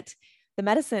there that the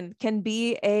medicine can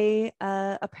be a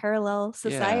parallel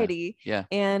society.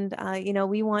 And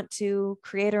we want to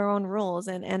create our own rules,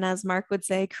 and as Mark would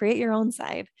say, create your own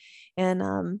side.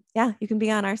 And you can be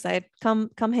on our side. Come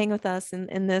hang with us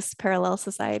in this parallel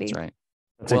society. That's right.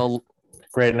 Well,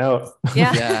 great note.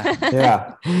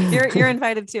 Yeah. You're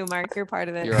invited too, Mark. You're part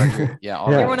of it. You're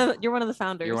one of the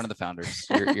founders. You're one of the founders.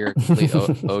 You're a complete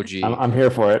OG. I'm here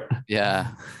for it.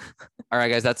 Yeah. All right,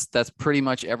 guys. That's pretty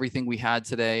much everything we had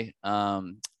today.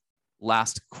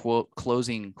 Last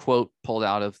closing quote pulled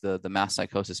out of the mass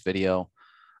psychosis video.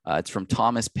 It's from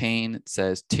Thomas Paine. It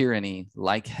says, "Tyranny,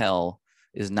 like hell,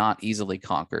 is not easily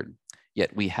conquered.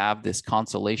 Yet we have this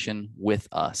consolation with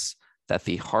us, that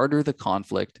the harder the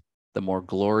conflict, the more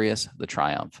glorious the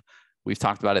triumph." We've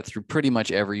talked about it through pretty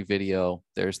much every video.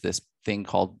 There's this thing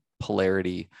called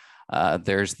polarity.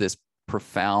 There's this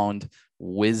profound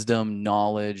wisdom,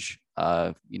 knowledge,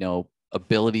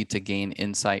 ability to gain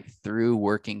insight through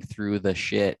working through the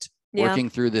shit, working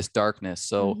through this darkness.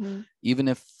 So even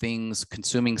if things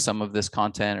consuming some of this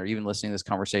content or even listening to this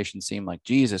conversation seem like,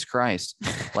 Jesus Christ,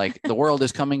 like the world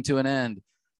is coming to an end,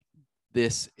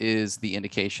 this is the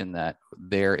indication that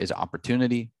there is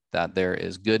opportunity, that there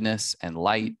is goodness and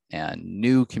light and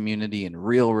new community and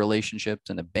real relationships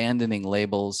and abandoning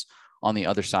labels on the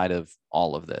other side of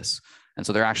all of this. And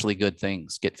so they're actually good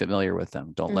things. Get familiar with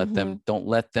them. Don't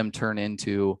let them turn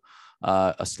into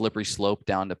a slippery slope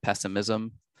down to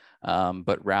pessimism,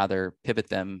 but rather pivot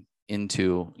them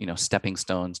into, stepping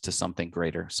stones to something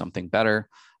greater, something better.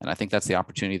 And I think that's the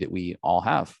opportunity that we all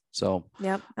have. So,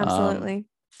 yep, absolutely.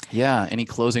 Yeah. Any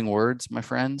closing words, my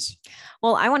friends?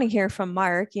 Well, I want to hear from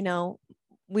Mark.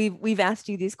 We've asked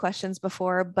you these questions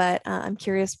before, but I'm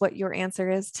curious what your answer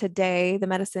is today. The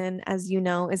medicine, as you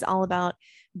know, is all about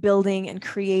building and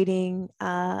creating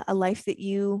a life that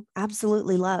you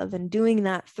absolutely love, and doing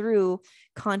that through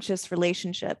conscious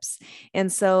relationships.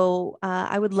 And so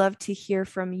I would love to hear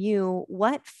from you.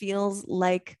 What feels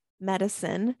like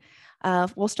medicine?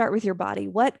 We'll start with your body.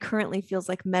 What currently feels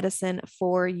like medicine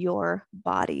for your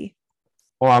body?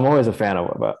 Well, I'm always a fan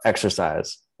of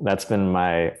exercise. That's been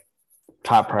my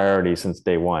top priority since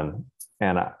day one.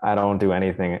 And I don't do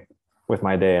anything with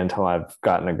my day until I've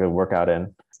gotten a good workout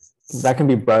in. That can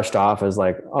be brushed off as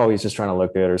like, oh, he's just trying to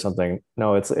look good or something.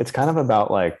 No, it's kind of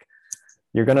about like,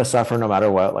 you're going to suffer no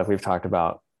matter what, like we've talked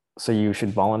about. So you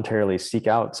should voluntarily seek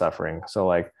out suffering. So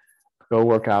like, go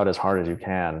work out as hard as you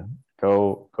can.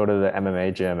 Go to the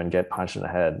MMA gym and get punched in the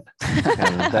head.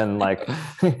 And then like,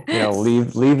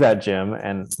 leave that gym,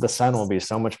 and the sun will be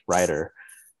so much brighter.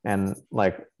 And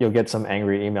like, you'll get some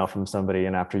angry email from somebody,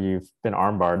 and after you've been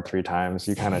armbarred 3 times,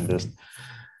 you kind of just,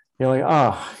 you're like,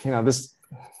 oh,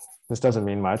 this doesn't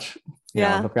mean much.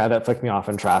 The guy that flicked me off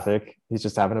in traffic, he's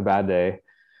just having a bad day.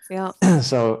 Yeah.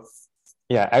 So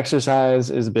yeah, exercise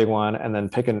is a big one. And then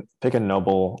pick a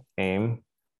noble aim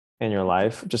in your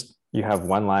life. Just, you have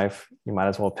one life, you might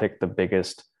as well pick the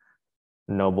biggest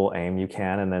noble aim you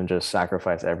can, and then just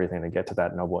sacrifice everything to get to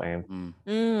that noble aim.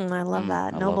 I love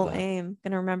that. Noble aim.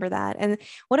 Gonna remember that. And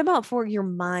what about for your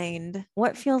mind?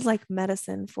 What feels like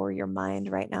medicine for your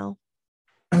mind right now?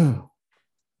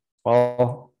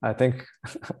 Well, I think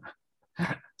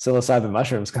psilocybin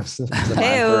mushrooms comes to mind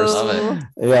first. Love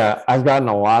it. Yeah, I've gotten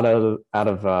a lot out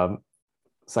of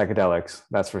psychedelics,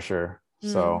 that's for sure.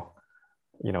 So,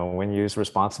 when used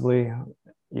responsibly,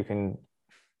 you can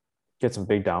get some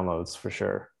big downloads for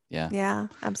sure. Yeah,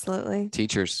 absolutely.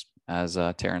 Teachers, as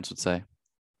Terrence would say.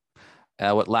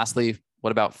 Lastly, what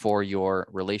about for your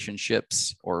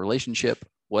relationships or relationship?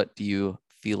 What do you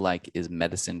feel like is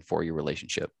medicine for your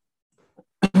relationship?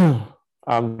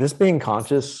 Just being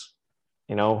conscious,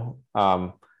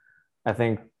 I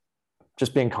think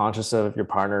just being conscious of your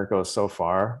partner goes so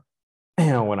far.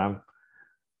 When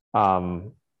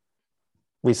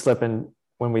we slip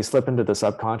into the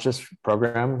subconscious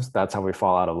programs, that's how we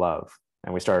fall out of love,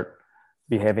 and we start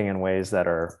behaving in ways that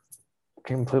are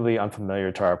completely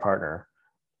unfamiliar to our partner.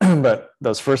 But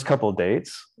those first couple of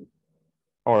dates,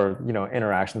 or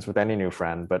interactions with any new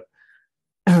friend, but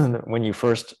when you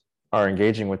first are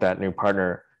engaging with that new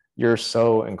partner, you're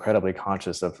so incredibly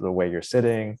conscious of the way you're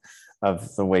sitting,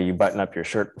 of the way you button up your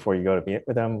shirt before you go to meet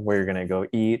with them, where you're going to go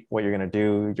eat, what you're going to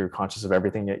do. You're conscious of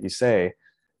everything that you say.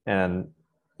 And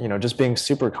just being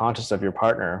super conscious of your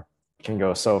partner can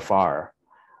go so far.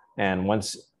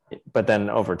 But then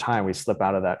over time, we slip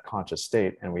out of that conscious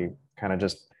state, and we kind of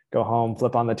just go home,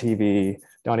 flip on the TV,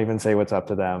 don't even say what's up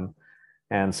to them.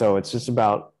 And so it's just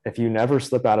about, if you never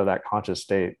slip out of that conscious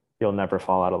state, you'll never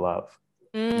fall out of love.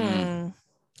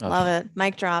 Love it.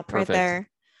 Mic drop. Perfect. Right there.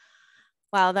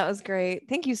 Wow, that was great.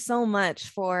 Thank you so much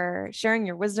for sharing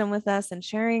your wisdom with us and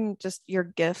sharing just your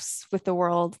gifts with the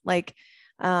world. Like,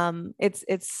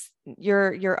 it's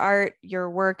your art, your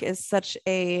work is such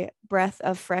a breath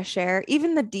of fresh air.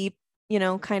 Even the deep,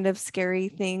 kind of scary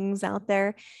things out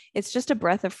there, it's just a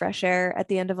breath of fresh air at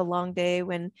the end of a long day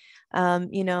when,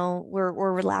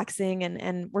 we're relaxing,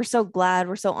 and we're so glad,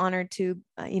 we're so honored to,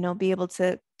 be able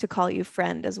to call you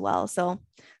friend as well. So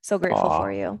grateful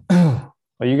for you.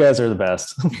 Well, you guys are the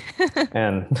best.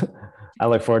 And I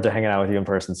look forward to hanging out with you in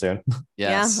person soon.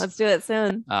 Yes. Yeah, let's do it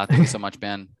soon. Thank you so much,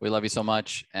 Ben. We love you so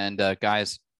much. And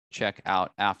guys, check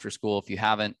out After Skool if you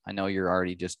haven't. I know you're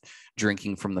already just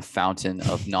drinking from the fountain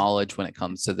of knowledge when it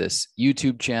comes to this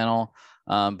YouTube channel.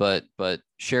 But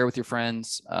share with your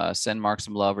friends, send Mark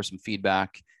some love or some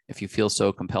feedback if you feel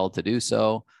so compelled to do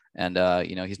so. And,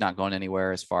 he's not going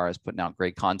anywhere as far as putting out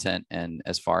great content and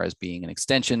as far as being an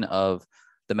extension of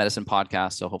the Medicine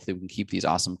Podcast. So hopefully we can keep these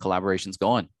awesome collaborations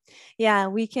going. Yeah,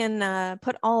 we can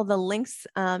put all the links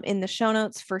in the show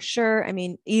notes for sure. I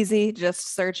mean, easy,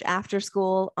 just search After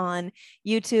Skool on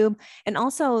YouTube. And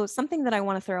also something that I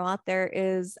want to throw out there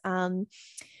is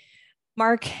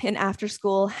Mark and After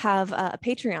School have a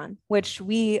Patreon, which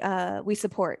we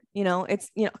support.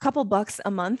 It's a couple bucks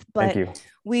a month, Thank but you.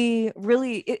 we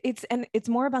really it's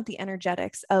more about the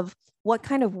energetics of what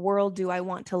kind of world do I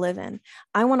want to live in.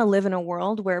 I want to live in a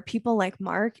world where people like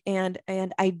Mark and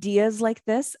ideas like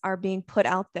this are being put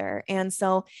out there. And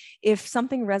so if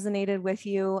something resonated with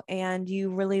you and you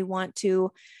really want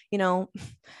to,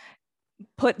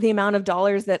 put the amount of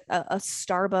dollars that a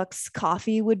Starbucks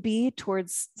coffee would be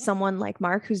towards someone like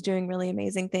Mark, who's doing really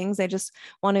amazing things, I just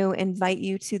want to invite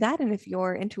you to that. And if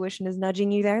your intuition is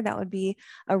nudging you there, that would be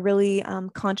a really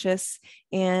conscious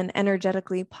and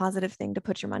energetically positive thing to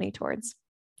put your money towards.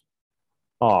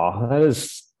 Oh, that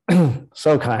is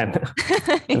so kind.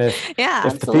 And if Yeah,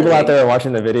 the people out there are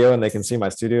watching the video and they can see my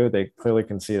studio, they clearly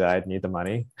can see that I need the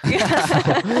money.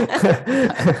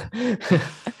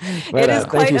 It is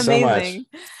quite amazing.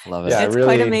 Love it. Yeah, it's really,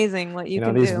 quite amazing what you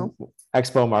can these do.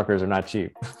 Expo markers are not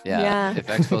cheap. Yeah. If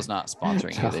Expo's not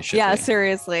sponsoring you, they should Yeah, be.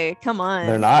 seriously. Come on.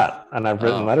 They're not. And I've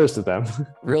written letters to them.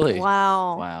 Really?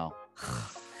 Wow.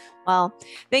 Well,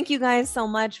 thank you guys so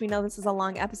much. We know this is a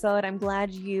long episode. I'm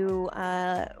glad you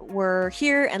were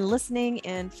here and listening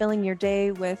and filling your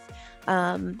day with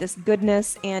this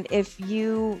goodness. And if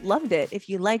you loved it, if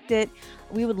you liked it,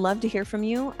 we would love to hear from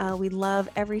you. We love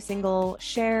every single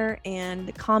share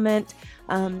and comment.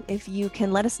 If you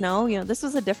can let us know, this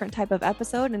was a different type of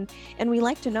episode, and we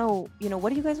like to know, what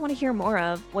do you guys want to hear more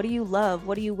of? What do you love?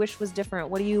 What do you wish was different?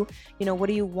 What do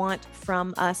you want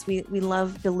from us? We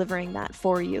love delivering that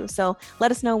for you. So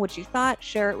let us know what you thought.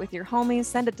 Share it with your homies.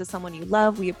 Send it to someone you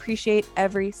love. We appreciate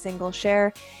every single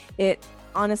share. It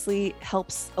honestly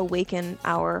helps awaken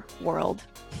our world.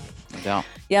 No doubt.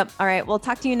 Yep. All right. We'll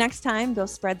talk to you next time. Go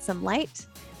spread some light.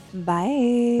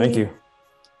 Bye. Thank you.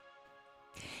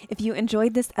 If you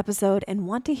enjoyed this episode and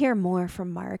want to hear more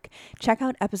from Mark, check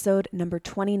out episode number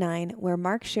 29, where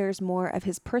Mark shares more of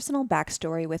his personal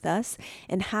backstory with us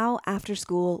and how After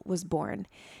School was born,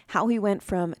 how he went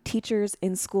from teachers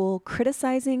in school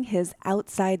criticizing his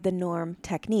outside the norm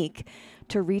technique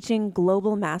to reaching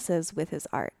global masses with his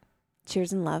art.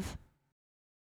 Cheers and love.